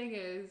I'm saying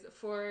is,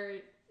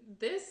 for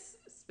this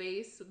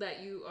space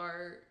that you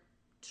are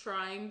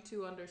trying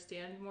to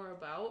understand more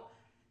about,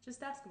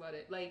 just ask about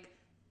it. Like,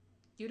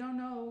 you don't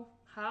know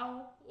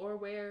how or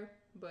where,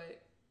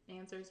 but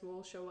answers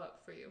will show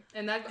up for you.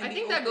 And that, I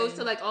think that goes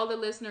to like all the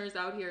listeners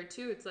out here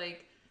too. It's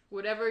like,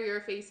 whatever you're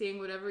facing,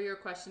 whatever you're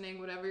questioning,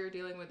 whatever you're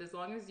dealing with, as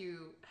long as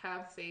you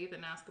have faith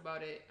and ask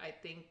about it, I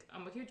think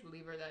I'm a huge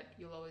believer that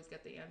you'll always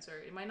get the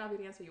answer. It might not be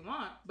the answer you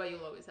want, but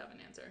you'll always have an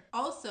answer.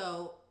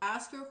 Also,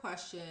 ask your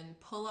question,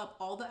 pull up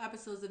all the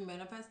episodes of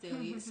Manifest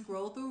Daily,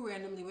 scroll through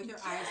randomly with your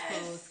eyes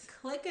closed,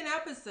 click an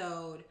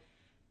episode,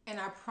 and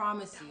I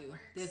promise you,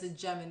 there's a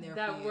gem in there for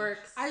you. That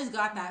works. I just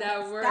got that.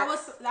 That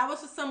works. That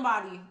was for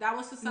somebody. That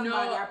was for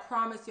somebody. No, I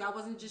promise you. I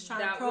wasn't just trying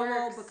to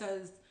promo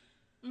because,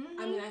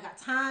 I mean, I got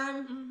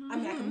time. I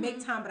mean, I can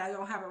make time, but I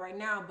don't have it right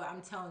now. But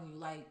I'm telling you,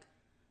 like,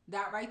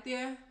 that right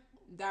there.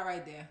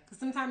 Because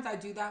sometimes I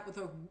do that with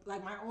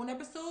like my own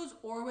episodes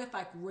or with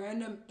like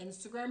random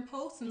Instagram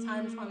posts.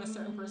 Sometimes on a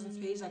certain person's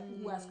page, like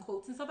who has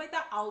quotes and stuff like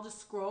that, I'll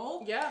just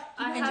scroll. Yeah,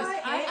 I have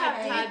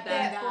had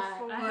that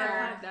before. I have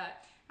had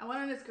that. I went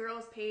on this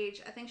girl's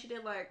page. I think she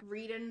did like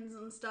read-ins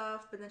and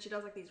stuff, but then she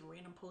does like these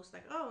random posts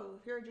like, oh,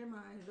 if you're a Gemini,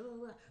 blah, blah,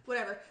 blah,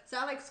 whatever. So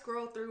I like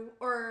scroll through,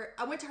 or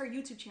I went to her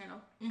YouTube channel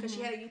because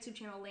she had a YouTube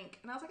channel link,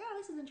 and I was like, oh,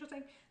 this is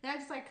interesting. Then I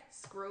just like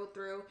scrolled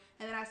through,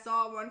 and then I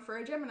saw one for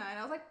a Gemini, and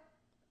I was like,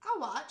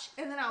 I'll watch.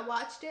 And then I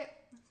watched it.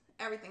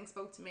 Everything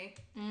spoke to me.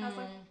 I was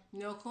like,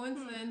 no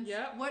coincidence.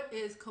 Yep. What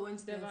is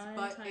coincidence Divine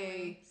but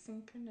timing.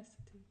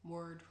 Synchronicity.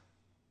 word?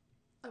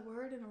 a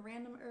word and a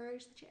random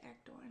urge that you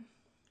act on.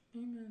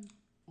 Amen.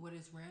 What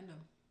is random?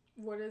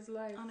 What is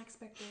life?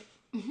 Unexpected.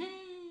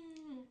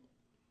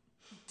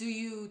 Do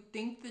you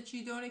think that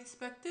you don't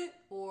expect it,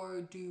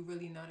 or do you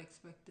really not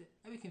expect it?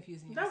 That'd be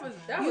confusing. That was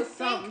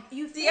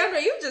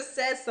Deandra, you just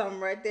said something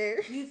right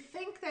there. You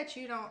think that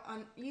you don't.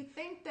 You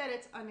think that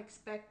it's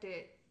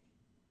unexpected,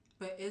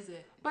 but is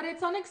it? But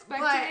it's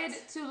unexpected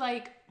to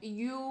like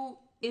you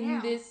in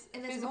this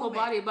physical moment.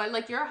 body, but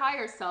like your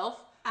higher self.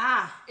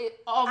 It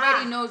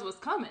already knows what's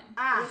coming.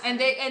 And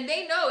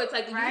they know. It's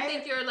like, you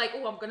think you're like,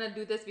 oh, I'm gonna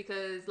do this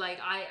because like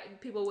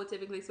people would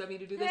typically expect me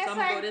to do this, so I'm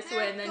gonna go this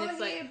way, and then it's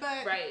like,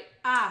 right.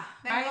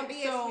 Gonna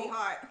be a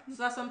sweetheart.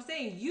 So that's what I'm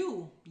saying.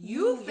 Your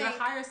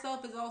higher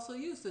self is also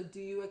you. So do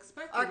you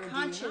expect our it, or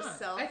conscious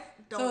self?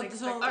 Don't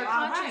expect it. Our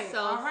conscious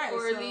self, right,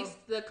 or at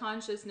least the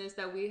consciousness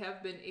that we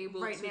have been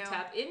able to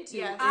tap into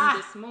in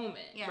this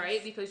moment,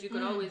 right? Because you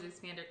could always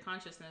expand your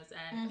consciousness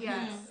and be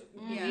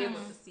able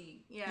to see.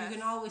 You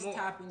can always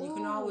tap in. You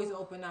can always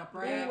open up,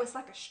 right? Ooh, it's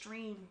like a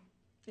stream.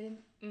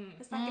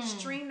 It's like a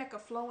stream that could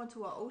flow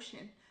into an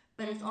ocean.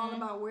 But it's all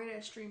about where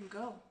that stream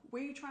go.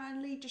 Where you trying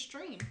to lead the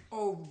stream?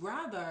 Or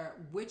rather,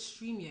 which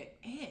stream you're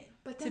in.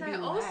 But then I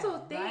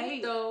also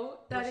think, though,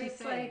 that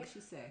it's like,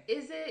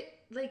 is it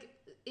like,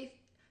 if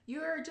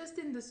you're just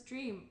in the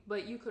stream,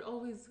 but you could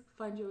always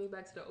find your way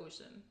back to the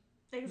ocean.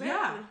 Exactly.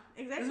 Yeah.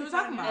 Exactly. That's what we're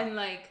talking about. And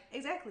like,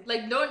 exactly.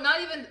 Like,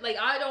 not even, like,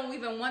 I don't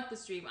even want the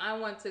stream. I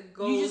want to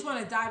go. You just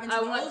want to dive into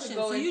the ocean.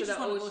 So you just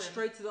want to go ocean.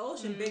 straight to the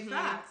ocean. Big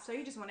facts. So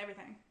you just want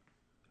everything.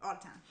 All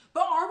the time.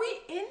 But are we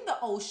in the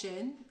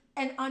ocean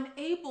and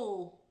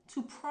unable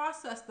to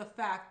process the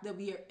fact that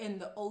we are in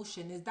the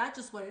ocean? Is that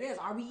just what it is?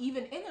 Are we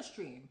even in a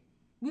stream?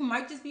 We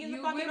might just be in the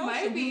fucking ocean. We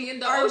might be in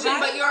the ocean,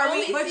 but you're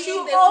only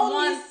seeing this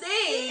one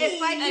thing.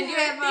 It's like and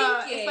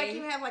it's like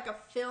you have like a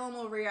film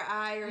over your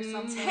eye or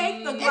something.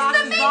 Take the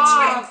glasses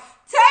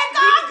off. Take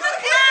off the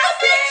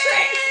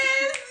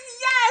glasses.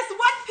 Yes.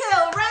 What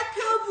pill? Red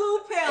pill, blue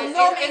pill.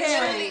 No pill.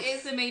 It really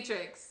is the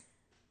Matrix.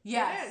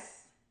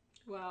 Yes.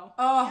 Wow.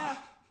 Oh.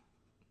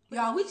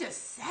 Y'all, we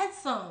just said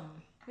some.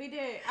 We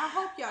did. I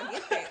hope y'all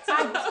get that.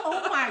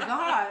 Oh my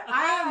God.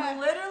 I am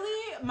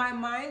literally, my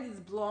mind is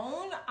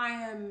blown.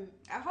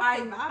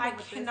 I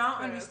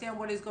cannot understand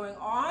what is going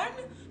on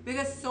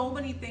because so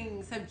many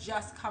things have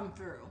just come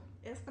through.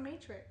 It's the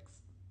Matrix.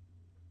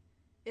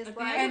 It's like,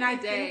 like, and I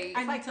think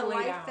I it's need like to the lay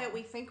life down. that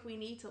we think we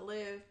need to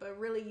live, but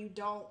really you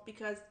don't,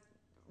 because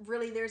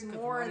really there's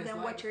more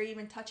than what you're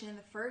even touching in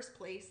the first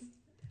place.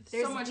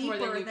 There's so much deeper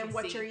more than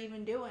what you're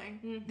even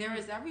doing. Mm-hmm. There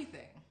is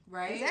everything,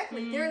 right?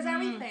 Exactly. There is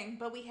everything,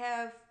 but we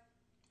have,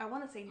 I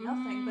want to say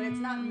nothing, but it's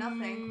not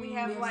nothing. We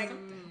have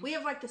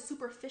like the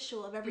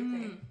superficial of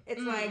everything.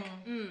 It's like,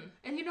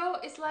 and you know,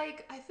 it's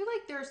like, I feel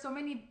like there are so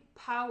many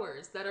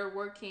powers that are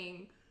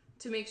working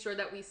to make sure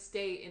that we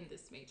stay in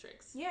this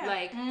matrix. Yeah.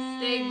 Like,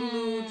 stay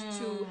glued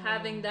to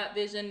having that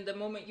vision. The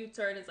moment you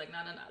turn, it's like, no.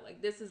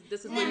 Like, this is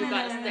where you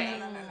gotta stay.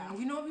 No.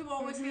 You know what people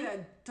always say,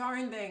 that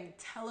darn thing,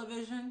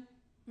 television?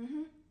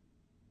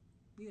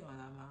 You know what I'm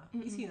talking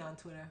about. You see it on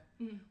Twitter,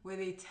 where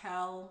they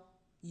tell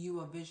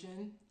you a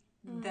vision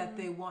that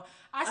they want.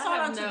 I saw it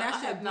on Twitter. I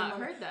have not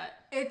heard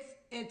that.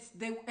 It's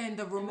they and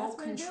the remote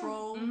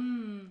control.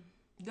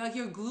 Like,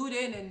 you're glued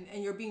in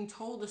and you're being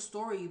told a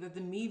story that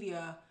the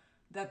media,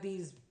 that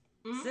these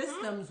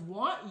systems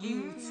want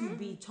you to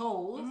be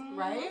told,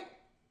 right?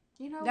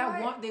 You know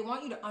that they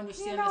want you to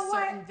understand a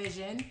certain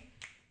vision.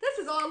 This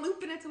is all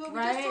looping into what we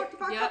just talked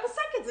about a couple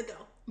seconds ago.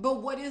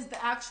 But what is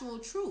the actual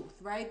truth,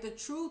 right? The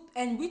truth,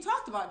 and we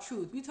talked about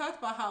truth. We talked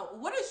about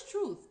what is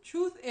truth?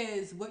 Truth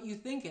is what you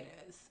think it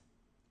is.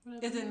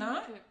 Whatever is it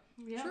not?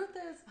 Yeah. Truth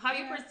is how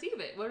you perceive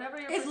it. Whatever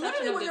your it's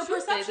perception of what the your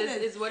truth perception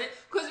is what it.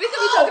 Because we could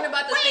be talking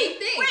about the same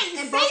thing. Wait,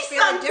 and both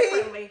feel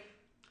differently.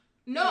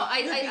 No,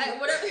 I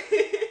whatever.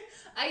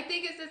 I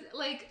think it's just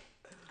like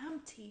I'm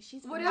T.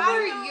 She's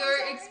whatever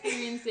you're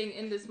experiencing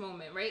in this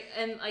moment, right?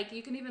 And like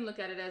you can even look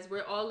at it as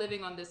we're all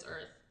living on this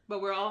earth,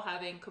 but we're all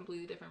having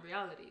completely different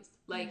realities.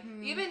 Like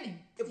even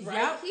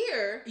right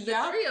here,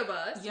 the three of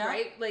us,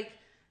 right? Like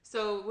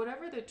so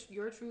whatever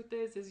your truth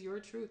is your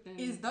truth, and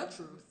is the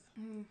truth.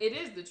 It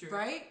is the truth,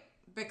 right?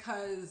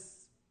 Because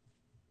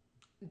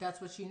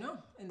that's what you know,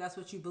 and that's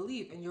what you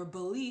believe, and your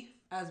belief,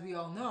 as we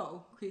all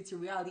know, creates your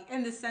reality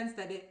in the sense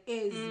that it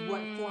is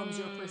what forms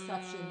your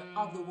perception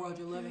of the world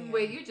you're living in.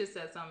 Wait, you just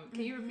said something.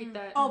 Can you repeat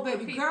that? Oh,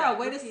 baby repeat girl, that.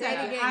 wait a Repeat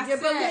second. that. I Your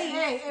said,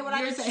 belief. hey, what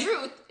I Your say?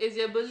 truth is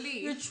your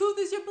belief. Your truth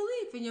is your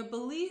belief, and your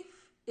belief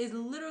is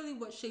literally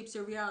what shapes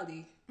your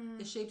reality.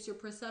 It shapes your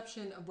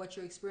perception of what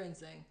you're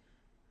experiencing,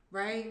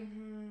 right?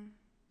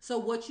 So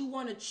what you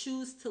want to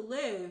choose to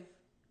live,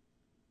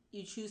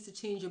 you choose to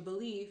change your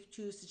belief,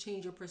 choose to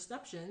change your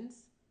perceptions,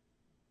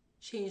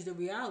 change the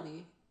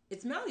reality.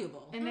 It's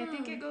malleable. And I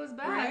think it goes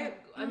back. Right?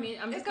 I mean,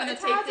 I'm just It gonna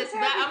ties take this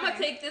into back. I'm everything.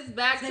 gonna take this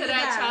back Take to it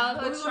that back.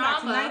 childhood What are we going back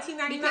to, trauma.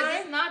 1999?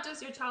 Because it's not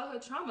just your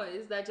childhood trauma,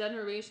 it's that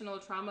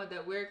generational trauma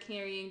that we're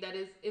carrying that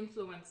is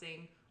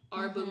influencing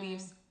our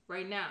beliefs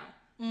right now.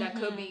 That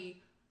could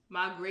be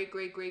my great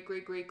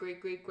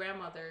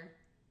grandmother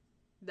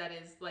that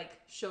is like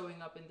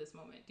showing up in this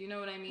moment. Do you know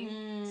what I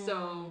mean?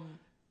 So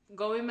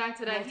going back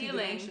to that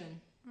healing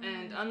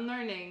and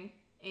unlearning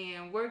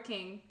and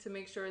working to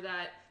make sure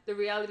that the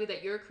reality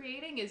that you're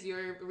creating is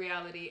your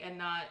reality and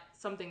not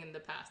something in the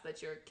past that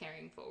you're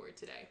carrying forward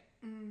today.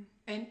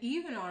 And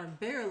even on a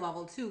bigger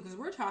level too, because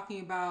we're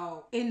talking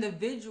about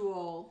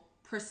individual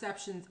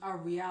perceptions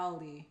of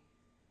reality,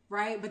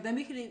 right? But then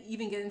we could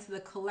even get into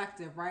the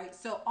collective, right?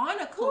 So on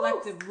a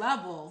collective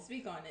level,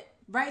 Speak on it.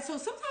 right? So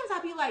sometimes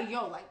I'll be like,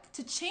 yo, like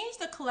to change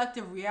the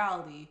collective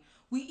reality,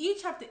 we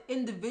each have to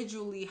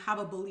individually have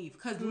a belief.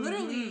 Because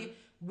literally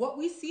what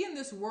we see in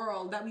this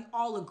world that we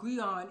all agree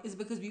on is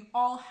because we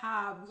all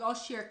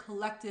share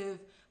collective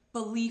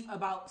belief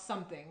about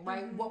something,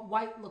 right? What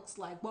white looks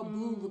like, what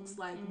blue looks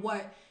like,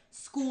 what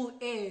school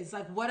is,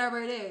 like whatever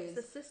it is.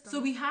 The system. So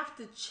we have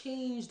to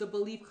change the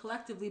belief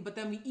collectively, but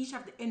then we each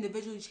have to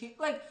individually change.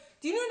 Like,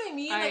 do you know what I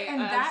mean? Like,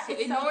 and that in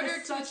itself order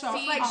is to such a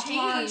see like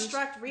change,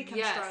 deconstruct,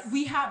 reconstruct.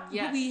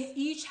 Yes. we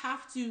each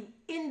have to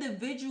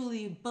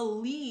individually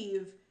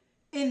believe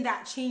in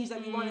that change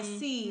that we want to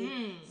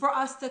see for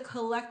us to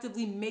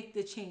collectively make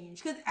the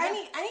change. Because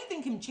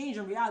anything can change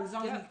in reality as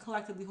long as we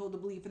collectively hold the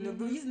belief. And the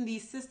reason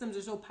these systems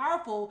are so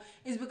powerful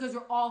is because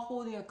we're all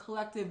holding a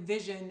collective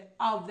vision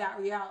of that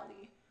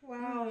reality.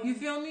 Wow. You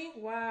feel me?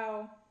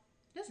 Wow.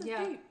 This is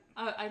deep.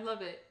 I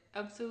love it.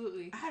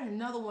 Absolutely. I had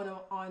another one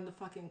on the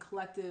fucking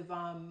collective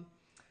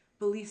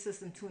belief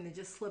system too, and it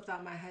just slipped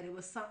out my head. It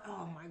was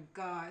oh my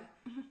God.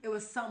 It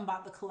was something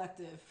about the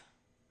collective.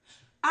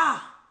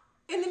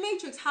 In the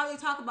Matrix, how they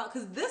talk about,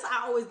 because this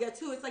I always get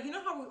to, it's like, you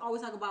know how we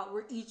always talk about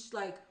we're each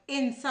like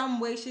in some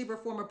way, shape, or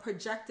form a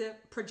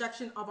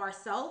projection of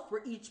ourselves.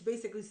 We're each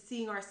basically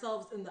seeing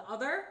ourselves in the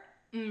other.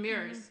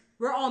 Mirrors.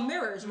 We're all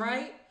mirrors,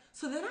 right?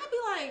 So then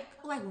I'd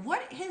be like,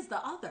 what is the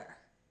other?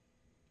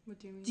 What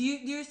do you mean? Do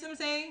you see what I'm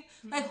saying?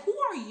 Like, who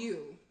are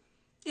you?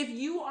 If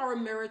you are a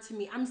mirror to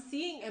me, I'm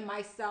seeing in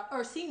myself,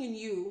 or seeing in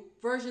you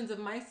versions of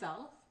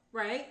myself,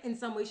 right? In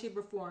some way, shape,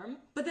 or form.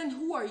 But then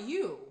who are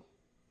you?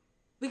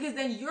 Because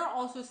then you're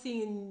also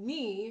seeing in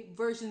me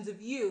versions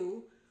of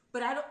you,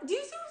 but I don't. Do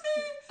you see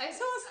what I'm saying?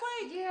 So it's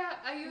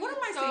like, what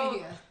am I saying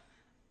here?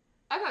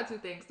 I got two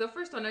things. The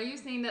first one, are you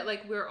saying that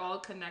like we're all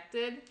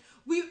connected?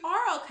 We are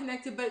all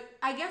connected, but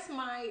I guess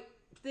my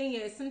thing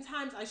is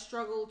sometimes I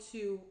struggle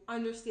to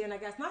understand, I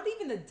guess, not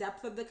even the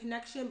depth of the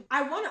connection.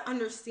 I want to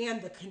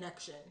understand the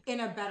connection in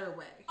a better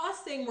way.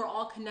 Us saying we're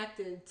all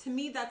connected, to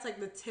me, that's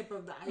like the tip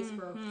of the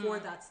iceberg for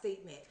that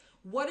statement.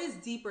 What is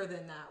deeper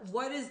than that?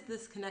 What is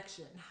this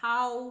connection?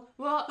 How?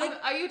 Well, like,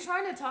 are you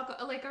trying to talk,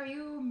 like, are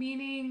you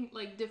meaning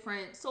like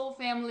different soul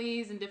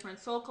families and different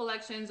soul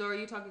collections, or are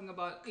you talking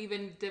about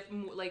even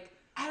different, like,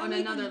 on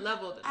another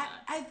level than that?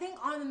 I think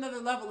on another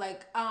level,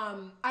 like,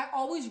 I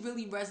always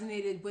really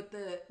resonated with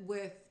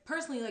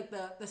personally, like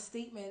the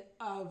statement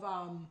of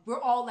we're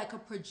all like a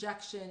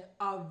projection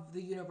of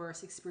the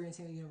universe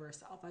experiencing the universe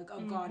self, like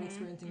of God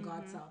experiencing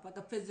God's self, like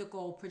a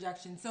physical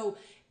projection. So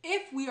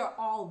if we are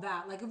all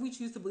that, like if we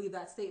choose to believe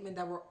that statement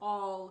that we're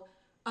all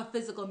a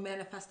physical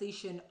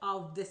manifestation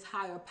of this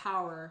higher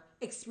power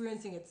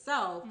experiencing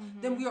itself,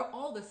 then we are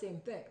all the same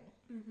thing.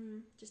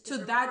 Just So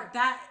different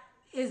that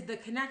is the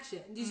connection.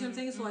 Do you see what I'm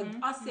saying? So like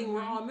us saying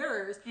we're all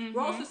mirrors,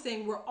 we're also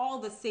saying we're all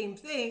the same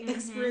thing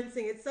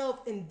experiencing itself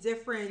in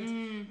different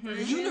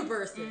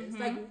universes.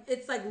 Like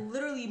it's like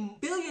literally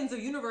billions of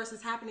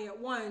universes happening at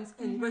once,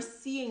 and we're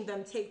seeing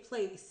them take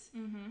place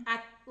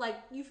at, like,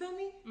 you feel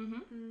me?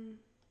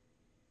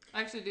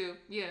 I actually do.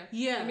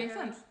 Yeah. It makes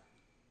sense.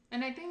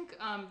 And I think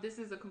this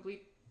is a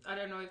complete, I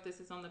don't know if this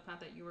is on the path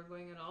that you were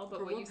going at all,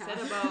 but what you said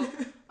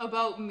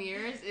about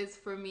mirrors is,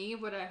 for me,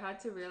 what I had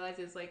to realize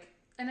is like,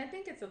 and I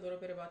think it's a little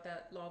bit about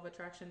that law of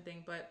attraction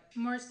thing, but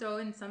more so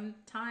in some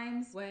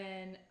times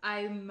when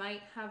I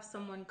might have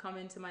someone come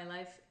into my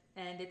life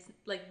and it's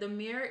like the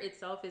mirror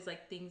itself is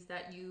like things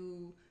that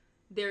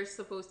they're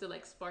supposed to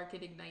like spark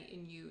and ignite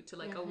in you to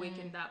like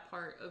awaken that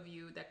part of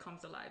you that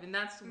comes alive, and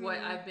that's what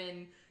I've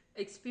been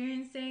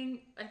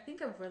experiencing. I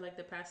think over like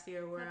the past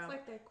year where that's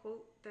like that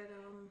quote that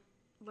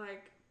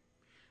like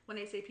when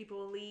they say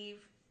people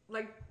leave,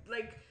 like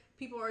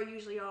people are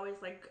usually always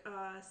like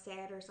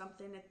sad or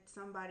something if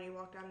somebody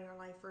walked out of their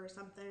life or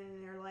something,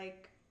 and they're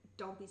like,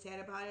 don't be sad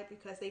about it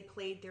because they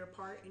played their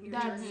part in your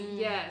journey.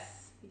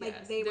 Yes.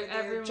 Like they were there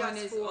everyone just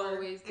is for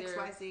always there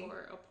XYZ.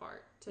 for a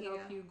part to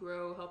help you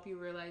grow, help you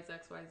realize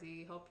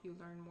XYZ, help you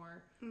learn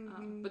more.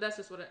 But that's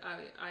just what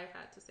I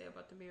had to say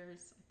about the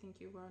mirrors. I think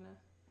you were on a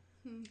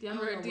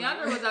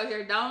Deandra was out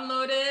here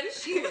downloading.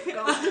 She was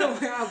gone. I don't know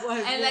where I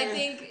was. And I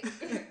think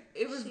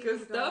it was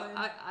good stuff.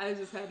 I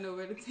just had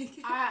nowhere to take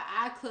it.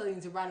 I clearly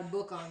need to write a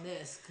book on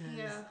this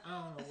because I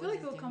don't know. I feel like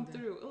it'll come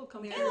through. It'll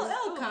come through.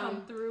 It'll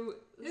come through.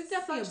 There's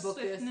definitely a book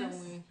swiftness. there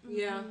somewhere.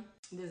 Yeah.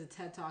 There's a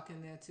TED Talk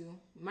in there too.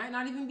 Might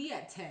not even be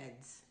at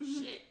TED's.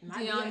 Shit.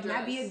 Might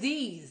be at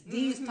D's.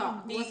 D's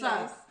Talk. What's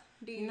up?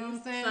 You know what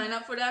I'm saying? Sign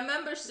up for that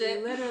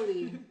membership.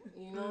 Literally.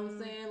 You know what I'm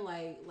saying?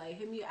 Like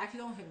hit me.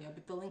 Actually, don't hit me up,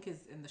 but the link is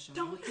in the show.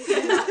 Don't like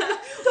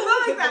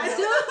that.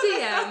 Still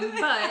DM,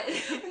 but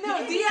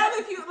no DM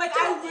if you like.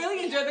 I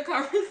really enjoyed the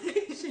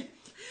conversation.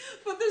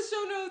 But the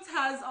show notes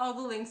has all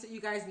the links that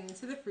you guys need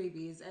to the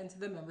freebies and to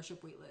the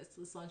membership waitlist.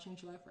 It's launching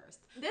July 1st.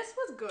 This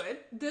was good.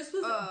 This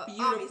was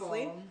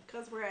beautiful.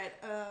 Because we're at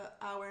an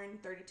hour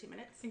and 32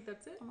 minutes. I think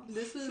that's it.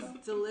 This was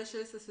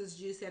delicious. This was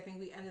juicy. I think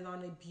we ended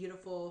on a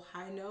beautiful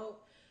high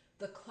note.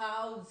 The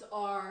clouds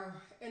are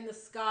in the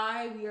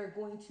sky. We are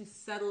going to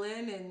settle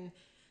in and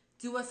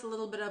do us a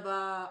little bit of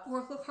a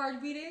oracle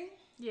card reading.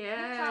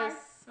 Yes.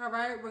 Okay. All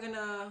right.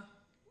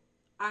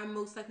 I'm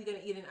most likely gonna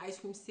eat an ice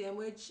cream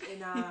sandwich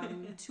in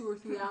 2 or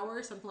 3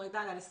 hours, something like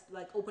that. I just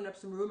like open up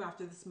some room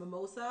after this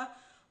mimosa.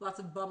 Lots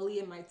of bubbly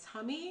in my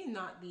tummy,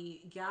 not the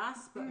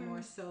gas, but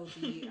more so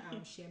the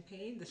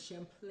champagne,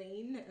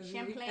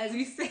 as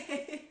we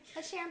say.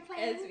 A champagne.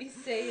 As we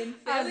say in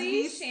Philly. As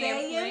we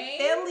say in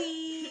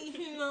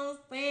Philly. You know what I'm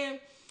saying?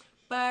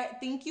 But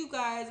thank you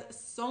guys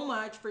so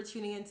much for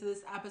tuning into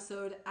this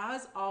episode.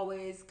 As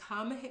always,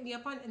 come hit me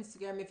up on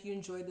Instagram if you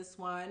enjoyed this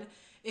one.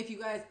 If you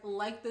guys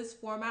like this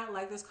format,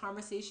 like this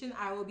conversation,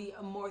 I will be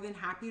more than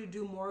happy to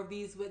do more of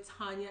these with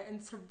Tanya and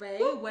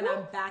Teray when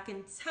I'm back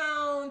in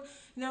town.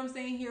 You know what I'm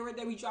saying? Here or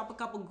there, we drop a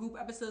couple group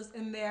episodes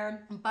in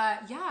there.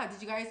 But yeah,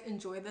 did you guys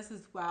enjoy this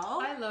as well?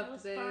 I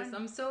loved this. Fun.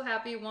 I'm so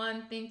happy.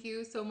 Thank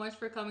you so much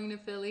for coming to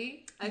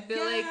Philly. I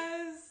feel like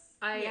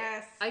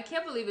I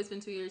can't believe it's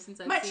been 2 years since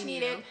I've seen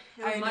you.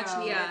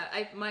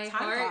 My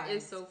heart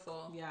is so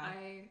full. Yeah.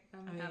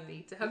 I'm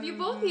happy to have you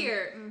both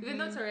here. Even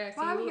though Tori, I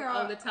see you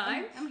all the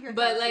time. I'm here.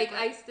 But like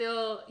I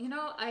still,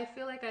 I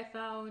feel like I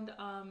found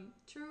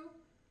true.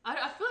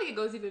 I feel like it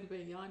goes even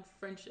beyond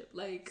friendship.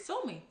 Like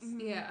soulmates.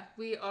 Yeah,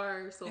 we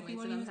are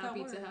soulmates, and I'm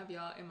happy to have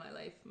y'all in my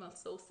life, my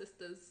soul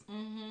sisters.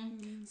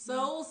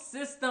 Soul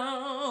sister.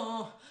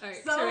 All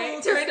right,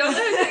 Teray, don't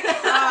let me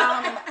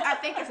I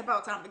think it's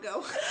about time to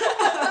go.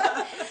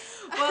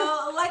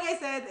 Well, like I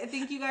said,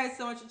 thank you guys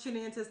so much for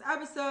tuning into this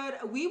episode.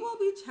 We will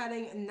be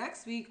chatting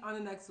next week on the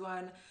next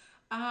one.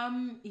 Yeah,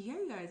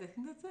 you guys, I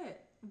think that's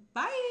it.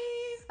 Bye.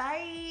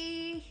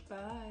 Bye.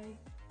 Bye.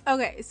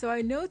 Okay, so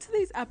I know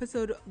today's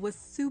episode was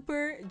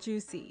super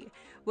juicy.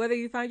 Whether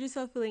you find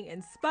yourself feeling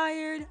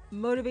inspired,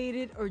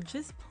 motivated, or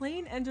just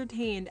plain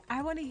entertained,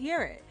 I want to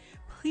hear it.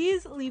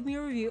 Please leave me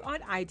a review on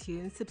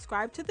iTunes,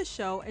 subscribe to the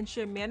show, and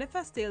share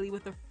Manifest Daily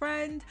with a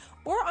friend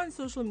or on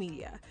social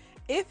media.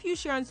 If you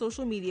share on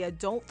social media,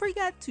 don't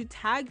forget to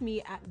tag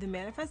me at the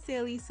Manifest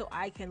Daily so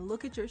I can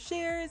look at your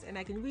shares and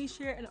I can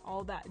reshare and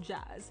all that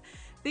jazz.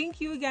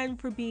 Thank you again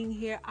for being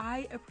here.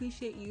 I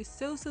appreciate you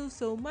so, so,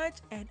 so much,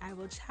 and I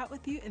will chat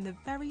with you in the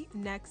very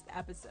next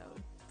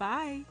episode.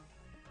 Bye.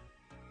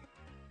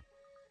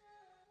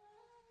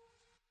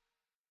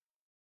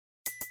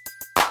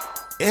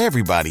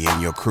 Everybody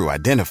in your crew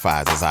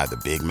identifies as either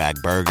Big Mac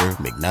Burger,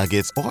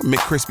 McNuggets, or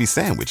McCrispy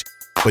Sandwich.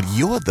 But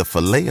you're the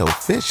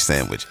Filet-O-Fish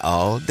Sandwich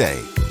all day.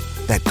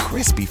 That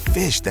crispy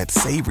fish, that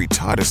savory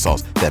tartar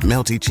sauce, that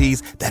melty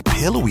cheese, that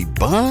pillowy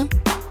bun.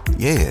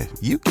 Yeah,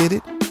 you get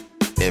it.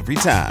 Every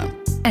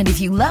time. And if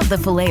you love the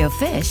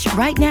Filet-O-Fish,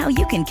 right now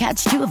you can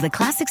catch 2 of the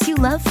classics you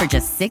love for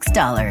just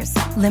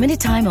 $6. Limited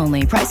time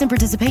only. Price and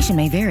participation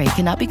may vary.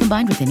 Cannot be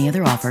combined with any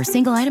other offer.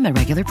 Single item at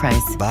regular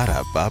price.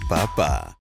 Ba-da-ba-ba-ba.